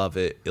 because I love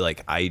it.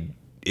 Like I'm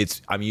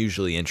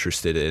usually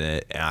interested in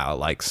it, and I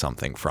like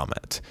something from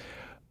it.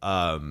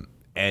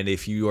 And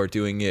if you are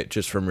doing it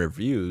just from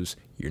reviews,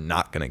 you're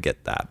not going to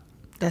get that.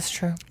 That's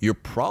true. You're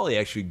probably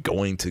actually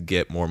going to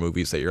get more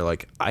movies that you're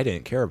like, I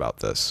didn't care about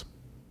this.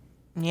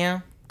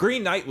 Yeah.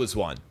 Green Knight was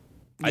one.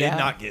 I did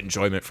not get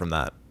enjoyment from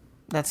that.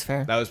 That's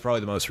fair. That was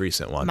probably the most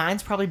recent one.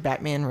 Mine's probably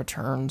Batman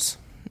Returns.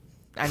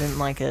 I didn't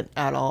like it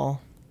at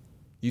all.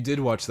 You did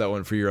watch that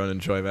one for your own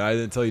enjoyment. I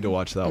didn't tell you to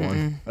watch that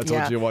one. I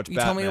told you to watch Batman.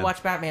 You told me to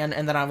watch Batman,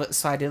 and then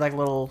I did like a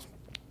little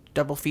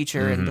double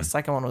feature, and the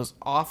second one was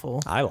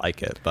awful. I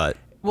like it, but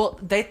Well,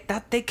 they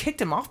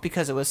kicked him off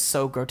because it was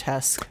so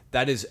grotesque.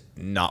 That is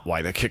not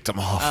why they kicked him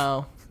off.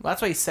 Oh, well,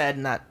 that's what he said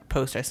in that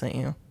post I sent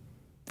you.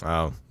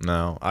 Oh,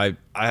 no. I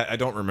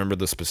don't remember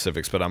the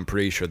specifics, but I'm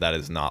pretty sure that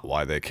is not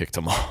why they kicked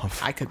him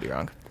off. I could be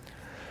wrong.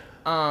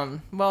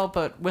 Well,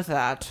 but with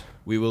that,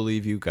 We will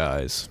leave you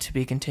guys. to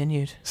be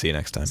continued. See you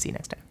next time. See you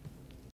next time.